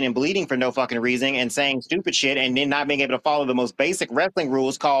TV screen and bleeding for no fucking reason and saying stupid shit and then not being able to follow the most basic wrestling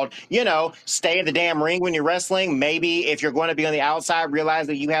rules called, stay in the damn ring when you're wrestling. Maybe if you're going to be on the outside, realize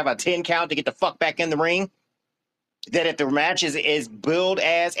that you have a 10 count to get the fuck back in the ring. That if the match is billed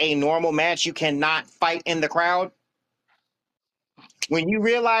as a normal match, you cannot fight in the crowd. When you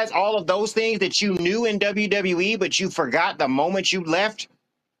realize all of those things that you knew in WWE, but you forgot the moment you left,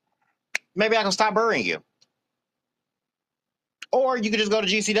 maybe I can stop burying you. Or you could just go to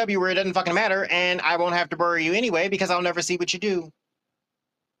GCW where it doesn't fucking matter, and I won't have to bury you anyway because I'll never see what you do.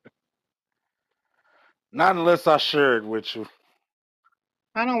 Not unless I share it with you.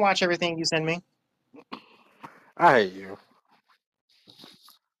 I don't watch everything you send me. I hate you.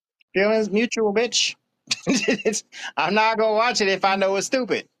 Feelings mutual, bitch. I'm not gonna watch it if I know it's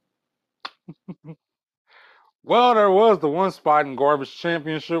stupid. Well, there was the one spot in Garbage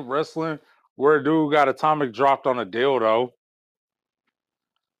Championship Wrestling where a dude got atomic dropped on a dildo.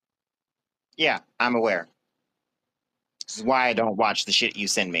 Yeah, I'm aware. This is why I don't watch the shit you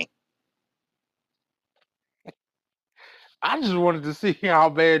send me. I just wanted to see how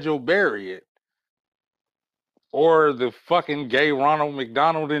bad you'll bury it. Or the fucking gay Ronald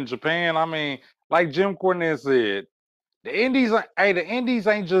McDonald in Japan. I mean, like Jim Cornette said, the Indies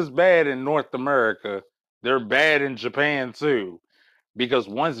ain't just bad in North America. They're bad in Japan too. Because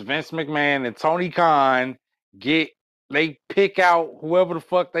once Vince McMahon and Tony Khan they pick out whoever the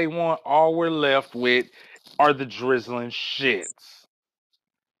fuck they want, all we're left with are the drizzling shits.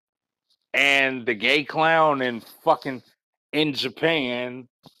 And the gay clown in Japan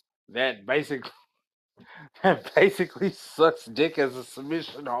that basically that basically sucks dick as a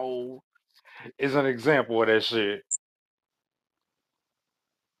submission hole is an example of that shit.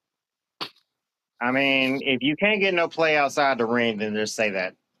 I mean, if you can't get no play outside the ring, then just say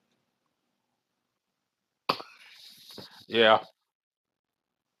that. Yeah.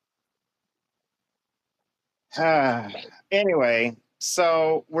 Anyway,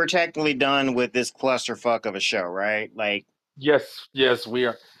 so we're technically done with this clusterfuck of a show, right? Like, Yes, we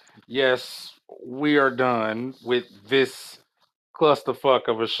are. Yes, we are done with this clusterfuck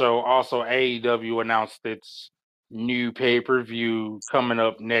of a show. Also, AEW announced its new pay-per-view coming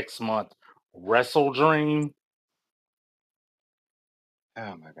up next month, Wrestle Dream.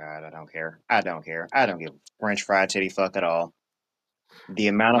 oh my God, I don't care. I don't care. I don't give a French fried titty fuck at all. The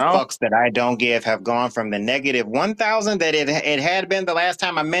amount of No, fucks that I don't give have gone from the negative 1,000 that it had been the last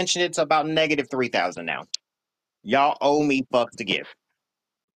time I mentioned it to about negative 3,000 now. Y'all owe me fucks to give.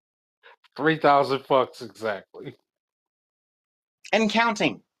 3,000 fucks exactly. And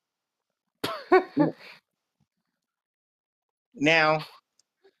counting. Now,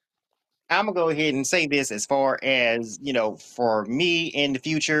 I'm gonna go ahead and say this as far as, for me in the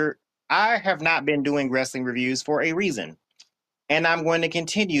future, I have not been doing wrestling reviews for a reason. And I'm going to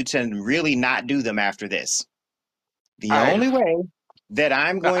continue to really not do them after this. The I only way that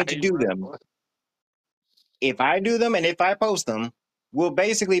I'm I going to hate do them wrestling. if I do them and if I post them, will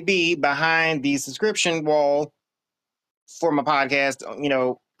basically be behind the subscription wall for my podcast,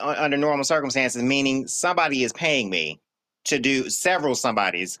 under normal circumstances, meaning somebody is paying me to do several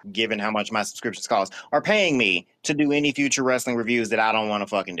somebodies, given how much my subscriptions cost, are paying me to do any future wrestling reviews that I don't want to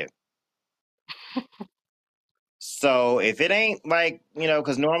fucking do. So if it ain't like,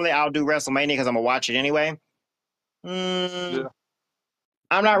 because normally I'll do WrestleMania because I'm going to watch it anyway. Yeah.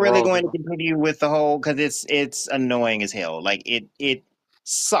 I'm not really Bro, going to continue with the whole, because it's annoying as hell. Like it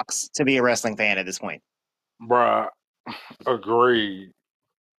sucks to be a wrestling fan at this point. bruh, agreed.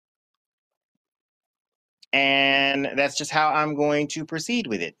 And that's just how I'm going to proceed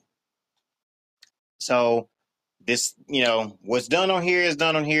with it. So this, what's done on here is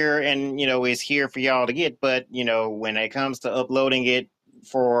done on here, and is here for y'all to get. But when it comes to uploading it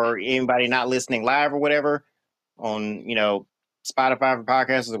for anybody not listening live or whatever on Spotify for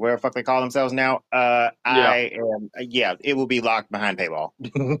podcasts or whatever the fuck they call themselves now, Yeah. it will be locked behind paywall.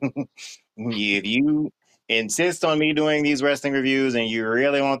 If you insist on me doing these wrestling reviews and you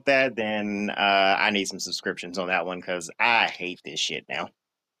really want that, then I need some subscriptions on that one because I hate this shit now.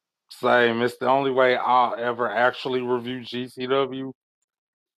 Same. It's the only way I'll ever actually review GCW.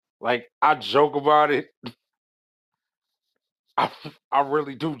 Like, I joke about it. I, I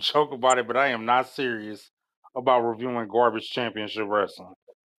really do joke about it, but I am not serious about reviewing garbage championship wrestling.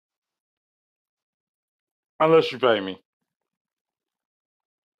 Unless you pay me.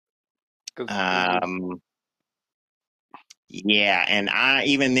 Because Yeah, and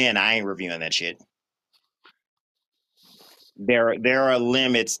even then I ain't reviewing that shit. There are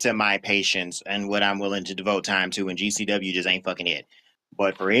limits to my patience and what I'm willing to devote time to, and GCW just ain't fucking it.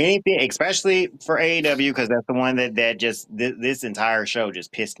 But for anything, especially for AEW, because that's the one that just this entire show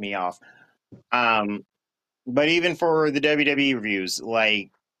just pissed me off. But even for the WWE reviews, like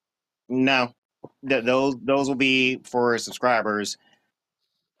no, those will be for subscribers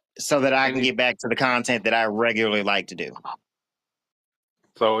so that I can any, get back to the content that I regularly like to do.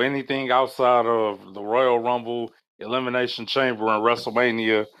 so anything outside of the Royal Rumble, Elimination Chamber, and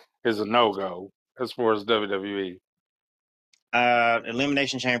WrestleMania is a no-go as far as WWE.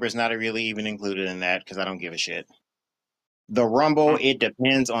 Elimination Chamber is not really even included in that because I don't give a shit. The Rumble, it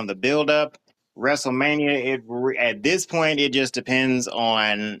depends on the build-up. WrestleMania, at this point, it just depends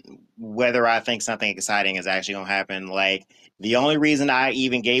on whether I think something exciting is actually going to happen. Like, the only reason I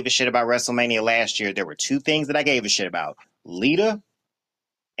even gave a shit about WrestleMania last year, there were two things that I gave a shit about: Lita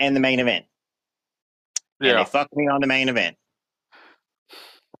and the main event. And they Yeah. fucked me on the main event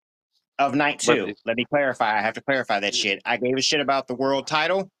of night But two. Let me clarify. I have to clarify that shit. I gave a shit about the world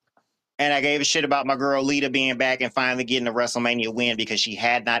title. And I gave a shit about my girl Lita being back and finally getting a WrestleMania win because she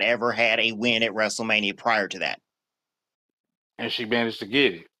had not ever had a win at WrestleMania prior to that. and she managed to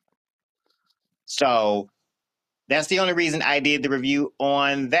get it. So that's the only reason I did the review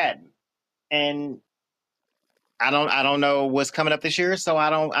on that. And I don't know what's coming up this year, so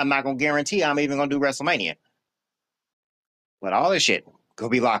I'm not gonna guarantee I'm even gonna do WrestleMania. But all this shit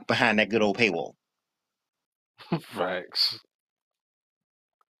gonna be locked behind that good old paywall. Facts.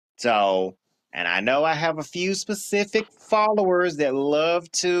 So, and I know I have a few specific followers that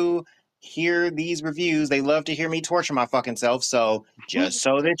love to hear these reviews. They love to hear me torture my fucking self. So, just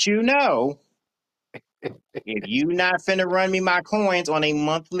so that you know, if you not finna run me my coins on a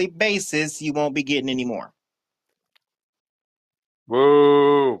monthly basis, you won't be getting any more.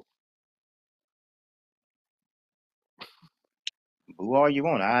 Woo. Boo all you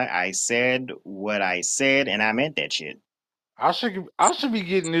want. I said what I said, and I meant that shit. I should be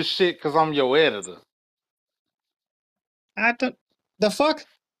getting this shit because I'm your editor. I don't, the fuck?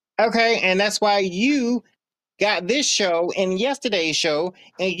 Okay, and that's why you got this show and yesterday's show,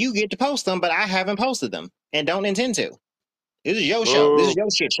 and you get to post them, but I haven't posted them and don't intend to. This is your show. This is Boo. your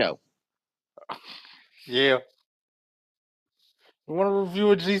shit show. Yeah. You want to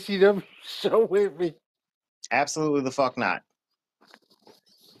review a GCW show with me? Absolutely the fuck not.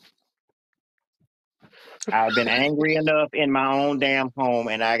 I've been angry enough in my own damn home,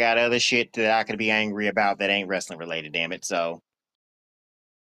 and I got other shit that I could be angry about that ain't wrestling related, damn it. So,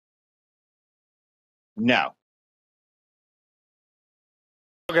 no.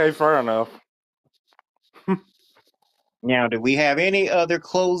 Okay, fair enough. Now, do we have any other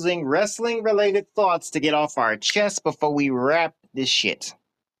closing wrestling related thoughts to get off our chest before we wrap this shit?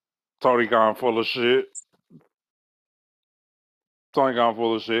 Tony Khan full of shit. Tony Khan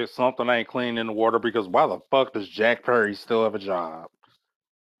full of shit. Something ain't clean in the water because why the fuck does Jack Perry still have a job?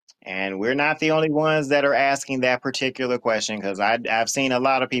 And we're not the only ones that are asking that particular question because I've seen a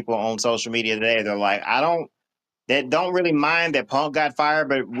lot of people on social media today. They're like, that don't really mind that Punk got fired,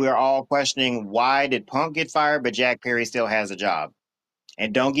 but we're all questioning why did Punk get fired, but Jack Perry still has a job.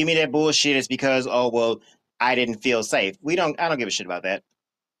 And don't give me that bullshit. It's because, oh well, I didn't feel safe. I don't give a shit about that.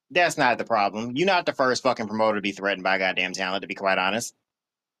 That's not the problem. You're not the first fucking promoter to be threatened by goddamn talent, to be quite honest.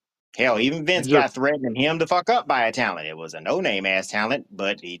 Hell, even You Vince just got threatened him to fuck up by a talent. It was a no-name ass talent,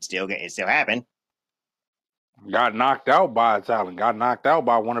 but it still happened. got knocked out by a talent. Got knocked out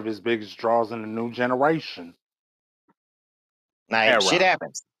by one of his biggest draws in the new generation Like shit era.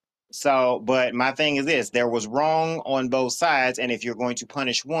 happens. So, but my thing is this: there was wrong on both sides, and if you're going to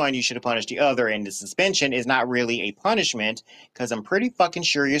punish one, you should have punished the other. And the suspension is not really a punishment because I'm pretty fucking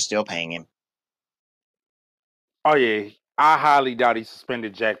sure you're still paying him. Oh yeah, I highly doubt he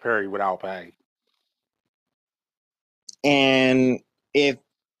suspended Jack Perry without pay. And if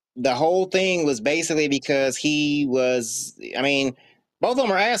the whole thing was basically because he was, I mean, both of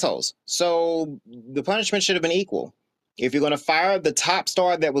them are assholes. So the punishment should have been equal. If you're going to fire the top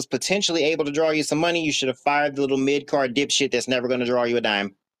star that was potentially able to draw you some money, you should have fired the little mid card dipshit that's never going to draw you a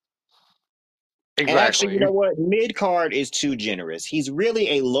dime. And actually, you know Exactly. what? Mid card is too generous. He's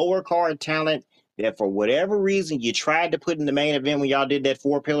really a lower card talent that, for whatever reason, you tried to put in the main event when y'all did that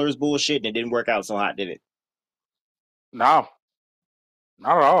four pillars bullshit, and it didn't work out so hot, did it? No,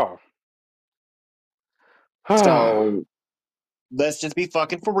 not at all. So let's just be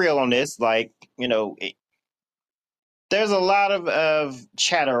fucking for real on this. Like, there's a lot of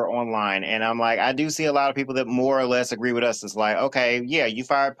chatter online, and I'm like, I do see a lot of people that more or less agree with us. It's like, okay, yeah, you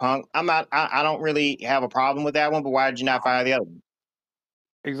fired Punk. I don't really have a problem with that one, but why did you not fire the other one?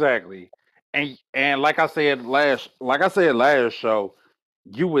 Exactly. And like I said last show,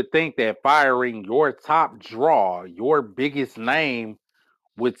 you would think that firing your top draw, your biggest name,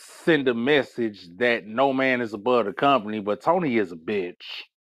 would send a message that no man is above the company, but Tony is a bitch.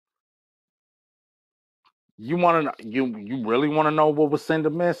 You really want to know what would send a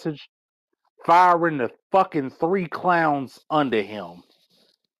message? Firing the fucking three clowns under him.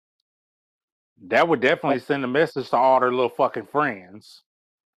 That would definitely send a message to all their little fucking friends.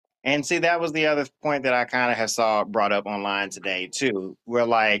 And see, that was the other point that I kind of have saw brought up online today too. Where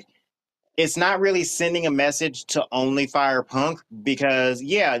like it's not really sending a message to only fire Punk because,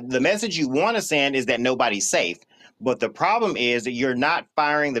 yeah, the message you want to send is that nobody's safe. But the problem is that you're not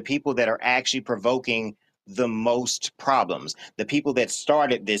firing the people that are actually provoking the most problems, the people that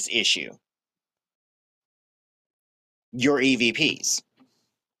started this issue, your EVPs.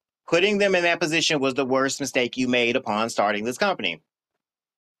 Putting them in that position was the worst mistake you made upon starting this company.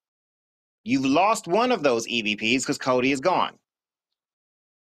 You've lost one of those EVPs because Cody is gone.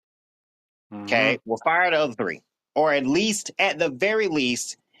 Mm-hmm. Okay, well, fire the other three, or at least, at the very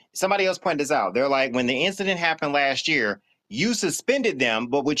least, somebody else pointed this out. They're like, when the incident happened last year, you suspended them,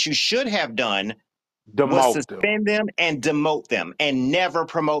 but what you should have done was Demote them. suspend them and demote them, and never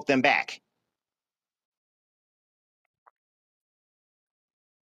promote them back.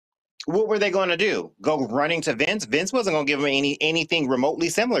 What were they going to do? Go running to Vince? Vince wasn't going to give them anything remotely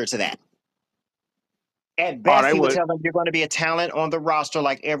similar to that. At Oh, best, they he would would. tell them you're going to be a talent on the roster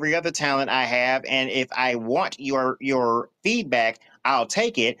like every other talent I have, and if I want your feedback, I'll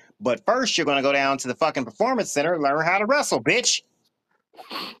take it. But first, you're going to go down to the fucking performance center and learn how to wrestle, bitch.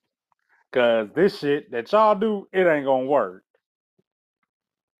 Cause this shit that y'all do, it ain't gonna work.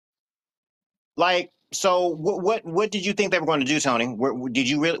 Like, so what did you think they were going to do, Tony?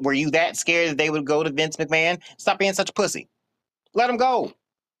 Were you that scared that they would go to Vince McMahon? Stop being such a pussy. Let them go. Let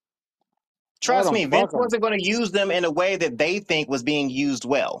Trust them me, Vince fucking. wasn't going to use them in a way that they think was being used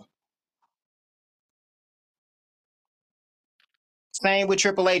well. Same with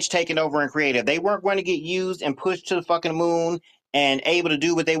Triple H taking over in creative. They weren't going to get used and pushed to the fucking moon and able to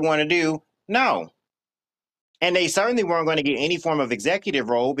do what they want to do. No. And they certainly weren't going to get any form of executive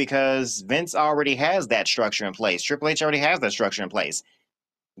role because Vince already has that structure in place. Triple H already has that structure in place.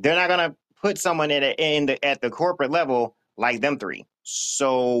 They're not going to put someone at the corporate level like them three.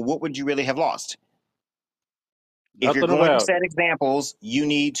 So what would you really have lost? If you're Nothing going to about set it. examples, you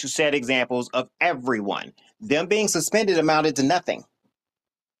need to set examples of everyone. Them being suspended amounted to nothing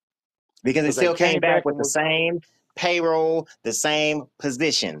because it Cause they still came came back back with and the was same payroll, the same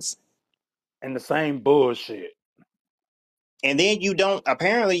positions. in the same bullshit. And then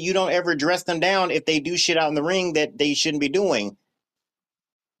apparently you don't ever dress them down if they do shit out in the ring that they shouldn't be doing.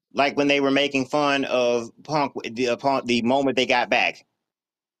 Like when they were making fun of Punk upon the moment they got back.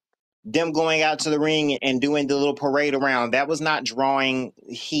 Them going out to the ring and doing the little parade around, that was not drawing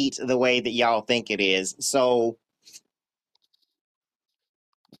heat the way that y'all think it is. So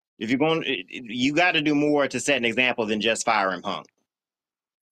if you're going, you got to do more to set an example than just firing Punk.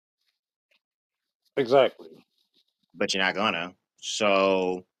 Exactly. but you're not gonna.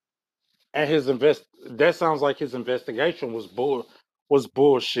 So And that sounds like his investigation was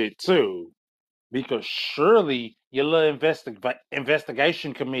bullshit too. Because surely your little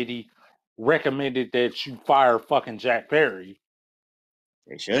investigation committee recommended that you fire fucking Jack Perry.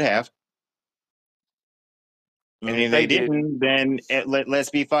 they should have. And And if if they they didn't, didn't, then let's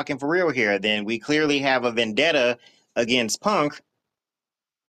be fucking for real here. Then we clearly have a vendetta against Punk,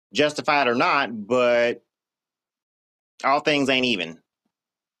 justified or not, but all things ain't even.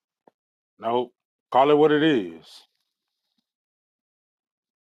 nope. Call it what it is.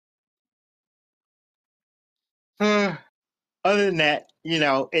 Other than that,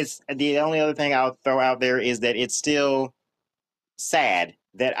 it's the only other thing I'll throw out there is that it's still sad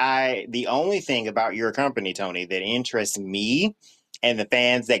that the only thing about your company, Tony, that interests me and the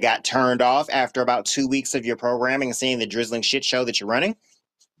fans that got turned off after about 2 weeks of your programming and seeing the drizzling shit show that you're running,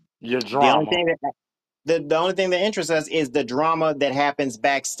 Your the only drama. thing that the only thing that interests us is the drama that happens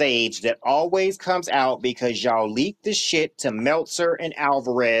backstage that always comes out because y'all leaked the shit to Meltzer and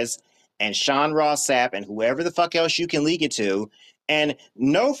Alvarez and Sean Ross Sapp and whoever the fuck else you can leak it to. And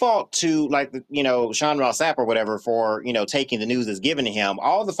no fault to Sean Ross Sapp or whatever for taking the news that's given to him.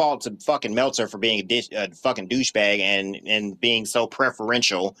 All the fault to fucking Meltzer for being a fucking douchebag and being so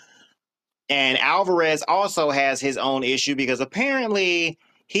preferential. And Alvarez also has his own issue because apparently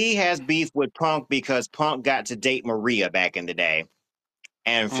he has beef with Punk because Punk got to date Maria back in the day.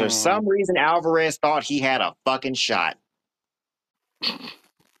 And for Mm. some reason, Alvarez thought he had a fucking shot.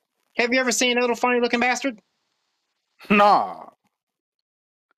 Have you ever seen a little funny looking bastard? Nah.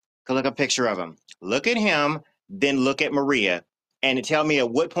 Go look up a picture of him. Look at him, then look at Maria, and tell me at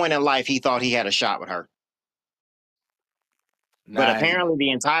what point in life he thought he had a shot with her. But None. apparently,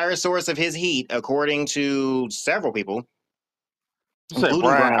 the entire source of his heat, according to several people, You said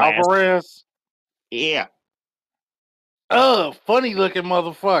including Brian Brian Last, Alvarez? yeah, Funny looking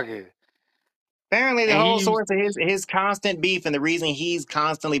motherfucker. apparently, the And whole he used source of his constant beef and the reason he's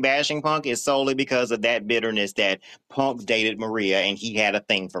constantly bashing Punk is solely because of that bitterness that Punk dated Maria and he had a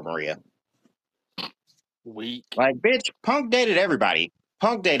thing for Maria. weak. Like, bitch, Punk dated everybody.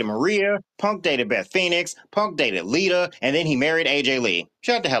 Punk dated Maria, Punk dated Beth Phoenix, Punk dated Lita, and then he married AJ Lee.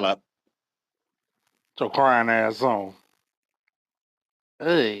 Shut the hell up. So crying ass on.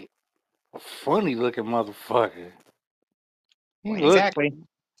 Hey, a funny looking motherfucker. He Well, look exactly.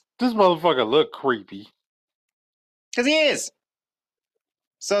 This motherfucker look creepy. Because he is.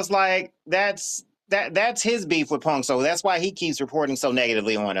 So it's like that's his beef with Punk. So that's why he keeps reporting so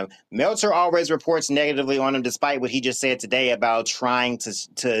negatively on him. Meltzer always reports negatively on him, despite what he just said today about trying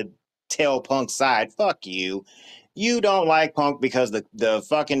to tell Punk's side. Fuck you. You don't like Punk because the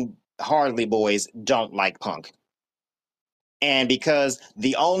fucking Hardley boys don't like Punk. And because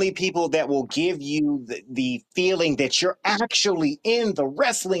the only people that will give you the feeling that you're actually in the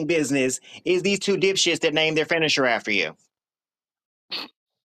wrestling business is these two dipshits that name their finisher after you.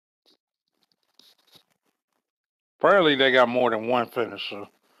 Apparently they got more than one finisher.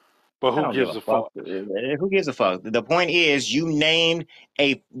 But I who don't give gives a a fuck. fuck? Who gives a fuck? The point is, you named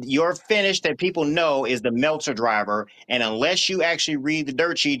your finish that people know is the Meltzer driver, and unless you actually read the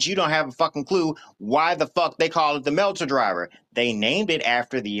dirt sheets, you don't have a fucking clue why the fuck they call it the Meltzer driver. They named it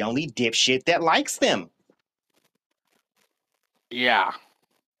after the only dipshit that likes them. Yeah.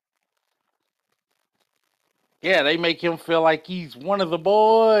 Yeah, they make him feel like he's one of the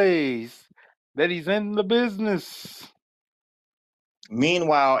boys. That he's in the business.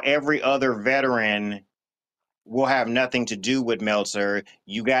 Meanwhile, every other veteran will have nothing to do with Meltzer.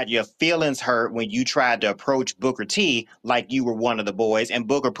 You got your feelings hurt when you tried to approach Booker T like you were one of the boys, and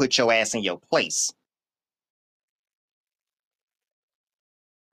Booker put your ass in your place.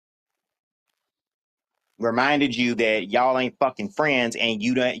 Reminded you that y'all ain't fucking friends and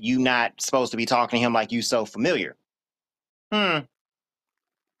you not supposed to be talking to him like you so familiar.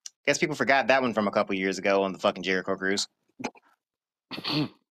 Guess people forgot that one from a couple years ago on the fucking Jericho cruise.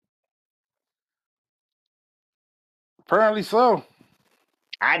 Apparently so.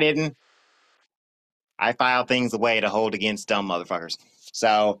 I didn't. I filed things away to hold against dumb motherfuckers.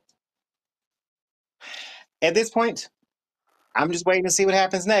 So at this point, I'm just waiting to see what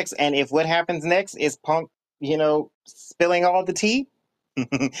happens next. And if what happens next is Punk, spilling all the tea,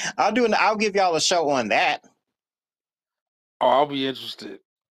 I'll give y'all a show on that. Oh, I'll be interested.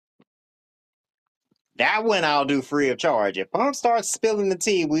 That one I'll do free of charge. If Punk starts spilling the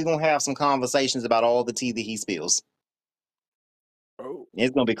tea, we're gonna have some conversations about all the tea that he spills. Oh,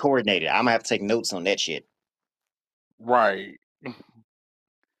 It's gonna be coordinated. I'm gonna have to take notes on that shit. right.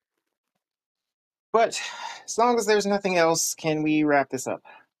 But as long as there's nothing else, can we wrap this up?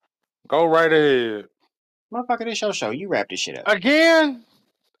 Go right ahead. Motherfucker, this your show. You wrap this shit up. Again?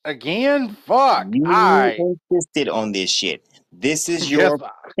 Fuck. You insisted on this shit. This is Yes, your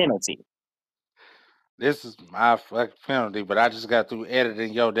penalty. this is my fucking penalty, but I just got through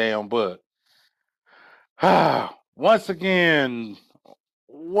editing your damn book. Once again,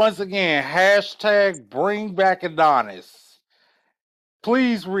 hashtag bring back Adonis.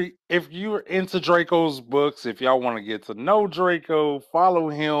 Please read, if you're into Draco's books, if y'all want to get to know Draco, follow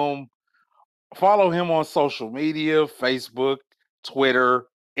him on social media, Facebook, Twitter,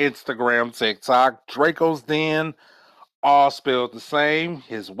 Instagram, TikTok. Draco's Den, all spelled the same.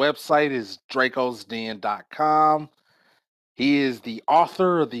 His website is dracosden.com. He is the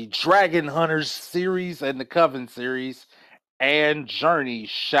author of the Dragon Hunters series and the Coven series and Journey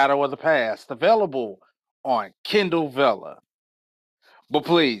Shadow of the Past, available on Kindle Vella. But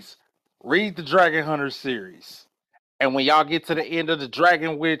please, read the Dragon Hunters series. And when y'all get to the end of the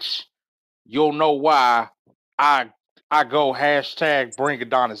Dragon Witch, you'll know why I go hashtag bring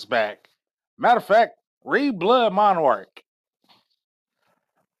Adonis back. Matter of fact, read Blood Monarch.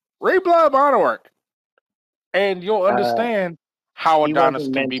 Read Blood Monarch. And you'll understand how He Adonis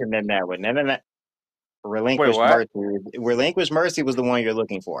wasn't can be. mentioned in that one. No. Wait, Relinquished what? Mercy. Relinquished Mercy was the one you're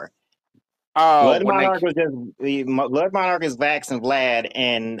looking for. Oh, Blood when they. Monarch was just Blood Monarch is Vax and Vlad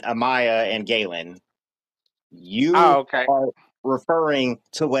and Amaya and Galen. Oh, You okay. are referring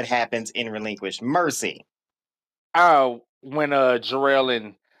to what happens in Relinquished Mercy. Oh, when Jarrell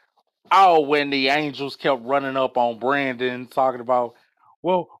and when the Angels kept running up on Brandon talking about,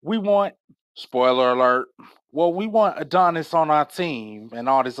 well, we want, spoiler alert, well, we want Adonis on our team and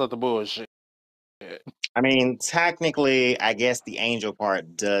all this other bullshit. I mean, technically, I guess the angel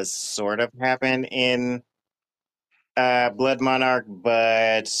part does sort of happen in Blood Monarch,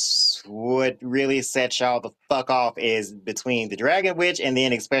 but what really set y'all the fuck off is between the Dragon Witch and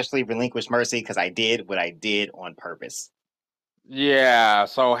then especially Relinquished Mercy, because I did what I did on purpose. Yeah,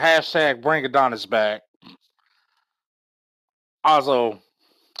 so hashtag bring Adonis back. Also,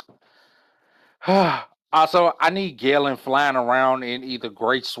 I need Galen flying around in either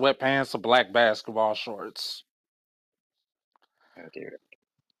gray sweatpants or black basketball shorts. Oh, dear.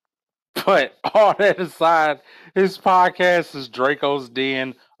 But all that aside, his podcast is Draco's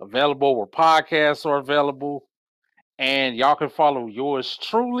Den, available where podcasts are available. And y'all can follow yours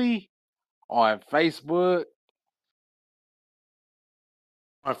truly on Facebook,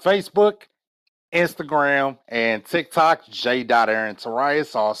 Instagram, and TikTok, J.Aaron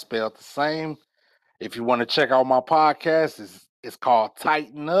Tarias, all spelled the same. If you want to check out my podcast, it's called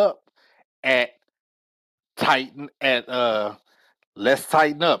Tighten Up at Let's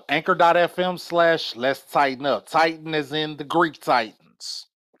Tighten Up. Anchor.fm/Let's Tighten Up. Titan is in the Greek Titans.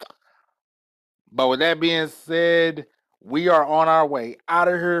 But with that being said, we are on our way out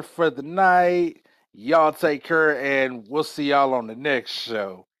of here for the night. Y'all take care, and we'll see y'all on the next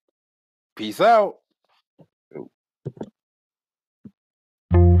show. Peace out.